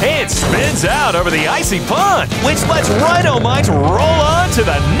monster and spins out over the icy pond, which lets Rhinomite roll on to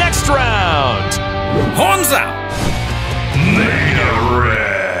the next round. Horns out! Mega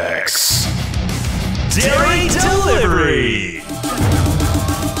Rex! Dairy Delivery!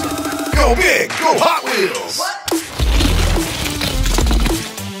 Go big, go Hot Wheels!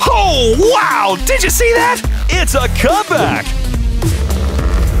 Oh, wow! Did you see that? It's a comeback!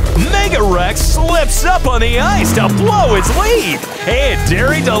 Mega Rex slips up on the ice to blow its lead, and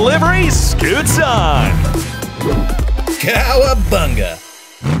Dairy Delivery scoots on. Cowabunga!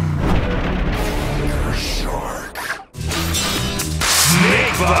 Shark!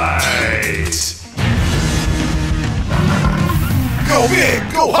 Snake Bite! Go big,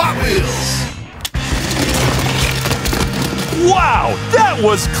 go Hot Wheels! Wow, that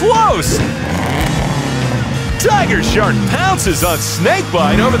was close! Tiger Shark pounces on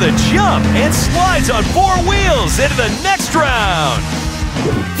Snakebite over the jump and slides on 4 wheels into the next round!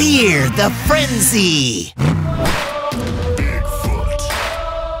 Fear the frenzy! Bigfoot!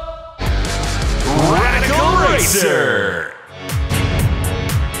 Radical Racer!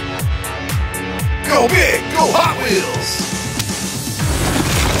 Go big, go Hot Wheels!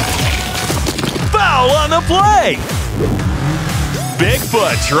 Foul on the play!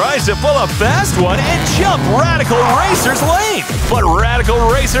 Bigfoot tries to pull a fast one and jump Radical Racer's lane, but Radical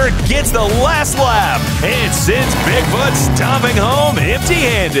Racer gets the last lap and sends Bigfoot stomping home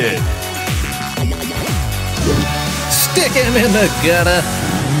empty-handed. Stick him in the gutter.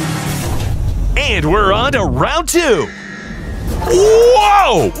 And we're on to round 2.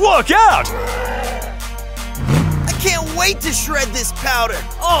 Whoa! Look out! I can't wait to shred this powder.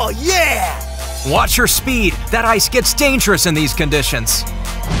 Oh, yeah! Watch your speed. That ice gets dangerous in these conditions.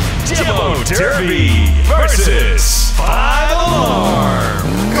 Demo Derby versus 5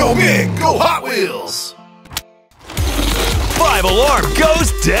 Alarm. Go big, go Hot Wheels! 5 Alarm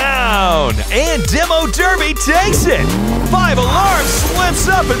goes down, and Demo Derby takes it. 5 Alarm slips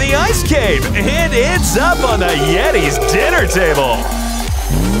up in the ice cave and ends up on the Yeti's dinner table.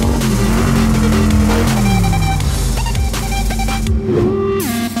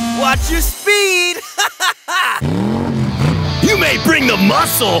 Watch your speed! You may bring the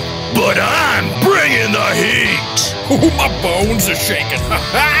muscle, but I'm bringing the heat! Ooh, my bones are shaking.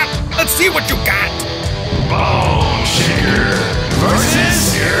 Let's see what you got. Bone Shaker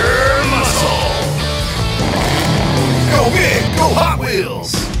versus Pure Muscle. Go big, go Hot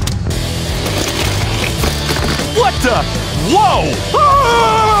Wheels. What the? Whoa!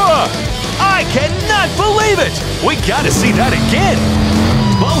 Ah! I cannot believe it! We gotta see that again!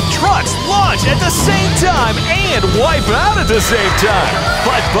 Both trucks launch at the same time and wipe out at the same time.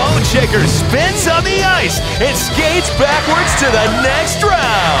 But Bone Shaker spins on the ice and skates backwards to the next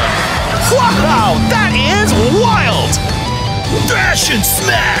round. Wow, that is wild! Dash and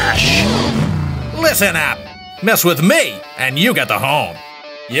smash! Listen up. Mess with me, and you get the home.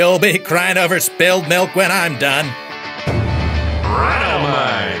 You'll be crying over spilled milk when I'm done.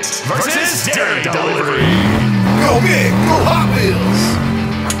 Rhinomite versus Dairy Delivery. Go big, go Hot Wheels.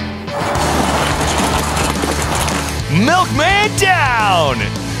 Milkman down!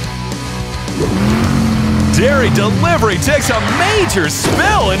 Dairy Delivery takes a major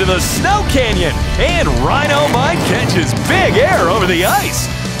spill into the snow canyon, and Rhinomite catches big air over the ice.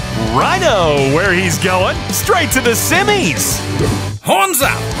 Rhino, where he's going, straight to the simmies. Horns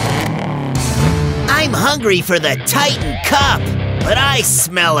up! I'm hungry for the Titan Cup, but I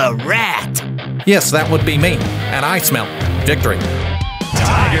smell a rat. Yes, that would be me, and I smell victory.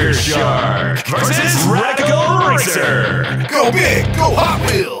 Tiger Shark versus Radical Racer. Go big, go Hot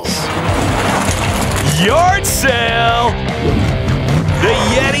Wheels. Yard sale. The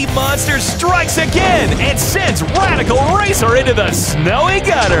Yeti monster strikes again and sends Radical Racer into the snowy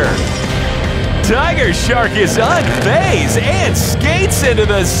gutter. Tiger Shark is unfazed and skates into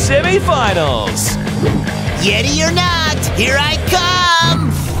the semifinals. Yeti or not, here I come.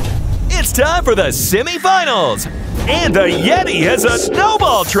 time for the semifinals. And the Yeti has a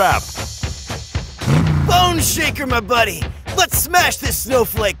snowball trap. Bone Shaker, my buddy. Let's smash this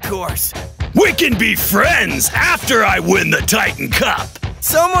snowflake course. We can be friends after I win the Titan Cup.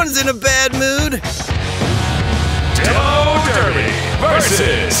 Someone's in a bad mood. Demo Derby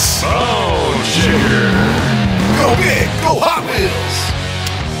versus Bone Shaker. Go big, go Hot Wheels.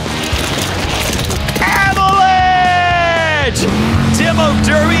 Avalanche! Demo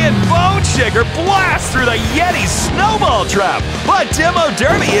Derby and Bone Shaker blast through the Yeti snowball trap, but Demo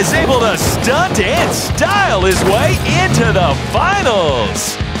Derby is able to stunt and style his way into the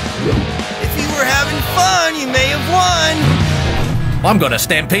finals. If you were having fun, you may have won. I'm gonna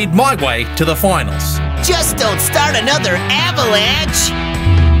stampede my way to the finals. Just don't start another avalanche.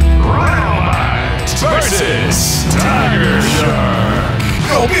 Rhino versus Tiger Shark.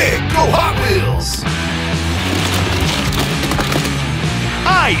 Go big, go Hot Wheels.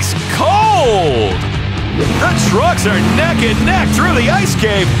 Ice cold! The trucks are neck and neck through the ice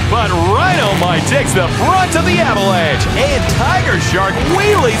cave, but Rhino takes the brunt of the avalanche, and Tiger Shark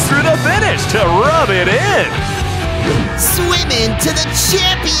wheelies through the finish to rub it in. Swimming to the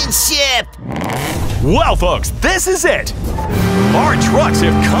championship! Well, folks, this is it. Our trucks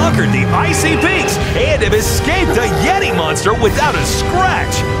have conquered the icy peaks and have escaped the Yeti monster without a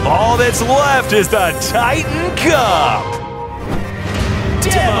scratch. All that's left is the Titan Cup.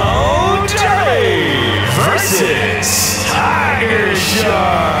 Demo Derby versus Tiger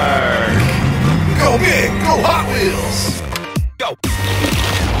Shark. Go big, go Hot Wheels. Go.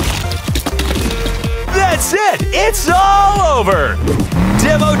 That's it! It's all over!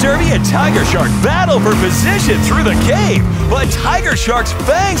 Demo Derby and Tiger Shark battle for position through the cave, but Tiger Shark's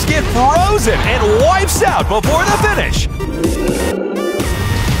fangs get frozen and wipes out before the finish.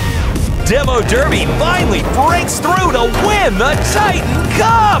 Demo Derby finally breaks through to win the Titan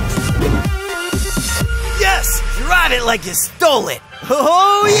Cup! Yes! Drive it like you stole it!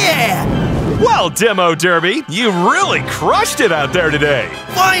 Oh yeah! Well, Demo Derby, you really crushed it out there today!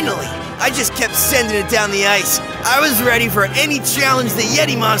 Finally! I just kept sending it down the ice. I was ready for any challenge the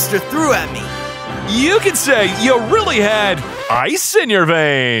Yeti monster threw at me. You could say you really had ice in your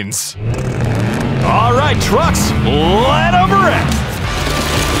veins. All right, trucks, let them rip.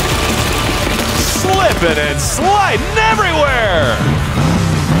 Slipping and sliding everywhere.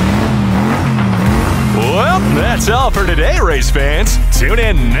 Well, that's all for today, race fans. Tune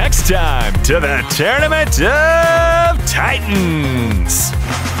in next time to the Tournament of Titans.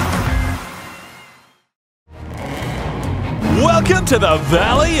 Welcome to the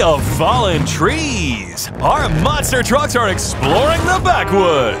Valley of Fallen Trees. Our monster trucks are exploring the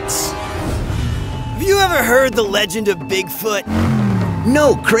backwoods. Have you ever heard the legend of Bigfoot?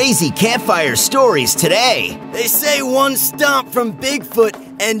 No crazy campfire stories today. They say one stomp from Bigfoot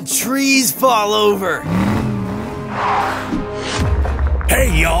and trees fall over.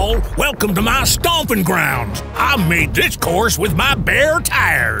 Hey y'all, welcome to my stomping grounds. I made this course with my bare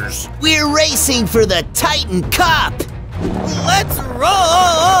tires. We're racing for the Titan Cup. Let's roll!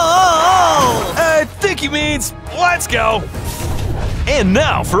 I think he means let's go. And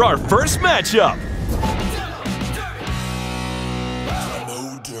now for our first matchup.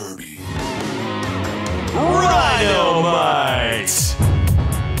 Demo Derby. Rhino-Mite.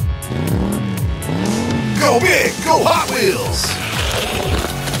 Go big, go Hot Wheels.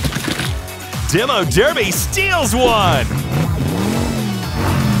 Demo Derby steals one.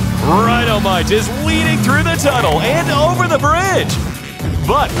 Rhino-Mite is leading through the tunnel and over the bridge,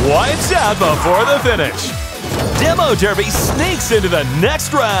 but wipes out before the finish. Demo Derby sneaks into the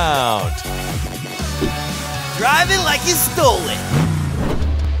next round. Drive it like you stole it.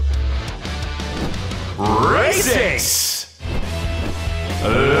 Racing.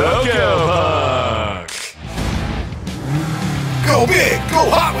 Loco Punk. Go big, go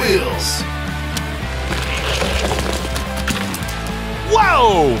Hot Wheels.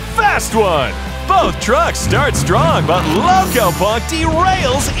 Whoa! Fast one! Both trucks start strong, but Loco Punk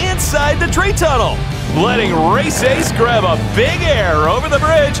derails inside the tree tunnel, letting Race Ace grab a big air over the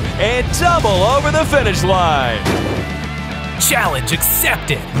bridge and tumble over the finish line. Challenge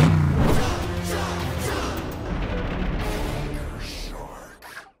accepted.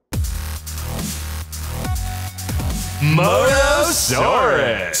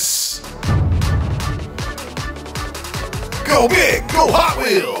 Motosaurus. Go big, go Hot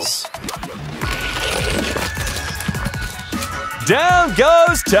Wheels. Down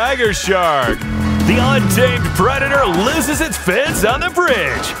goes Tiger Shark. The untamed predator loses its fins on the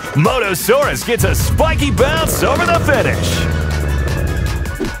bridge. Motosaurus gets a spiky bounce over the finish.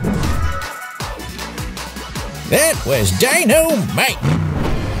 That was Dynamite.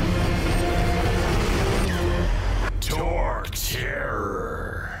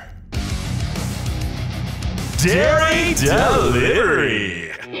 Dairy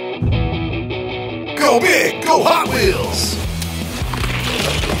Delivery. Go big, go Hot Wheels!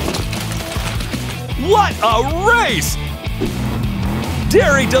 What a race!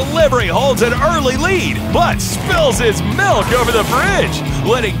 Dairy Delivery holds an early lead, but spills his milk over the bridge,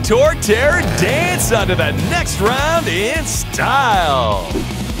 letting Torque Terror dance onto the next round in style.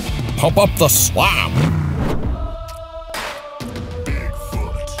 Pump up the slap.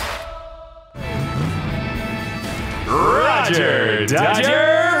 Roger,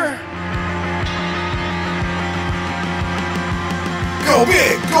 Dodger! Go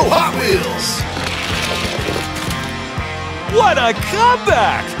big, go Hot Wheels! What a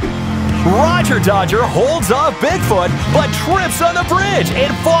comeback! Roger Dodger holds off Bigfoot, but trips on the bridge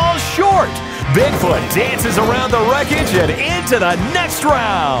and falls short. Bigfoot dances around the wreckage and into the next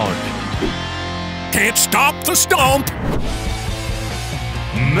round. Can't stop the stomp.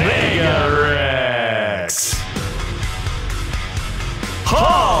 Mega Rex.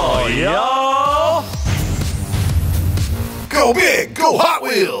 Haul, y'all! Go big, go Hot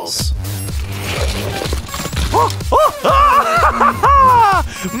Wheels!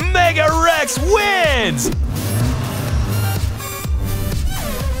 Mega Rex wins!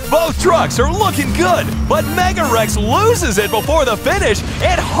 Both trucks are looking good, but Mega Rex loses it before the finish,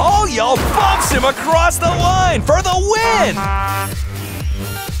 and Haul Y'all bumps him across the line for the win!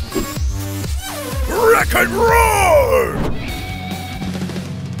 Wreck and roar!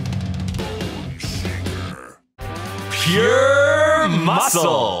 Pure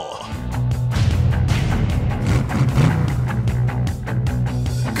muscle!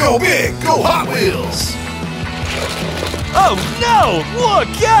 Go big, go Hot Wheels! Oh no!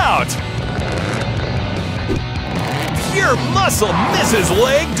 Look out! Pure Muscle misses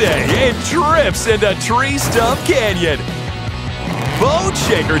leg day and trips into Tree Stump Canyon. Bone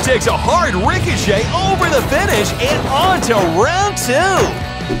Shaker takes a hard ricochet over the finish and on to round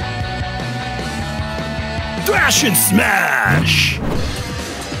 2. Thrash and smash!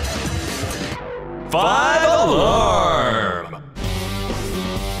 5 alarm!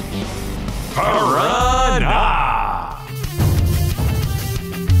 Piranha!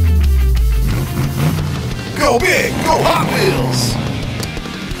 Go big, go Hot Wheels!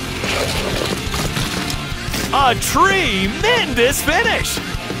 A tremendous finish!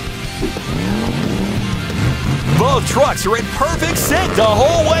 Both trucks are in perfect sync the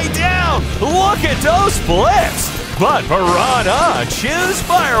whole way down! Look at those flips! But Piranha chews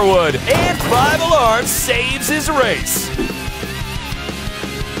firewood, and 5 Alarm saves his race.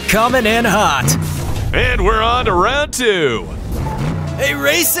 Coming in hot. And we're on to round 2. Hey,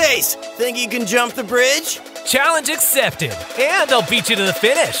 Race Ace! Think you can jump the bridge? Challenge accepted. And I'll beat you to the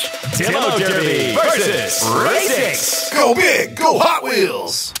finish. Demo Derby versus Race Ace. Go big, go Hot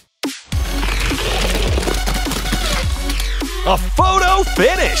Wheels! A photo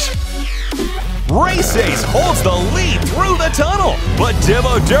finish. Race Ace holds the lead through the tunnel, but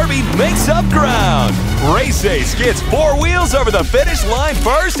Demo Derby makes up ground. Race Ace gets 4 wheels over the finish line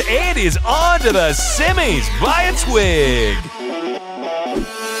first and is on to the semis by a twig.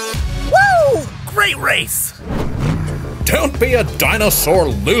 Woo! Great race. Don't be a dinosaur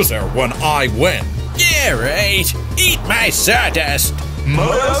loser when I win. Yeah, right. Eat my sawdust.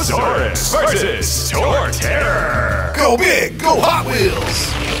 Motosaurus versus Torque Terror. Go big, go Hot Wheels!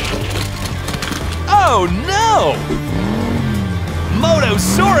 Oh no!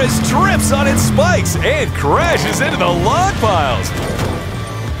 Motosaurus trips on its spikes and crashes into the log piles.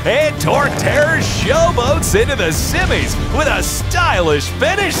 And Torque Terror showboats into the semis with a stylish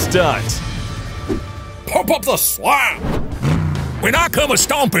finish stunt. Pump up the slap. When I come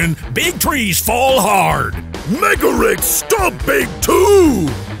a-stomping, big trees fall hard. Mega Rex stomp big too!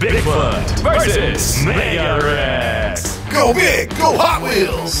 Bigfoot versus Mega Rex. Go big, go Hot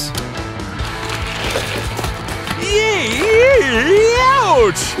Wheels!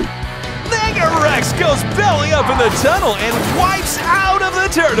 Ouch! Mega Rex goes belly up in the tunnel and wipes out of the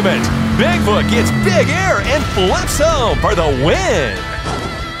tournament. Bigfoot gets big air and flips home for the win.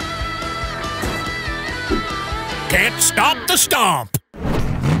 Can't stop the stomp.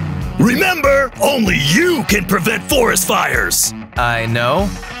 Remember, only you can prevent forest fires. I know.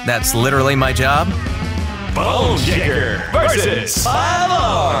 That's literally my job. Bone Shaker versus 5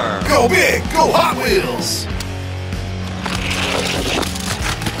 Alarm. Go big, go Hot Wheels!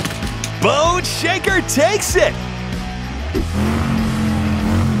 Bone Shaker takes it.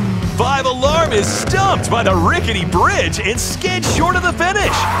 5 Alarm is stumped by the rickety bridge and skids short of the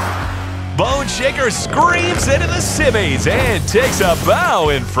finish. Bone Shaker screams into the semis and takes a bow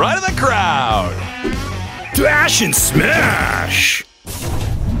in front of the crowd. Thrash and smash!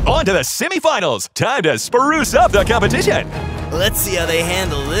 On to the semifinals. Time to spruce up the competition. Let's see how they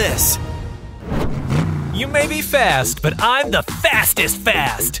handle this. You may be fast, but I'm the fastest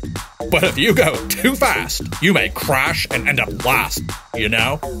fast. But if you go too fast, you may crash and end up last, you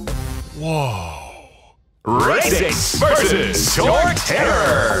know? Whoa. Racing versus Torque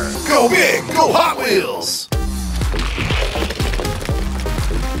Terror. Go big, go Hot Wheels.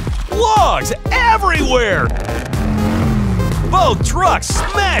 Logs everywhere. Both trucks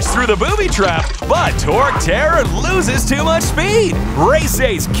smash through the booby trap, but Torque Terror loses too much speed. Race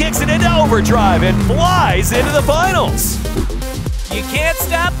Ace kicks it into overdrive and flies into the finals. You can't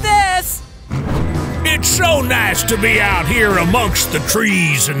stop this. It's so nice to be out here amongst the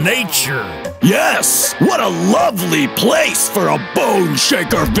trees and nature. Yes! What a lovely place for a Bone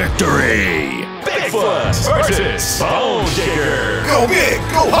Shaker victory! BIGFOOT'S versus Bone Shaker. Go big,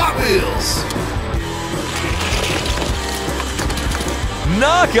 go Hot Wheels.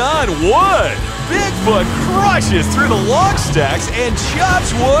 Knock on wood. Bigfoot crushes through the log stacks and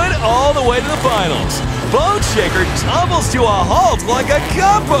chops wood all the way to the finals. Bone Shaker tumbles to a halt like a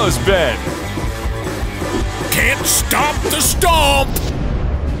compost bin. Can't stop the stomp!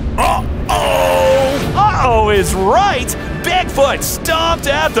 Uh-oh! Uh-oh is right! Bigfoot stomped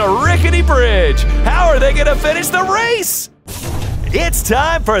out the rickety bridge! How are they gonna finish the race? It's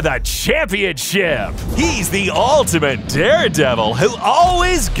time for the championship! He's the ultimate daredevil who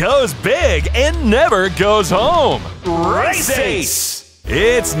always goes big and never goes home! Race Ace!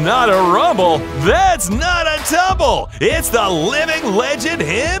 It's not a rumble, that's not a tumble! It's the living legend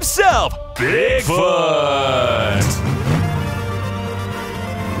himself, Bigfoot!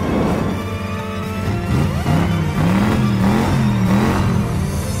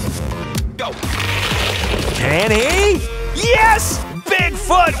 Go! Can he? Yes!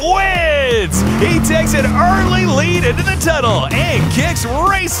 Bigfoot wins! He takes an early lead into the tunnel and kicks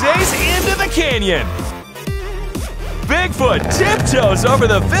Race Ace into the canyon. Bigfoot tiptoes over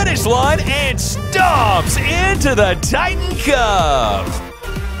the finish line and stomps into the Titan Cup.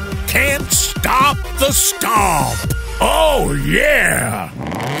 Can't stop the stomp. Oh, yeah.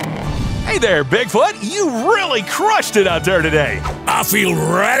 Hey there, Bigfoot. You really crushed it out there today. I feel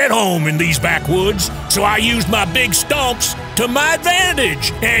right at home in these backwoods, so I used my big stomps to my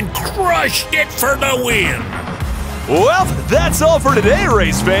advantage and crushed it for the win. Well, that's all for today,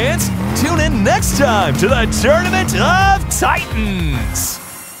 race fans. Tune in next time to the Tournament of Titans.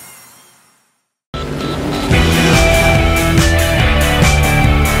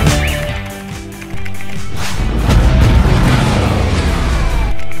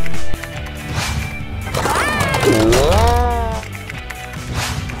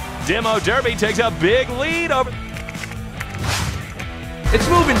 Demo Derby takes a big lead over... It's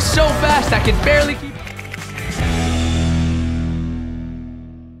moving so fast I can barely keep...